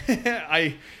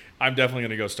 Coast. I'm definitely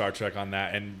going to go Star Trek on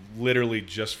that, and literally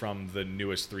just from the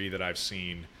newest 3 that I've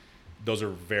seen, those are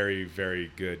very,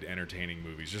 very good, entertaining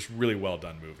movies. Just really well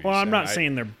done movies. Well, I'm And not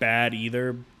saying they're bad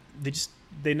either.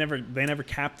 They never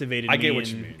captivated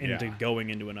me into going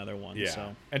into another one. Yeah.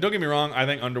 So. And don't get me wrong, I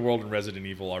think Underworld and Resident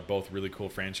Evil are both really cool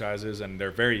franchises, and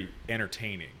they're very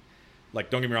entertaining. Like,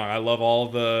 don't get me wrong, I love all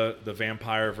the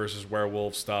vampire versus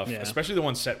werewolf stuff, especially the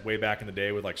ones set way back in the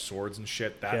day with like swords and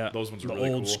shit. Those ones are really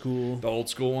cool. The old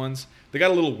school ones. They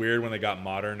got a little weird when they got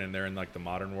modern and they're in like the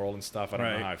modern world and stuff. I don't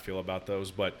know how I feel about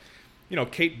those, but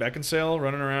Kate Beckinsale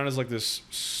running around as like this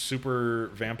super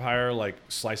vampire, like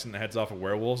slicing the heads off of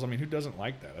werewolves. I mean, who doesn't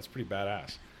like that? That's pretty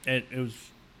badass. It was.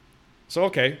 So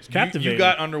okay, captivating. You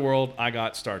got Underworld, I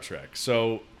got Star Trek.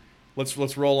 So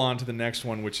let's roll on to the next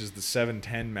one, which is the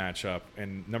 7-10 matchup.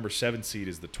 And number 7 seed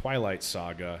is the Twilight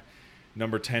Saga.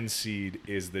 Number 10 seed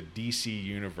is the DC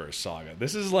Universe Saga.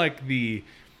 This is like the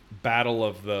battle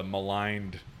of the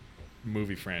maligned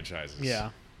movie franchises. Yeah.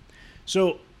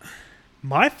 So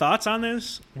my thoughts on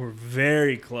this were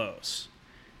very close.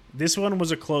 This one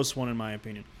was a close one in my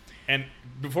opinion. And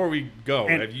before we go,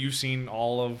 have you seen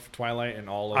all of Twilight and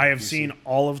all of I have DC? seen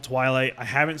all of Twilight. I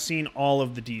haven't seen all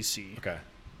of the DC. Okay.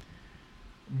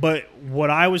 But what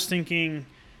I was thinking,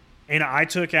 and I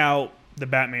took out the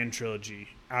Batman trilogy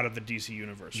out of the DC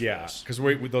universe. Yeah, because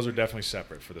those are definitely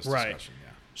separate for this discussion.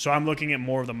 Yeah. So I'm looking at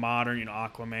more of the modern,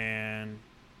 Aquaman,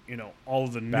 all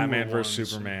of the newer Batman ones. vs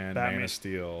Superman, Man of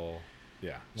Steel,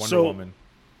 Wonder So, Woman.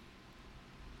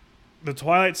 The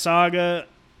Twilight Saga,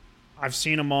 I've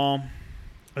seen them all.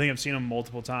 I think I've seen them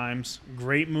multiple times.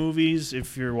 Great movies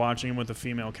if you're watching them with a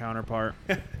female counterpart.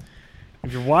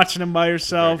 If you're watching them by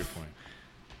yourself,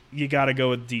 you got to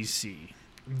go with DC.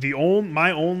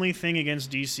 My only thing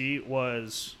against DC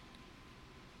was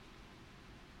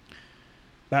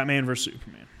Batman vs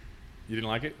Superman. You didn't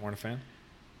like it? Weren't a fan?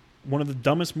 One of the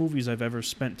dumbest movies I've ever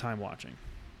spent time watching.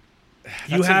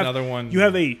 That's another one. You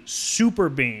have a super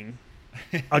being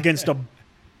against a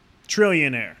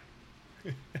trillionaire.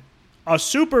 A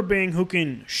super being who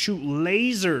can shoot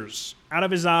lasers out of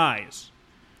his eyes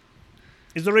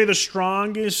is literally the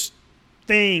strongest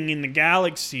thing in the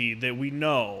galaxy that we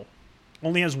know.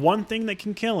 Only has one thing that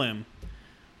can kill him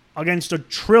against a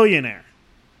trillionaire.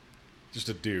 Just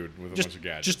a dude with a bunch of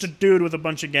gadgets. Just a dude with a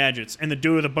bunch of gadgets. And the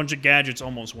dude with a bunch of gadgets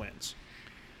almost wins.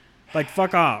 Like,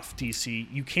 fuck off, DC.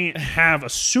 You can't have a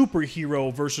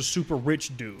superhero versus super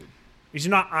rich dude. He's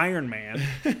not Iron Man.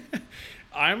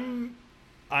 I'm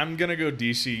gonna go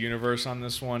DC Universe on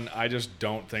this one. I just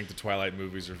don't think the Twilight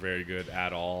movies are very good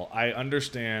at all. I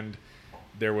understand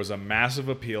there was a massive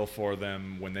appeal for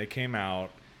them when they came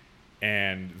out,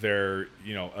 and they're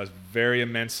a very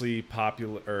immensely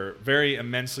popular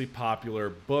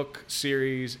book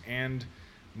series and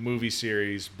movie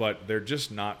series, but they're just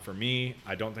not for me.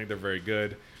 I don't think they're very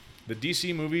good. The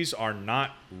DC movies are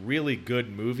not really good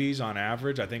movies on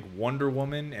average. I think Wonder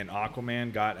Woman and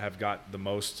Aquaman have got the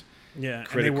most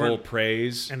critical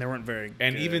praise. And they weren't very good.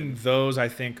 And even those, I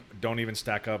think, don't even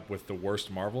stack up with the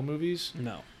worst Marvel movies.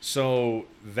 No. So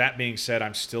that being said,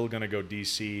 I'm still going to go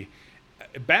DC.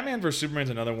 Batman vs. Superman is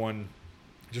another one.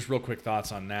 Just real quick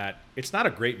thoughts on that. It's not a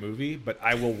great movie, but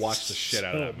I will watch the shit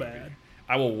out of that movie. Bad.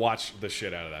 I will watch the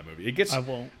shit out of that movie. It gets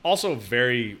also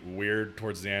very weird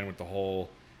towards the end with the whole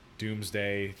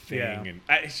Doomsday thing. Yeah. And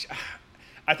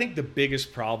I think the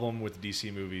biggest problem with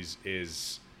DC movies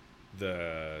is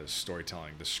the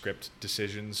storytelling, the script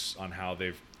decisions on how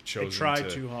they've chosen. They tried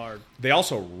too hard. They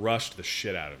also rushed the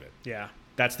shit out of it. Yeah.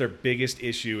 That's their biggest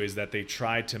issue, is that they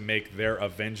tried to make their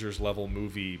Avengers level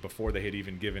movie before they had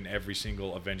even given every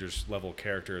single Avengers level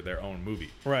character their own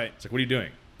movie. Right. It's like, what are you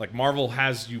doing? Like, Marvel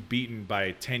has you beaten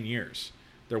by 10 years.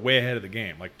 They're way ahead of the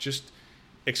game. Like, just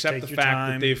accept the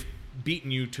fact that they've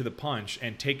beaten you to the punch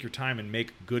and take your time and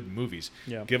make good movies.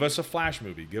 Yeah. Give us a Flash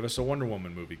movie. Give us a Wonder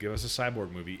Woman movie. Give us a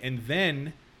Cyborg movie. And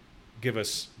then give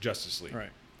us Justice League. Right.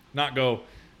 Not go,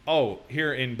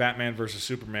 here in Batman versus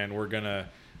Superman, we're going to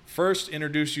first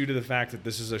introduce you to the fact that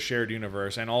this is a shared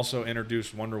universe and also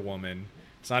introduce Wonder Woman.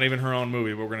 It's not even her own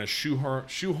movie, but we're going to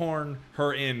shoehorn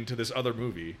her into this other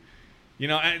movie. You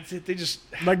know, they just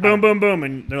like boom, boom, boom,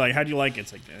 and they're like, "How do you like it?"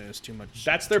 It's like it's too much.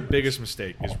 That's their biggest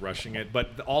mistake is rushing it.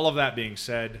 But all of that being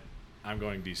said, I'm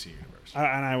going DC Universe.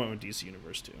 And I went with DC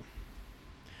Universe too.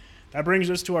 That brings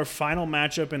us to our final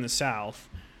matchup in the South,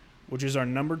 which is our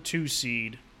number 2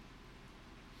 seed,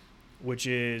 which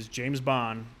is James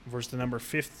Bond versus the number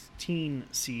 15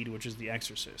 seed, which is The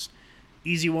Exorcist.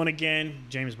 Easy one again,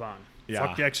 James Bond. Yeah.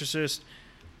 Fuck The Exorcist.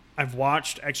 I've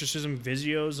watched exorcism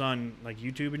videos on like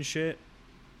YouTube and shit.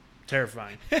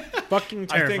 Terrifying. Fucking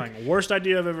terrifying. Worst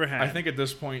idea I've ever had. I think at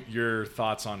this point your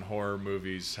thoughts on horror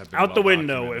movies have been out the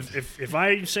window. documented. If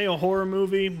I say a horror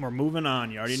movie, we're moving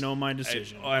on. You already know my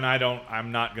decision.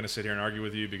 I'm not going to sit here and argue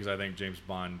with you because I think James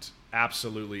Bond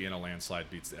absolutely in a landslide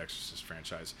beats the Exorcist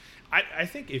franchise. I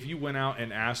think if you went out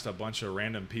and asked a bunch of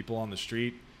random people on the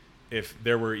street if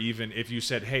you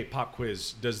said, "Hey, pop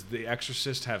quiz, does The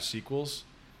Exorcist have sequels?"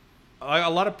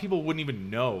 A lot of people wouldn't even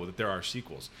know that there are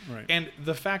sequels. Right. And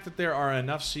the fact that there are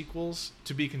enough sequels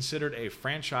to be considered a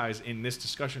franchise in this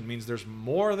discussion means there's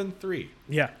more than 3.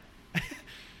 Yeah.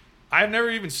 I've never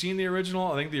even seen the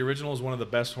original. I think the original is one of the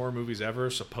best horror movies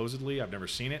ever, supposedly. I've never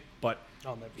seen it. But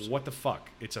what the fuck?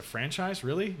 It's a franchise?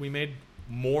 Really? We made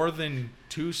more than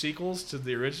 2 sequels to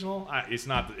the original? It's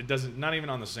not. It doesn't. Not even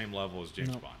on the same level as James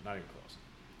Bond. Not even close.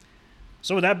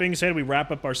 So with that being said, we wrap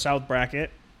up our South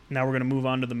bracket. Now we're going to move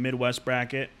on to the Midwest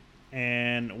bracket.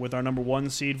 And with our number 1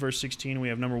 seed versus 16, we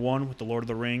have number 1 with The Lord of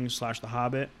the Rings / The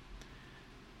Hobbit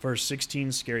versus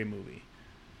 16 Scary Movie.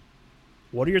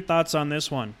 What are your thoughts on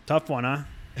this one? Tough one, huh?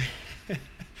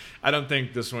 I don't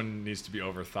think this one needs to be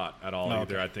overthought at all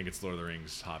either. Okay. I think it's Lord of the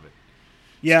Rings, Hobbit.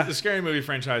 Yeah. The Scary Movie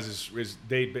franchise is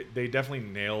they definitely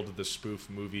nailed the spoof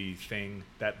movie thing.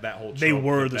 That whole trope They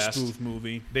were the best. spoof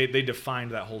movie. They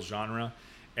defined that whole genre.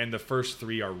 And the first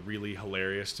 3 are really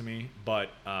hilarious to me, but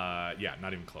yeah,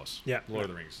 not even close. Yeah, Lord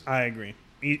of the Rings. I agree.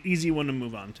 Easy one to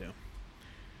move on to.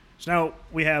 So now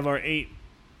we have our 8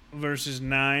 versus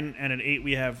 9, and at 8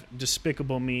 we have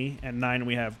Despicable Me, at 9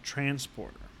 we have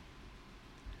Transporter.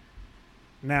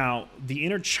 Now, the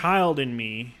inner child in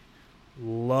me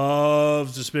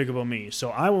loves Despicable Me, so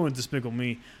I went with Despicable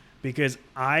Me because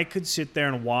I could sit there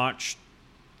and watch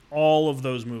all of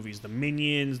those movies, the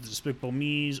Minions, the Despicable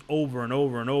Me's, over and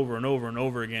over and over and over and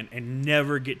over again, and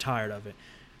never get tired of it.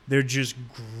 They're just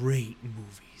great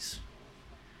movies.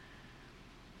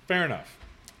 Fair enough.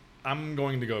 I'm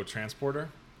going to go Transporter.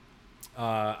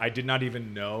 I did not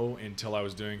even know until I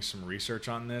was doing some research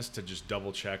on this to just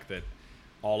double check that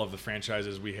all of the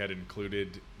franchises we had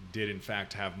included did in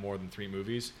fact have more than 3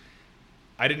 movies.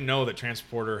 I didn't know that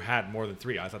Transporter had more than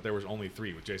 3. I thought there was only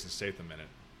 3 with Jason Statham in it.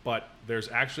 But there's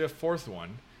actually a 4th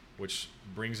one, which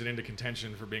brings it into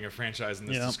contention for being a franchise in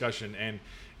this discussion. And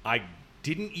I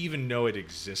didn't even know it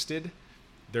existed.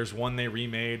 There's one they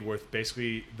remade with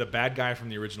basically the bad guy from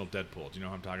the original Deadpool. Do you know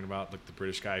who I'm talking about? Like the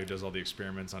British guy who does all the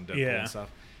experiments on Deadpool and stuff.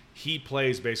 He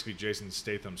plays basically Jason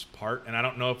Statham's part. And I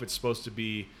don't know if it's supposed to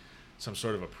be some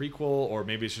sort of a prequel or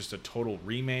maybe it's just a total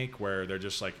remake where they're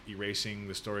just like erasing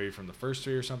the story from the first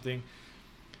 3 or something.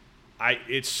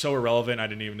 It's so irrelevant. I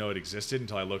didn't even know it existed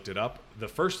until I looked it up. The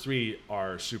first 3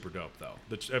 are super dope, though.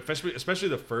 Especially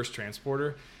the first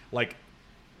Transporter, like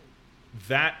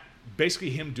that.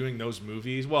 Basically, him doing those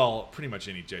movies. Well, pretty much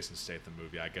any Jason Statham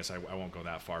movie. I guess I won't go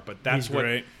that far, but that's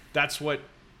what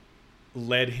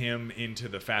led him into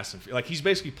the Fast and like he's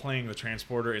basically playing the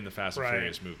Transporter in the Fast and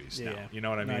Furious movies now. You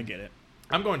know what I mean? I get it.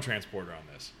 I'm going Transporter on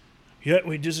this. Yeah,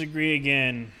 we disagree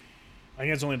again. I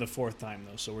think it's only the 4th time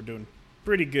though, so we're doing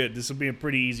pretty good. This will be a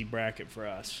pretty easy bracket for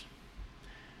us.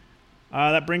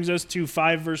 That brings us to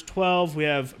 5 versus 12. We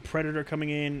have Predator coming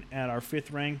in at our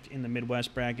 5th ranked in the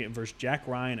Midwest bracket versus Jack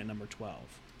Ryan at number 12.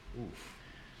 Oof.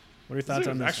 What are your thoughts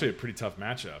on this? Actually, a pretty tough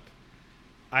matchup.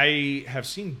 I have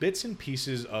seen bits and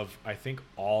pieces of, I think,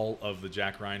 all of the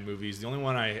Jack Ryan movies. The only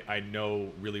one I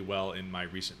know really well in my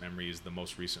recent memory is the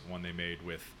most recent one they made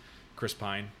with Chris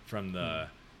Pine from the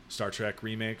Star Trek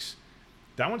remakes.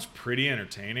 That one's pretty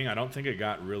entertaining. I don't think it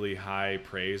got really high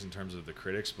praise in terms of the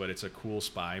critics, but it's a cool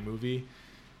spy movie.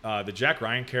 The Jack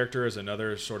Ryan character is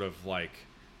another sort of like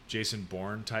Jason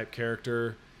Bourne type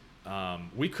character.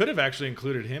 We could have actually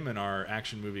included him in our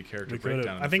action movie character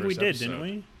breakdown. I think we did, didn't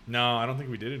we? No, I don't think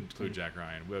we did include Jack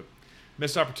Ryan.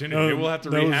 Missed opportunity. Maybe we'll have to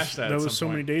rehash that. That was so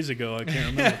many days ago. I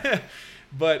can't remember.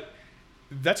 But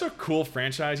that's a cool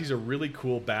franchise. He's a really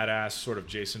cool, badass, sort of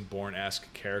Jason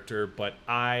Bourne-esque character, but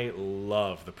I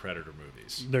love the Predator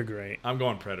movies. They're great. I'm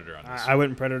going Predator on this. I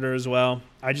went Predator as well.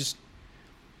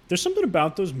 There's something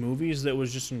about those movies that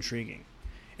was just intriguing.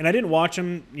 And I didn't watch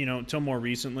them, until more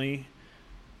recently,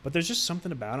 but there's just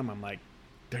something about them. I'm like,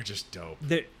 they're just dope.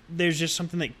 There's just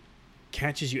something that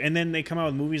catches you. And then they come out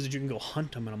with movies that you can go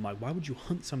hunt them, and I'm like, why would you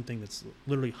hunt something that's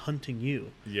literally hunting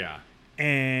you? Yeah.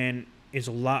 And is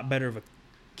a lot better of a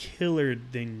killer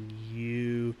than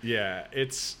you. Yeah,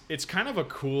 it's kind of a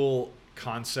cool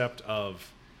concept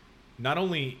of not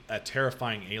only a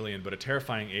terrifying alien, but a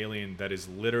terrifying alien that is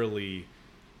literally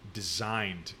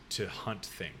designed to hunt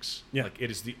things. Yeah. Like, it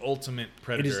is the ultimate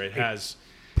predator. It has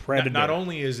predator. Not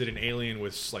only is it an alien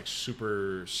with like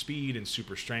super speed and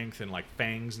super strength and like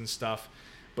fangs and stuff,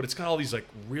 but it's got all these like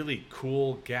really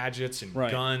cool gadgets and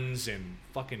guns and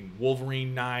fucking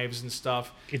Wolverine knives and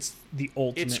stuff. It's the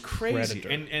ultimate It's crazy.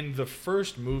 predator. And the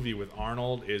first movie with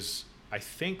Arnold is, I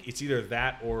think it's either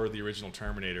that or the original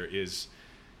Terminator is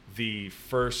the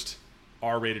first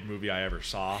R-rated movie I ever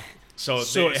saw. So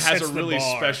it has a really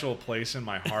special place in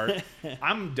my heart.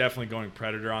 I'm definitely going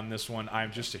Predator on this one.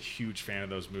 I'm just a huge fan of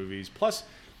those movies. Plus,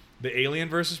 the Alien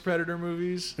versus Predator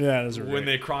movies. Yeah, those are when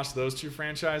they cross those two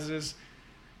franchises.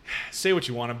 Say what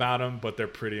you want about them, but they're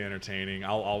pretty entertaining.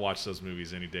 I'll watch those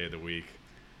movies any day of the week.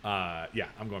 Yeah,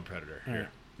 I'm going Predator here. Right.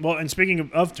 Well, and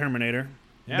speaking of Terminator,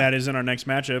 that is in our next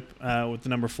matchup with the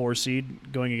number 4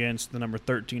 seed going against the number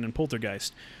 13 in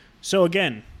Poltergeist. So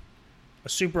again, a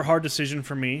super hard decision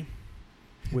for me,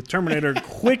 with Terminator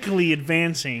quickly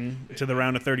advancing to the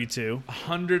round of 32.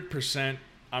 100%,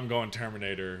 I'm going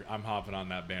Terminator. I'm hopping on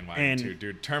that bandwagon too,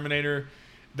 dude. Terminator.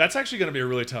 That's actually going to be a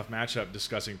really tough matchup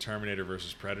discussing Terminator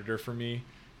versus Predator for me.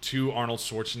 2 Arnold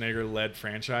Schwarzenegger-led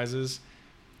franchises.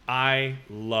 I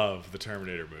love the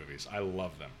Terminator movies. I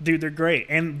love them. Dude, they're great.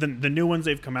 And the new ones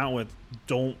they've come out with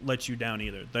don't let you down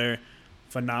either. They're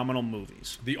phenomenal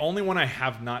movies. The only one I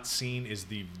have not seen is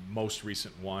the most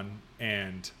recent one.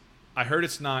 And I heard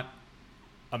it's not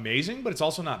amazing, but it's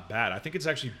also not bad. I think it's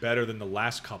actually better than the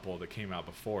last couple that came out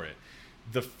before it.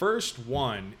 The first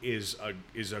one is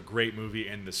a great movie,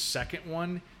 and the second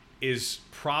one is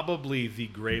probably the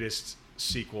greatest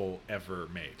sequel ever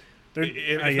made.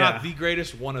 If not the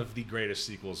greatest, one of the greatest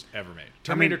sequels ever made.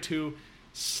 Terminator 2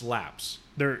 slaps.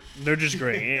 They're just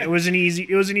great. It was an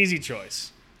easy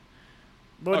choice.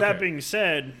 But with that being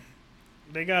said,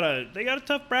 they got a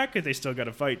tough bracket they still got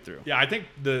to fight through. Yeah, I think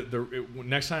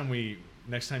next time you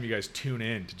guys tune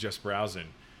in to Just Browsing,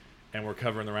 and we're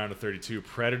covering the round of 32,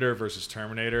 Predator versus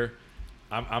Terminator,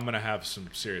 I'm going to have some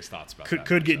serious thoughts about that.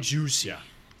 Could get juicy. Yeah.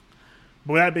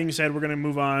 But with that being said, we're going to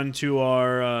move on to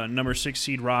our number 6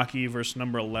 seed Rocky versus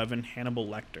number 11 Hannibal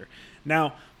Lecter.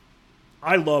 Now,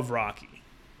 I love Rocky.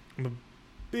 I'm a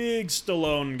big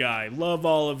Stallone guy. Love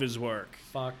all of his work.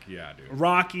 Fuck yeah, dude.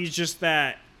 Rocky's just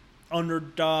that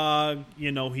underdog.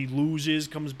 You know, he loses,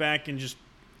 comes back, and just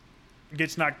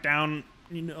gets knocked down.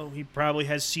 You know, he probably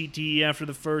has CTE after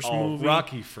the first movie.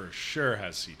 Rocky for sure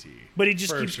has CTE. But he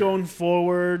just keeps going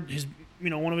forward.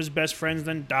 One of his best friends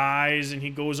then dies, and he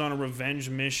goes on a revenge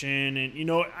mission. And,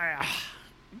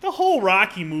 the whole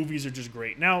Rocky movies are just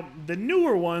great. Now, the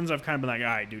newer ones, I've kind of been like, all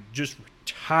right, dude, just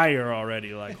retire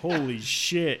already. Like, holy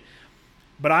shit.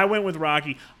 But I went with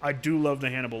Rocky. I do love the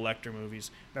Hannibal Lecter movies.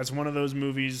 That's one of those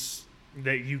movies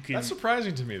that you can... That's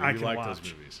surprising to me that you like those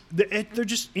movies. They're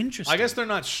just interesting. I guess they're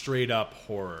not straight up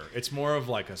horror. It's more of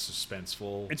like a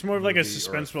suspenseful... It's more of like a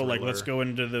suspenseful, like, let's go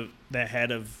into the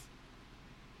head of...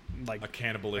 like a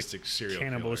cannibalistic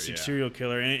serial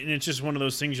killer, and it's just one of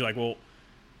those things you're like, well,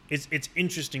 it's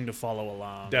interesting to follow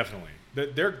along. Definitely,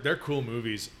 they're cool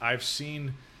movies. I've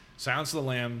seen Silence of the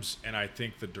Lambs, and I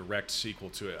think the direct sequel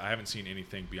to it. I haven't seen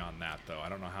anything beyond that though. I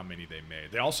don't know how many they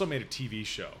made. They also made a TV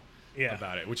show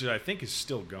about it, which I think is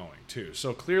still going too.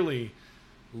 So clearly,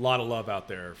 a lot of love out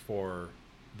there for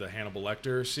the Hannibal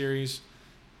Lecter series.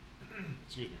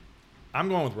 Excuse me. I'm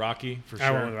going with Rocky for sure.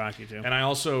 I went with Rocky too. And I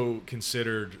also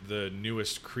considered the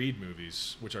newest Creed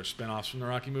movies, which are spinoffs from the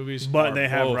Rocky movies. But they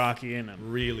have Rocky in them.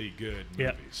 Really good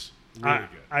movies. Yep. Really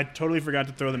good. I totally forgot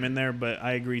to throw them in there, but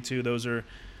I agree too. Those are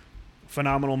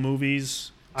phenomenal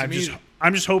movies. I'm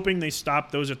just hoping they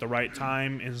stop those at the right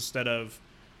time instead of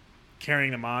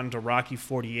carrying them on to Rocky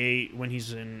 48 when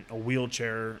he's in a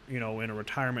wheelchair, in a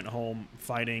retirement home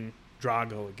fighting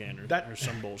Drago again or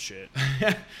some bullshit.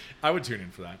 I would tune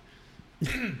in for that.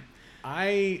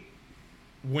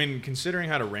 When considering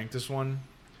how to rank this one,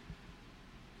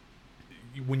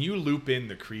 when you loop in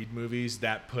the Creed movies,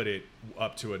 that put it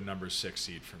up to a number 6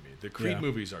 seed for me. The Creed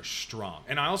movies are strong.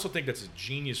 And I also think that's a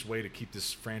genius way to keep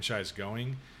this franchise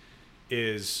going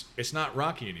is it's not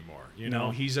Rocky anymore.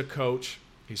 No. He's a coach.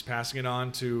 He's passing it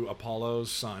on to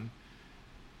Apollo's son.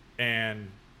 And,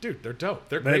 dude, they're dope.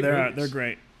 They're great movies. They're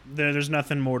great. There's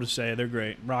nothing more to say. They're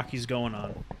great. Rocky's going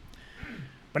on.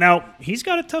 But now, he's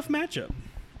got a tough matchup.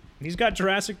 He's got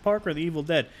Jurassic Park or The Evil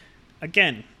Dead.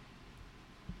 Again,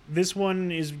 this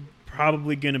one is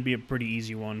probably going to be a pretty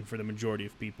easy one for the majority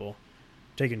of people.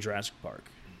 Taking Jurassic Park.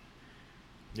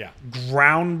 Yeah.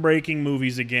 Groundbreaking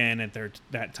movies again at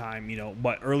that time. You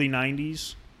know, early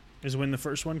 90s is when the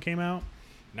first one came out?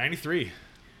 93.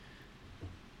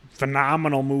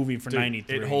 Phenomenal movie for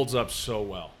 93. It holds up so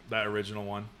well, that original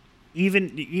one.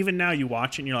 Even now you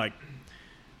watch it and you're like,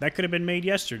 that could have been made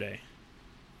yesterday.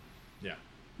 Yeah.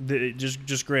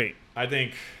 Just great. I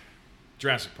think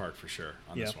Jurassic Park for sure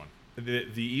on this one.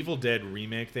 The Evil Dead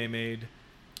remake they made,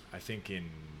 I think in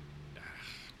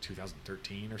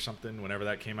 2013 or something, whenever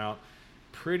that came out.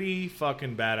 Pretty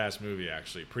fucking badass movie,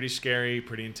 actually. Pretty scary,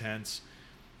 pretty intense.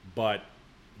 But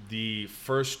the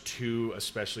first two,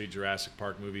 especially Jurassic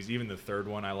Park movies, even the third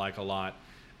one I like a lot,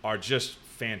 are just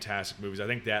fantastic movies. I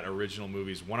think that original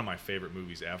movie is one of my favorite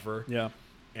movies ever. Yeah.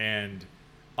 And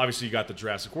obviously you got the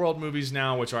Jurassic World movies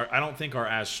now, which I don't think are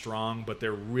as strong, but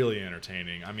they're really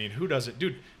entertaining. I mean, who doesn't?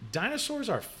 Dude, dinosaurs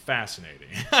are fascinating.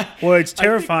 Well, it's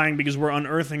terrifying because we're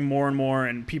unearthing more and more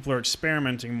and people are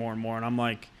experimenting more and more. And I'm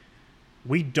like,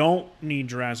 we don't need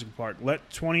Jurassic Park. Let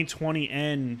 2020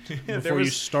 end before you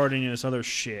start any of this other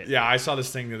shit. Yeah, I saw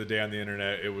this thing the other day on the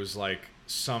internet. It was like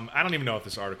I don't even know if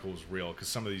this article was real because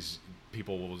some of these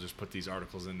people will just put these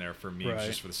articles in there for memes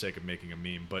just for the sake of making a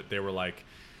meme. But they were like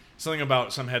something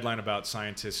about some headline about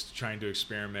scientists trying to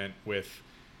experiment with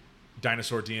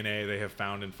dinosaur DNA they have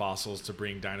found in fossils to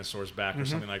bring dinosaurs back or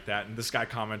something like that. And this guy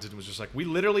commented and was just like, we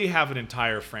literally have an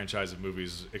entire franchise of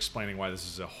movies explaining why this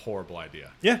is a horrible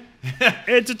idea. Yeah.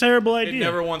 It's a terrible idea. It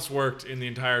never once worked in the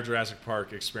entire Jurassic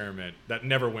Park experiment. That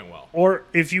never went well. Or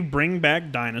if you bring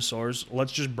back dinosaurs,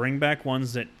 let's just bring back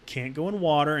ones that can't go in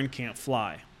water and can't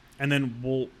fly. And then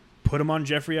we'll put them on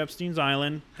Jeffrey Epstein's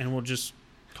island and we'll just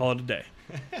call it a day.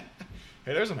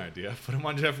 Hey, there's an idea. Put him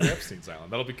on Jeffrey Epstein's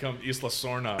island. That'll become Isla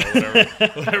Sorna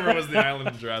or whatever was the island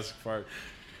in Jurassic Park.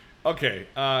 Okay,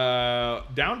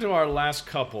 down to our last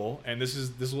couple, and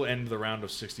this will end the round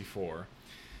of 64.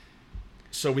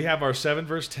 So we have our 7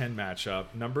 versus 10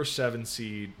 matchup. Number 7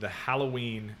 seed, the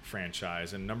Halloween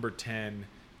franchise, and number 10,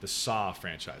 the Saw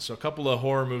franchise. So a couple of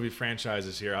horror movie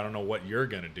franchises here. I don't know what you're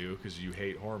going to do because you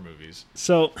hate horror movies.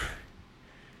 So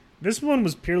this one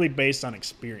was purely based on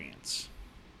experience.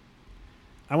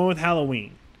 I went with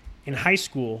Halloween. In high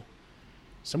school,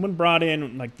 someone brought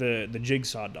in like the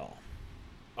Jigsaw doll.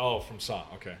 Oh, from Saw.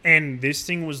 Okay. And this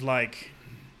thing was like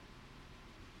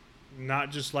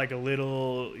not just like a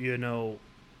little,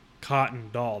 cotton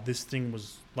doll. This thing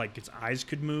was like its eyes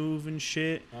could move and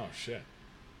shit. Oh, shit.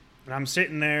 And I'm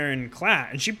sitting there in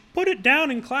class, and she put it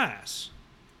down in class.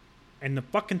 And the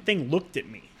fucking thing looked at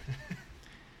me.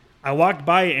 I walked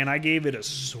by it, and I gave it a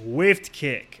swift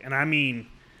kick. And I mean,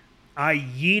 I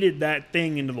yeeted that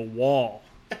thing into the wall.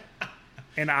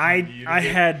 And I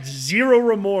had zero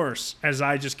remorse as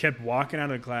I just kept walking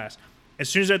out of the class. As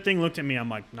soon as that thing looked at me, I'm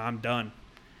like, nah, I'm done.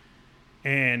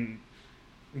 And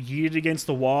yeeted against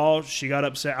the wall. She got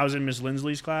upset. I was in Miss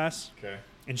Lindsley's class. Okay.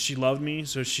 And she loved me,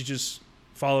 so she just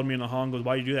followed me in the hall and goes,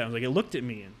 why do you do that? I was like, it looked at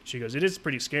me. And she goes, it is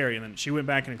pretty scary. And then she went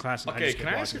back into class. And Okay, can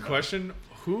I ask a question?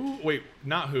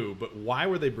 But why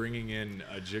were they bringing in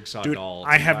a Jigsaw doll?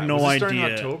 I have no idea. Was this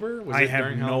during October? Was it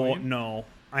during Halloween? No,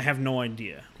 I have no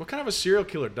idea. What kind of a serial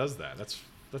killer does that?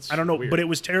 That's I don't know, weird. but it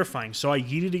was terrifying. So I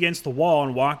yeeted against the wall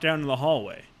and walked down to the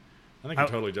hallway. I think you're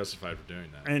totally justified for doing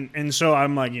that. And so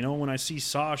I'm like, when I see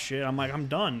Saw shit, I'm like, I'm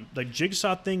done. Like,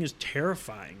 Jigsaw thing is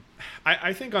terrifying.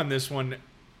 I think on this one,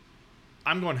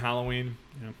 I'm going Halloween,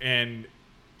 and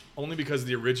only because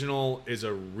the original is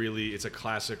it's a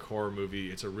classic horror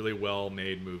movie. It's a really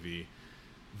well-made movie.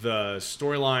 The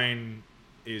storyline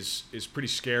is pretty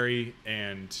scary,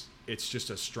 and it's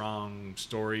just a strong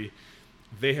story.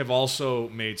 They have also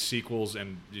made sequels,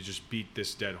 and you just beat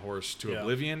this dead horse to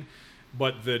oblivion.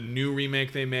 But the new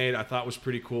remake they made, I thought was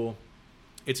pretty cool.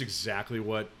 It's exactly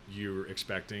what you're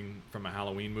expecting from a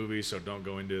Halloween movie, so don't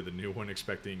go into the new one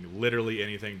expecting literally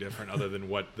anything different other than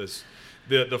what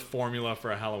the formula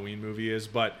for a Halloween movie is.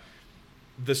 But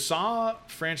the Saw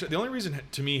franchise, the only reason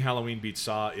to me Halloween beats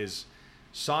Saw is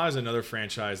another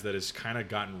franchise that has kind of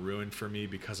gotten ruined for me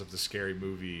because of the scary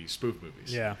movie spoof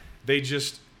movies. Yeah. They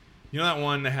just, that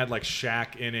one that had like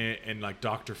Shaq in it and like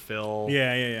Dr. Phil.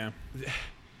 Yeah.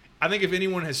 I think if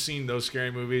anyone has seen those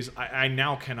scary movies, I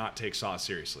now cannot take Saw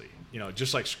seriously.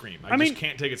 Just like Scream. I just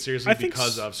can't take it seriously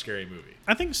because of Scary Movie.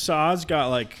 I think Saw's got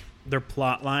like their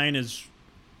plot line is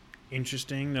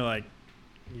interesting. They're like,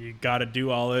 you got to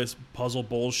do all this puzzle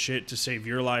bullshit to save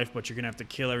your life, but you're going to have to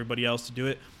kill everybody else to do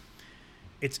it.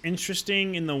 It's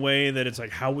interesting in the way that it's like,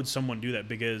 how would someone do that?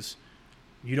 Because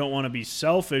you don't want to be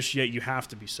selfish, yet you have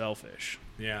to be selfish.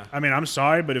 Yeah. I mean, I'm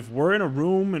sorry, but if we're in a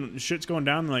room and shit's going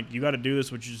down, like, you got to do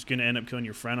this, which is going to end up killing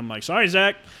your friend. I'm like, sorry,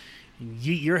 Zach.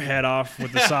 Yeet your head off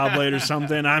with the saw blade or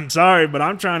something. I'm sorry, but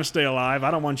I'm trying to stay alive.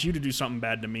 I don't want you to do something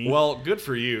bad to me. Well, good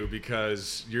for you,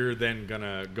 because you're then going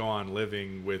to go on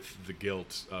living with the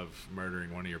guilt of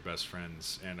murdering one of your best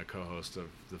friends and a co-host of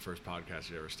the first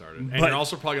podcast you ever started. And you're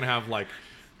also probably going to have, like,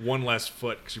 one less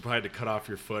foot because you probably had to cut off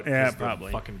your foot because the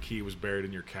fucking key was buried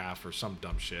in your calf or some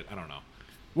dumb shit. I don't know.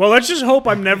 Well, let's just hope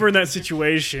I'm never in that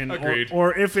situation. Agreed.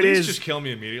 Or if it Please is, just kill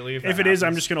me immediately. If it happens. is,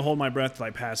 I'm just going to hold my breath till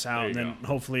I pass out, and then go.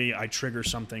 hopefully I trigger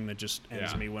something that just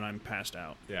ends me when I'm passed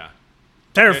out. Yeah.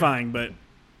 Terrifying, but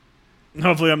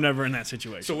hopefully I'm never in that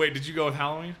situation. So wait, did you go with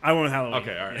Halloween? I went with Halloween.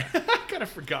 Okay, all right. I kind of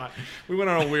forgot. We went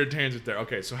on a weird tangent there.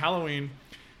 Okay, so Halloween,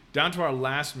 down to our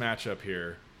last matchup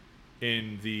here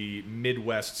in the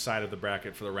Midwest side of the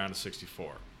bracket for the round of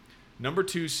 64. Number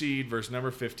 2 seed versus number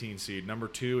 15 seed. Number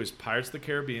 2 is Pirates of the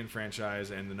Caribbean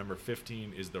franchise, and the number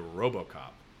 15 is the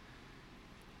RoboCop.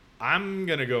 I'm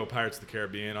going to go Pirates of the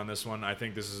Caribbean on this one. I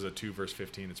think this is a 2 versus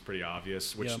 15. It's pretty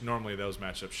obvious, which normally those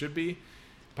matchups should be.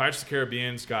 Pirates of the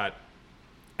Caribbean's got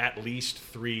at least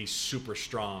 3 super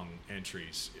strong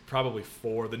entries, probably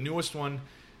 4. The newest one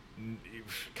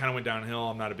kind of went downhill.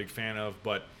 I'm not a big fan of,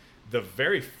 but the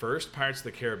very first Pirates of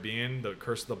the Caribbean, the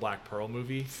Curse of the Black Pearl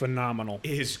movie, phenomenal,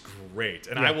 is great.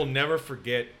 And I will never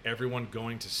forget everyone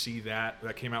going to see that.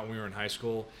 That came out when we were in high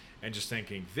school, and just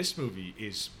thinking, this movie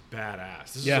is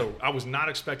badass. I was not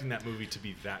expecting that movie to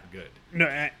be that good. No,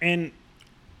 and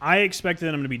I expected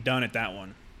them to be done at that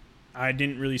one. I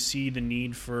didn't really see the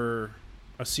need for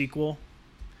a sequel.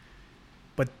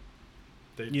 But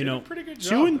they did a pretty good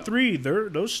job. 2 and 3,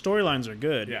 those storylines are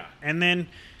good. Yeah. And then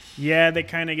they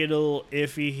kind of get a little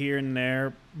iffy here and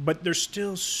there, but they're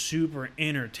still super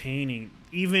entertaining.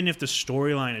 Even if the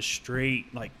storyline is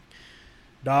straight, like,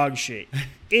 dog shit,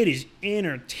 it is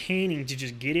entertaining to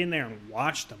just get in there and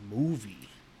watch the movie.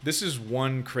 This is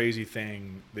one crazy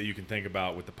thing that you can think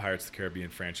about with the Pirates of the Caribbean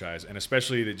franchise, and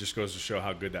especially that just goes to show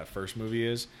how good that first movie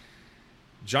is.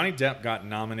 Johnny Depp got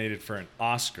nominated for an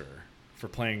Oscar for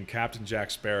playing Captain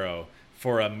Jack Sparrow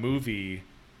for a movie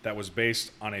that was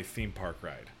based on a theme park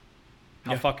ride.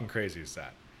 How fucking crazy is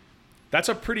that? That's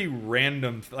a pretty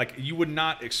random... Like, you would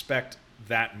not expect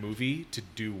that movie to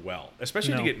do well,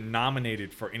 especially to get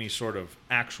nominated for any sort of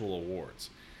actual awards.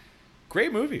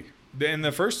 Great movie. And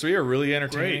the first 3 are really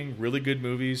entertaining, really good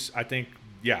movies. I think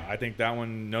that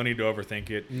one, no need to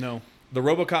overthink it. No. The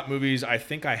RoboCop movies, I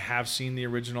think I have seen the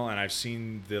original, and I've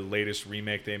seen the latest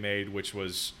remake they made, which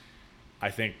was, I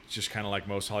think, just kind of like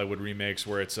most Hollywood remakes,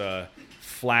 where it's a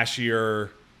flashier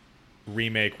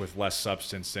remake with less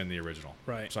substance than the original.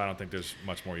 Right. So I don't think there's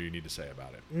much more you need to say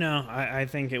about it. No, I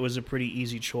think it was a pretty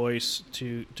easy choice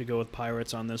to go with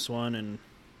Pirates on this one. And,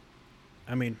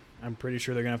 I mean, I'm pretty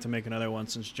sure they're going to have to make another one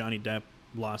since Johnny Depp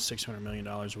lost $600 million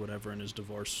or whatever in his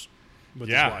divorce with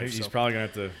his wife. He's probably going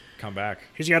to have to come back.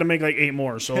 He's got to make like 8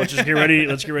 more. So let's just get ready.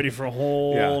 Let's get ready for a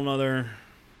whole another,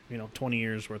 20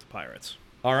 years worth of Pirates.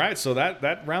 All right, so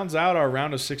that rounds out our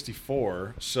round of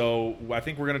 64. So I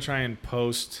think we're going to try and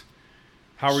post...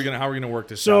 How are we gonna work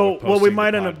this out? So what we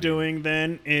might end up doing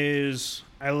then is,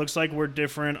 it looks like we're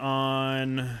different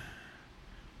on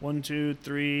 1, 2,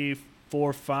 3,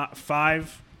 4,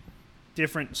 5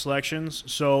 different selections.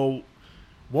 So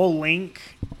we'll link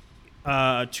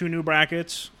 2 new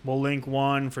brackets. We'll link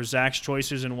one for Zach's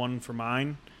choices and one for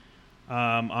mine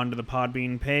onto the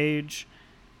Podbean page,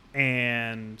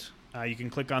 and you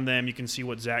can click on them. You can see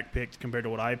what Zach picked compared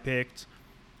to what I picked.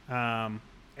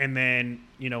 And then,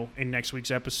 in next week's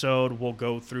episode, we'll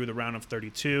go through the round of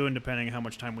 32, and depending on how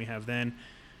much time we have then,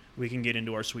 we can get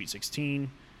into our Sweet 16.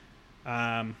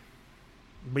 But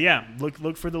yeah,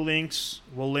 look for the links.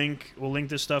 We'll link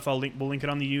this stuff. We'll link it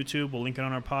on the YouTube. We'll link it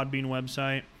on our Podbean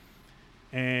website.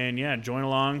 And yeah, join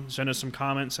along. Send us some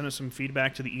comments. Send us some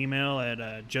feedback to the email at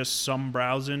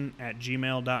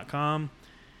justsomebrowsing@gmail.com.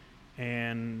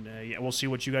 And we'll see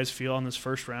what you guys feel on this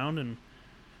first round, and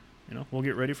we'll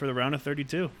get ready for the round of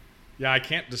 32. Yeah, I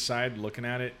can't decide looking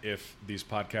at it if these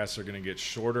podcasts are going to get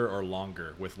shorter or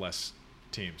longer with less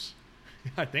teams.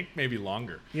 I think maybe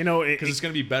longer. Because it's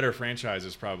going to be better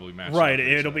franchises probably matched right, up.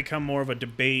 It'll become more of a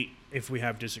debate if we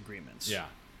have disagreements. Yeah.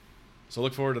 So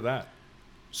look forward to that.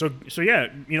 So yeah,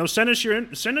 send us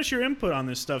your input on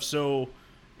this stuff. So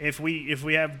if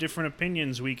we have different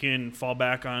opinions, we can fall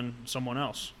back on someone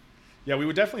else. Yeah, we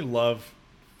would definitely love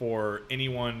for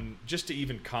anyone just to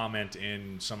even comment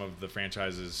in some of the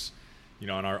franchises,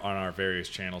 on our various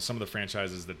channels, some of the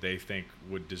franchises that they think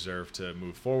would deserve to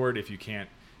move forward. If you can't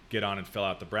get on and fill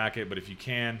out the bracket, but if you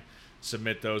can,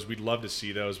 submit those. We'd love to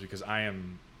see those because I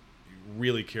am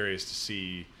really curious to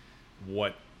see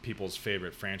what people's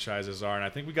favorite franchises are, and I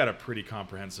think we got a pretty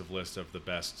comprehensive list of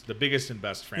the biggest and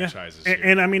best franchises. Yeah. Here.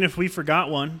 And I mean, if we forgot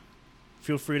one,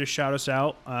 feel free to shout us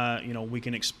out. We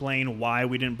can explain why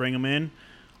we didn't bring them in,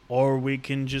 or we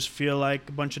can just feel like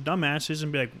a bunch of dumbasses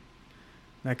and be like,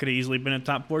 that could have easily been a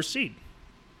top 4 seed.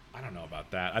 I don't know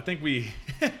about that. I think we.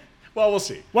 Well, we'll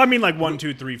see. Well, I mean, like 1,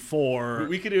 2, 3, 4.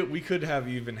 We could have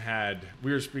even had.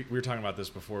 We were talking about this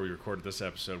before we recorded this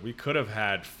episode. We could have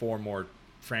had 4 more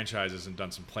franchises and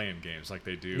done some play-in games like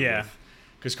they do. Yeah.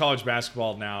 Because college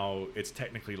basketball now, it's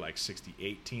technically like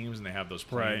 68 teams, and they have those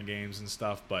play-in Right. games and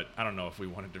stuff. But I don't know if we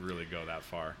wanted to really go that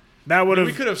far. That would have.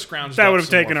 We could have scrounged. That up would have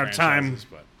some taken more our time. franchises,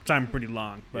 but Time pretty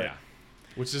long. But yeah.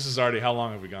 Which this is already. How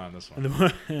long have we gone on this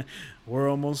one? we're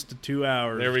almost to 2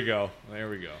 hours. There we go.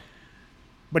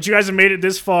 But you guys have made it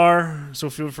this far, so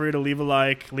feel free to leave a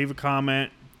like, leave a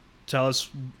comment, tell us,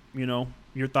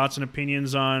 your thoughts and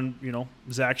opinions on,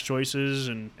 Zach's choices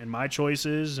and my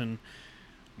choices, and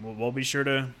we'll be sure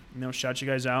to, shout you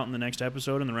guys out in the next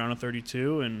episode in the round of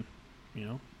 32, and,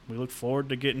 we look forward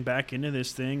to getting back into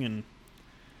this thing and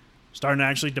starting to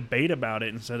actually debate about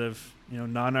it instead of,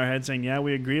 nodding our head saying, yeah,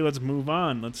 we agree, let's move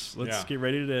on. Let's get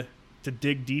ready to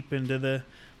dig deep into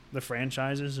the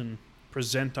franchises and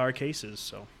present our cases.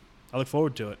 So I look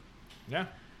forward to it. Yeah.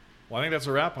 Well, I think that's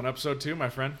a wrap on episode 2, my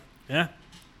friend. Yeah.